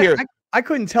they out here. I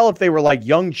couldn't tell if they were like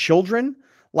young children.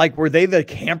 Like, were they the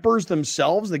campers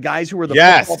themselves? The guys who were the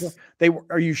yes. They were.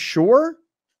 Are you sure?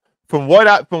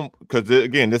 Because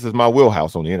again, this is my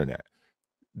wheelhouse on the internet.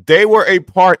 They were a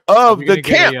part of the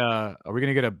camp. Are we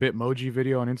gonna get a Bitmoji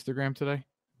video on Instagram today?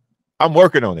 I'm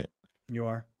working on it. You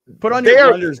are. Put on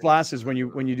your Blender's glasses when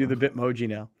you do the Bitmoji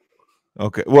now.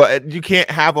 Okay. Well, you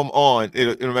can't have them on.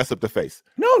 It'll mess up the face.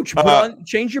 No,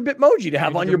 change your Bitmoji to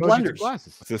have on your Blender's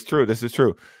glasses. This is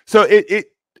true. So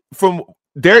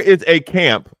there is a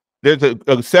camp. There's a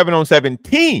 7-on-7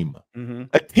 team.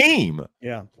 A team.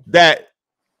 Yeah. That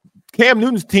Cam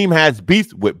Newton's team has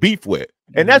beef with.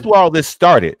 And that's where all this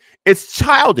started. It's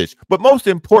childish. But most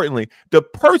importantly, the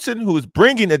person who is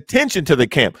bringing attention to the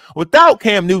camp, without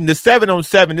Cam Newton, the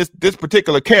 7-on-7, this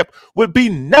particular camp would be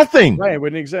nothing. Right. It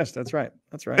wouldn't exist. That's right.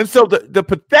 And so the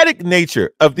pathetic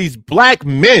nature of these black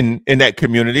men in that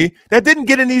community that didn't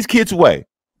get in these kids' way.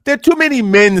 There are too many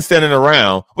men standing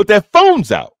around with their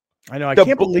phones out. I know. I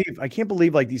can't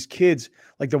believe like these kids,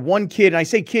 like the one kid, and I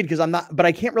say kid because I'm not, but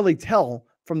I can't really tell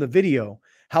from the video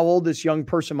how old this young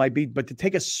person might be, but to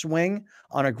take a swing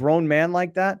on a grown man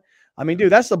like that, I mean,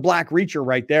 dude, that's the black reacher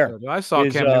right there. I saw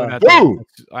Cam Newton.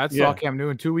 I saw Cam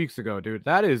Newton 2 weeks ago, dude.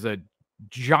 That is a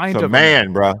giant of a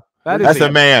man, bro. That's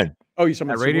a man. Oh, you saw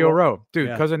at Radio Row,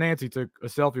 dude. Cousin Nancy took a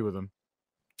selfie with him,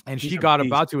 and she got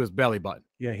about to his belly button.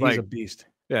 Yeah, he's a beast.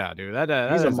 Yeah, dude.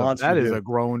 He's a monster. That is a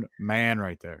grown man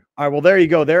right there. All right, well, there you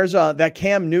go. There's that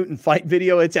Cam Newton fight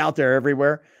video. It's out there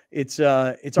everywhere. It's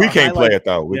we can't play it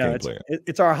though. We can't play it.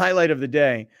 It's our highlight of the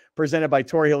day, presented by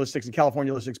Torrey Holistics and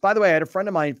California Holistics. By the way, I had a friend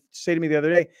of mine say to me the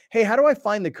other day, "Hey, how do I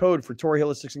find the code for Torrey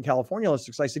Holistics and California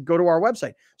Holistics?" I said, "Go to our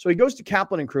website." So he goes to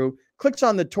Kaplan and Crew, clicks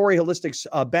on the Torrey Holistics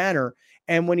banner,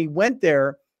 and when he went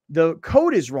there, the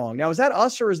code is wrong. Now, is that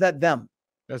us or is that them?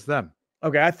 That's them.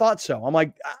 Okay, I thought so. I'm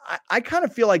like, I kind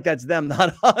of feel like that's them,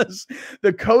 not us.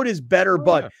 The code is better,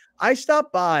 but I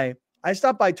stopped by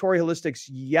Torrey Holistics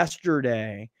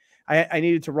yesterday. I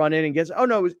needed to run in and get. Oh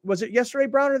no, was it yesterday,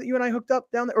 Browner, that you and I hooked up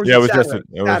down there? Or was it was Saturday?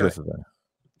 yesterday.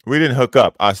 We didn't hook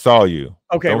up. I saw you.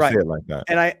 Okay, Don't right. say it like that.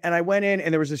 And I went in,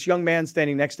 and there was this young man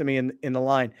standing next to me in the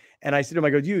line, and I said to him, I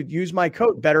go, "Dude, use my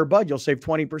code, Better Bud. You'll save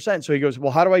 20%." So he goes,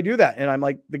 "Well, how do I do that?" And I'm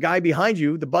like, "The guy behind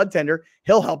you, the bud tender,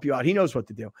 he'll help you out. He knows what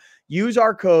to do. Use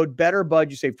our code, Better Bud.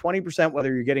 You save 20%,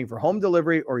 whether you're getting for home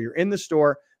delivery or you're in the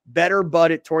store. Better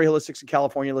Bud at Torrey Holistics and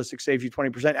California Holistics saves you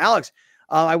 20%. Alex,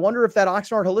 I wonder if that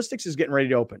Oxnard Holistics is getting ready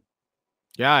to open.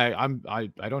 Yeah,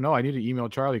 I don't know. I need to email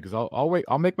Charlie because I'll wait.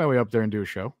 I'll make my way up there and do a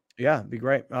show. Yeah, it'd be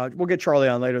great. We'll get Charlie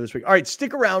on later this week. All right,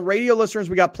 stick around. Radio listeners,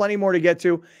 we got plenty more to get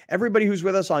to. Everybody who's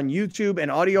with us on YouTube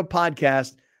and audio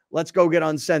podcast, let's go get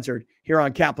uncensored here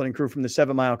on Kaplan and Crew from the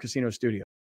 7 Mile Casino Studio.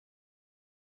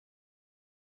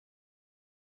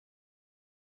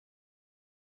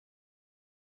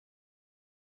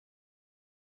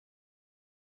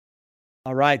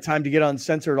 All right, time to get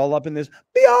uncensored all up in this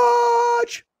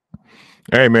biatch.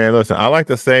 Hey man, listen, I like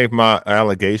to save my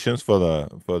allegations for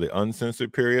the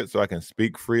uncensored period so I can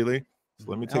speak freely. So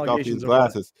let me take off these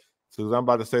glasses because I'm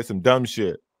about to say some dumb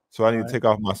shit. So I need to take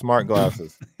off my smart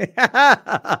glasses.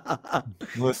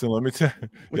 Listen, let me tell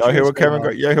y'all hear what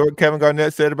Kevin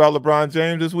Garnett said about LeBron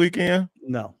James this weekend?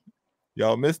 No.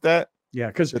 Y'all missed that? Yeah,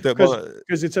 because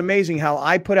it's amazing how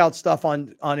I put out stuff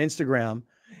on Instagram.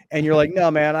 And you're like,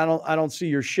 no, man, I don't see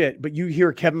your shit. But you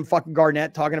hear Kevin fucking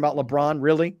Garnett talking about LeBron,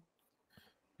 really?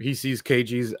 He sees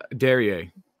KG's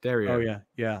Derriere. Oh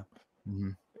yeah. Mm-hmm.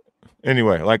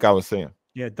 Anyway, like I was saying,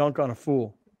 yeah, dunk on a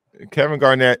fool. Kevin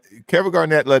Garnett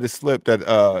let it slip that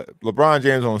LeBron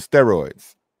James on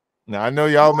steroids. Now I know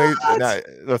y'all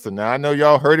I know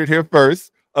y'all heard it here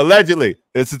first. Allegedly,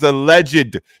 this is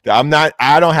alleged.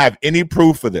 I don't have any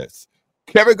proof for this.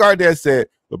 Kevin Garnett said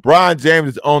LeBron James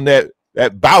is on that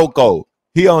Balco.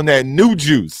 He on that new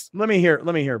juice. Let me hear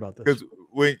about this. Because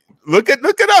when look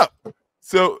it up.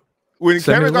 So when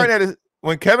Kevin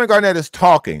Garnett is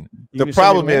talking, the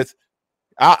problem is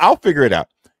I'll figure it out.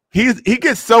 He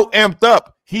gets so amped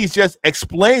up, he's just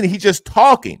explaining, he's just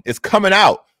talking. It's coming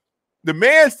out. The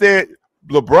man said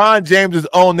LeBron James is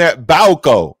on that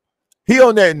Balco. He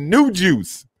on that new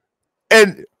juice.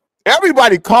 And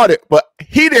everybody caught it, but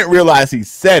he didn't realize he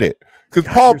said it.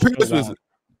 Because Paul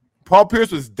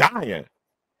Pierce was dying.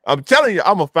 I'm telling you,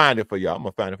 I'm gonna find it for y'all.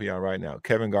 Right now.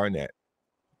 Kevin Garnett,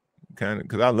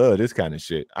 because I love this kind of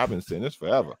shit. I've been saying this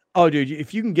forever. Oh, dude,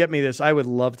 if you can get me this, I would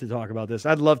love to talk about this.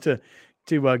 I'd love to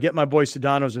get my boy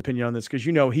Sedano's opinion on this because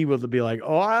he will be like,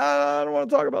 oh, I don't want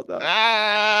to talk about that.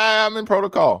 I'm in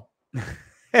protocol.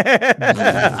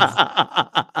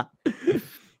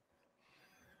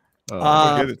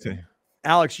 I'll get it to you.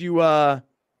 Alex, you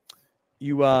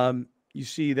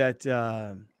see that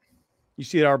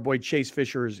our boy Chase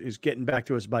Fisher is getting back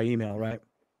to us by email, right?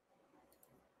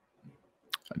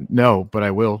 No, but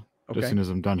I will Okay. as soon as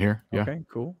I'm done here. Yeah. Okay.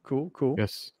 Cool.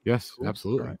 Yes. Cool.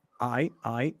 Absolutely. All right.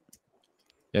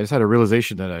 Yeah, I just had a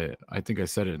realization that I think I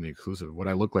said it in the exclusive. What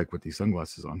I look like with these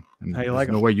sunglasses on. And how you there's like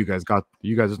no them? way you guys got.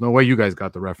 There's no way you guys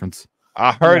got the reference.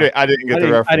 I heard it. I didn't get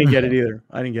the reference. I didn't get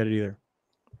it either.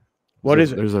 What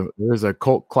is it? There's a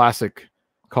cult classic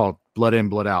called Blood In,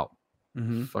 Blood Out.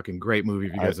 Mm-hmm. Fucking great movie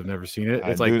if you guys have never seen it.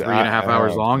 It's like 3.5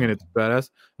 hours long and it's badass.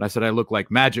 And I said I look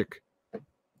like magic.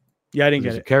 Yeah, I didn't get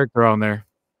There's it. a character on there.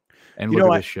 And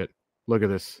look at this shit. Look at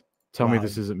this. Tell me Wow.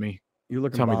 this isn't me. You're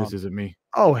looking Tell bomb. me this isn't me.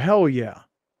 Oh, hell yeah.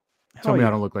 Tell me I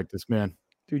don't look like this man.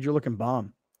 Dude, you're looking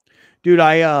bomb. Dude,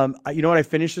 you know what I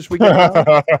finished this weekend?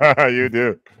 You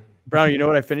do. Brown, you know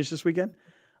what I finished this weekend?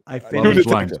 I finished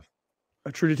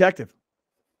a True Detective.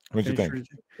 What'd you think?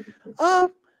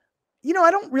 You know,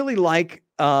 I don't really like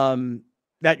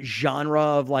that genre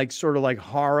of like sort of like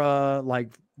horror,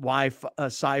 like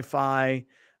sci-fi.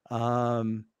 I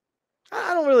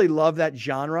don't really love that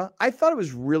genre. I thought it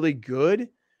was really good.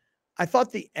 I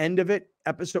thought the end of it,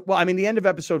 the end of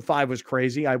episode 5 was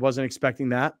crazy. I wasn't expecting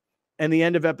that. And the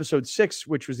end of episode 6,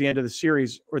 which was the end of the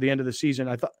series or the end of the season,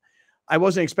 I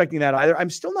wasn't expecting that either. I'm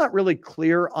still not really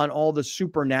clear on all the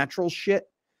supernatural shit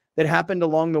that happened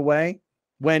along the way,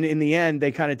 when in the end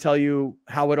they kind of tell you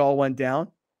how it all went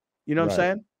down. You know what I'm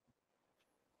saying?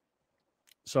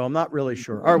 So I'm not really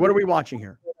sure. All right, what are we watching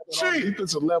here?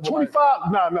 Defensive level.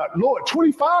 25. No. Lord,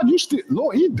 25. You still,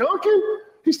 Lord, he dunking?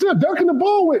 He's still dunking the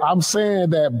ball with. I'm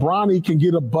saying that Bronny can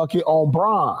get a bucket on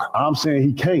Bron. I'm saying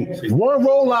he can't. One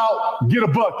rollout, get a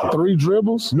bucket. 3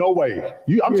 dribbles? No way.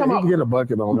 I'm talking about. He can get a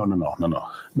bucket on. No.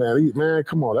 Man,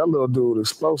 come on. That little dude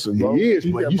explosive, bro. He is,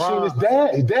 but you seen his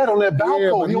dad? His dad on that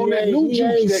balcony. He on that new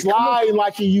juice. Sliding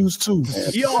like he used to.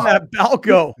 He on that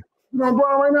balcony. You on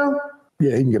Bron right now?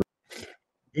 Yeah, he can get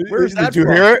it. Where's that Did you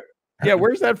from? hear it? Yeah,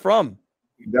 where's that from?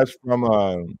 That's from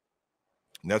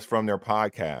their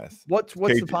podcast. What's the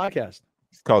podcast?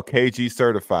 It's called KG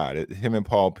Certified. Him and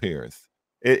Paul Pierce.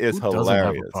 It is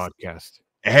hilarious. Podcast.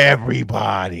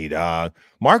 Everybody, dog.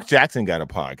 Mark Jackson got a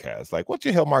podcast. Like, what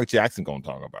the hell Mark Jackson gonna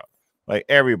talk about? Like,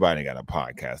 everybody got a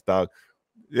podcast, dog.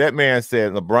 That man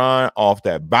said LeBron off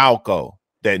that balco,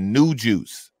 that new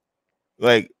juice.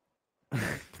 Like,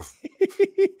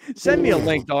 send me a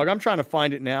link, dog. I'm trying to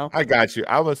find it now. I got you.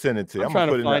 I'm gonna send it to you. I'm trying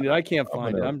to find it. I can't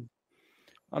find it.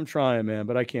 I'm trying, man,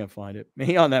 but I can't find it.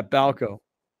 He on that balco.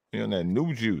 He on that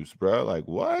new juice, bro. Like,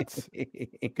 what?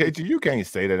 KG, you can't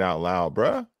say that out loud,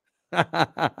 bro.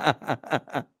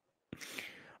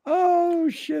 Oh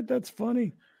shit, that's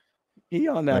funny. He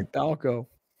on that balco.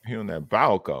 He on that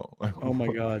balco. Oh my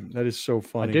god, that is so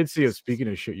funny. I did see it. Speaking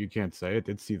of shit you can't say, I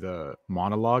did see the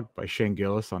monologue by Shane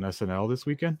Gillis on SNL this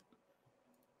weekend,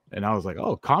 and I was like,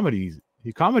 oh, comedy's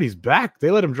back. They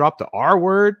let him drop the R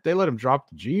word. They let him drop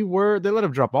the G word. They let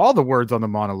him drop all the words on the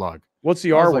monologue. What's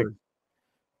the R word?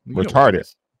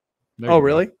 Retarded. Oh,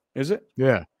 really? Is it?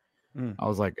 Yeah. I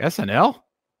was like, SNL?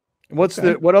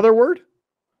 What other word?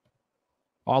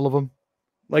 All of them.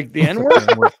 Like the N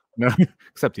word? No,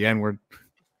 except the N word.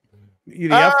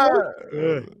 The F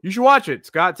word? You should watch it.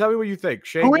 Scott, tell me what you think.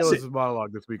 Shane Gillis'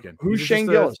 monologue this weekend. Who's Shane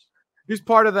Gillis? He's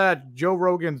part of that Joe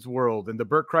Rogan's world and the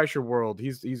Burt Kreischer world.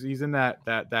 He's in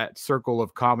that circle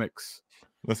of comics.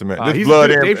 Listen, man, this blood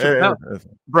in,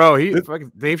 bro.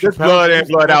 Dave Chappelle. Blood in,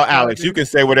 blood out, Alex. You can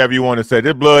say whatever you want to say.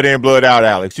 This blood in, blood out,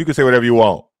 Alex. You can say whatever you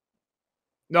want.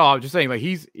 No, I'm just saying, like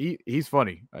he's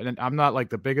funny, and I'm not like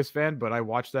the biggest fan, but I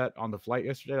watched that on the flight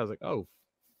yesterday. I was like, oh,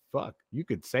 fuck, you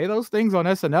could say those things on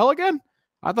SNL again?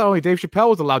 I thought only Dave Chappelle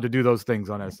was allowed to do those things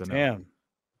on SNL. Damn.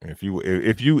 If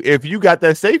you got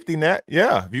that safety net,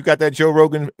 yeah. If you got that Joe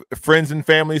Rogan friends and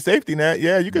family safety net,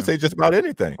 yeah, you can say just about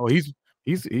anything. Oh,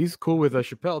 he's cool with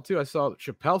Chappelle too. I saw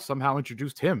Chappelle somehow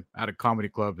introduced him at a comedy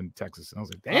club in Texas, and I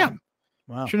was like, damn,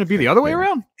 wow, shouldn't it be the other way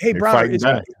around? Hey, Brian,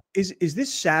 is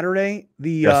this Saturday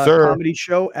the comedy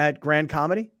show at Grand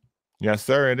Comedy? Yes,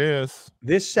 sir, it is.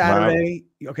 This Saturday.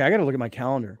 Okay, I got to look at my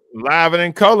calendar. Live and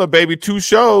in color, baby. 2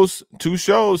 shows,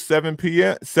 7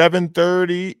 p.m.,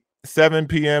 7:30. 7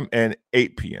 p.m. and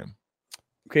 8 p.m.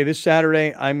 Okay, this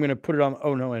Saturday, I'm going to put it on.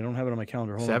 Oh, no, I don't have it on my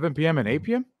calendar. Hold 7 p.m. and 8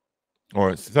 p.m.?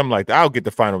 Or something like that. I'll get the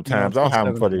final times. I'll have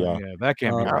them for y'all. Yeah, that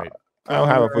can't be right. I'll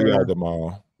have it for y'all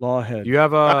tomorrow. Law ahead. You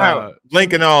have a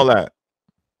link and all that.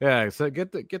 Yeah, so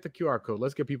get the QR code.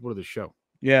 Let's get people to the show.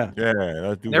 Yeah. Yeah,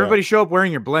 let's do and everybody show up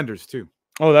wearing your blenders, too.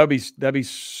 Oh, that'd be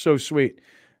so sweet.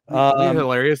 It'd be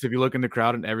hilarious if you look in the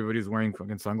crowd and everybody's wearing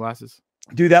fucking sunglasses.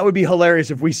 Dude, that would be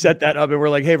hilarious if we set that up and we're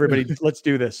like, hey, everybody, let's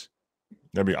do this.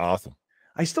 That'd be awesome.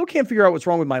 I still can't figure out what's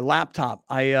wrong with my laptop.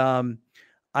 I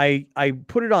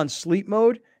put it on sleep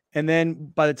mode, and then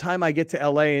by the time I get to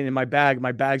LA and in my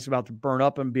bag's about to burn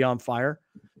up and be on fire.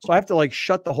 So I have to like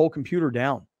shut the whole computer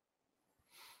down.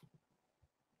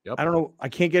 Yep. I don't know. I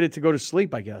can't get it to go to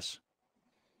sleep, I guess.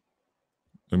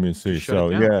 Let me see. Shut So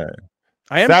it down. yeah.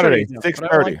 I am Saturday, shutting it down, 6:30.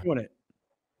 but I don't like doing it.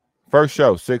 First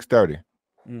show, 6:30.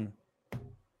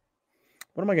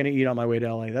 What am I going to eat on my way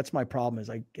to LA? That's my problem is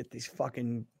I get these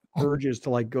fucking urges to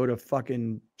like go to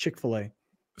fucking Chick-fil-A.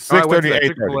 6:30,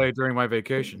 Chick-fil-A during my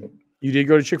vacation. You did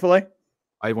go to Chick-fil-A?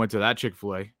 I went to that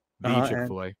Chick-fil-A.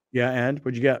 Chick-fil-A. Yeah, and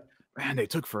what'd you get? Man, they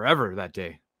took forever that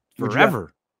day. What'd you get?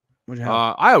 Forever. What'd you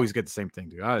have? I always get the same thing,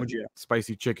 dude. What'd you get?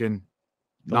 Spicy chicken,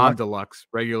 Deluxe? non-deluxe,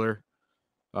 regular,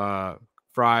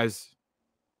 fries,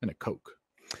 and a Coke.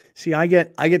 See, I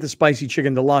get the spicy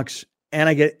chicken deluxe, and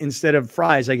I get, instead of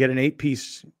fries, I get an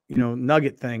 8-piece,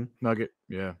 nugget thing. Nugget,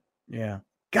 yeah. Yeah.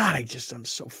 God, I'm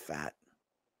so fat.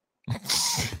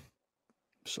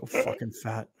 So fucking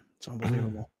fat. It's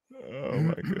unbelievable. Oh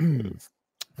my goodness.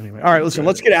 Anyway, all right, listen,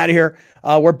 let's get out of here.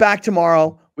 We're back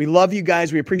tomorrow. We love you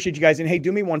guys. We appreciate you guys. And hey,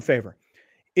 do me one favor.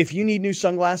 If you need new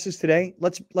sunglasses today,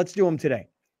 let's do them today.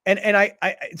 And I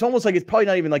it's almost like it's probably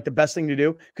not even like the best thing to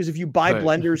do, because if you buy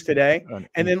blenders today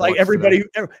and then like everybody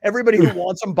who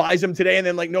wants them buys them today, and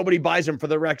then like nobody buys them for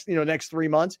the next 3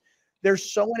 months, they're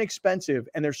so inexpensive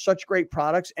and they're such great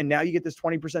products. And now you get this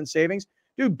 20% savings.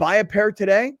 Dude, buy a pair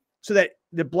today so that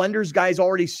the blenders guys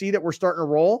already see that we're starting to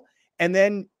roll, and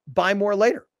then buy more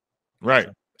later. Right.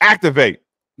 Activate.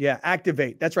 Yeah,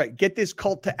 activate. That's right. Get this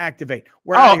cult to activate.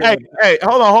 Hey,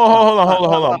 hold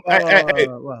on.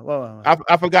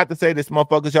 I forgot to say this,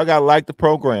 motherfuckers. Y'all gotta like the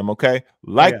program, okay?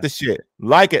 Like the shit.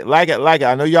 Like it.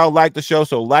 I know y'all like the show,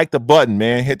 so like the button,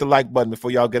 man. Hit the like button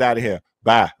before y'all get out of here.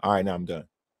 Bye. All right, now I'm done.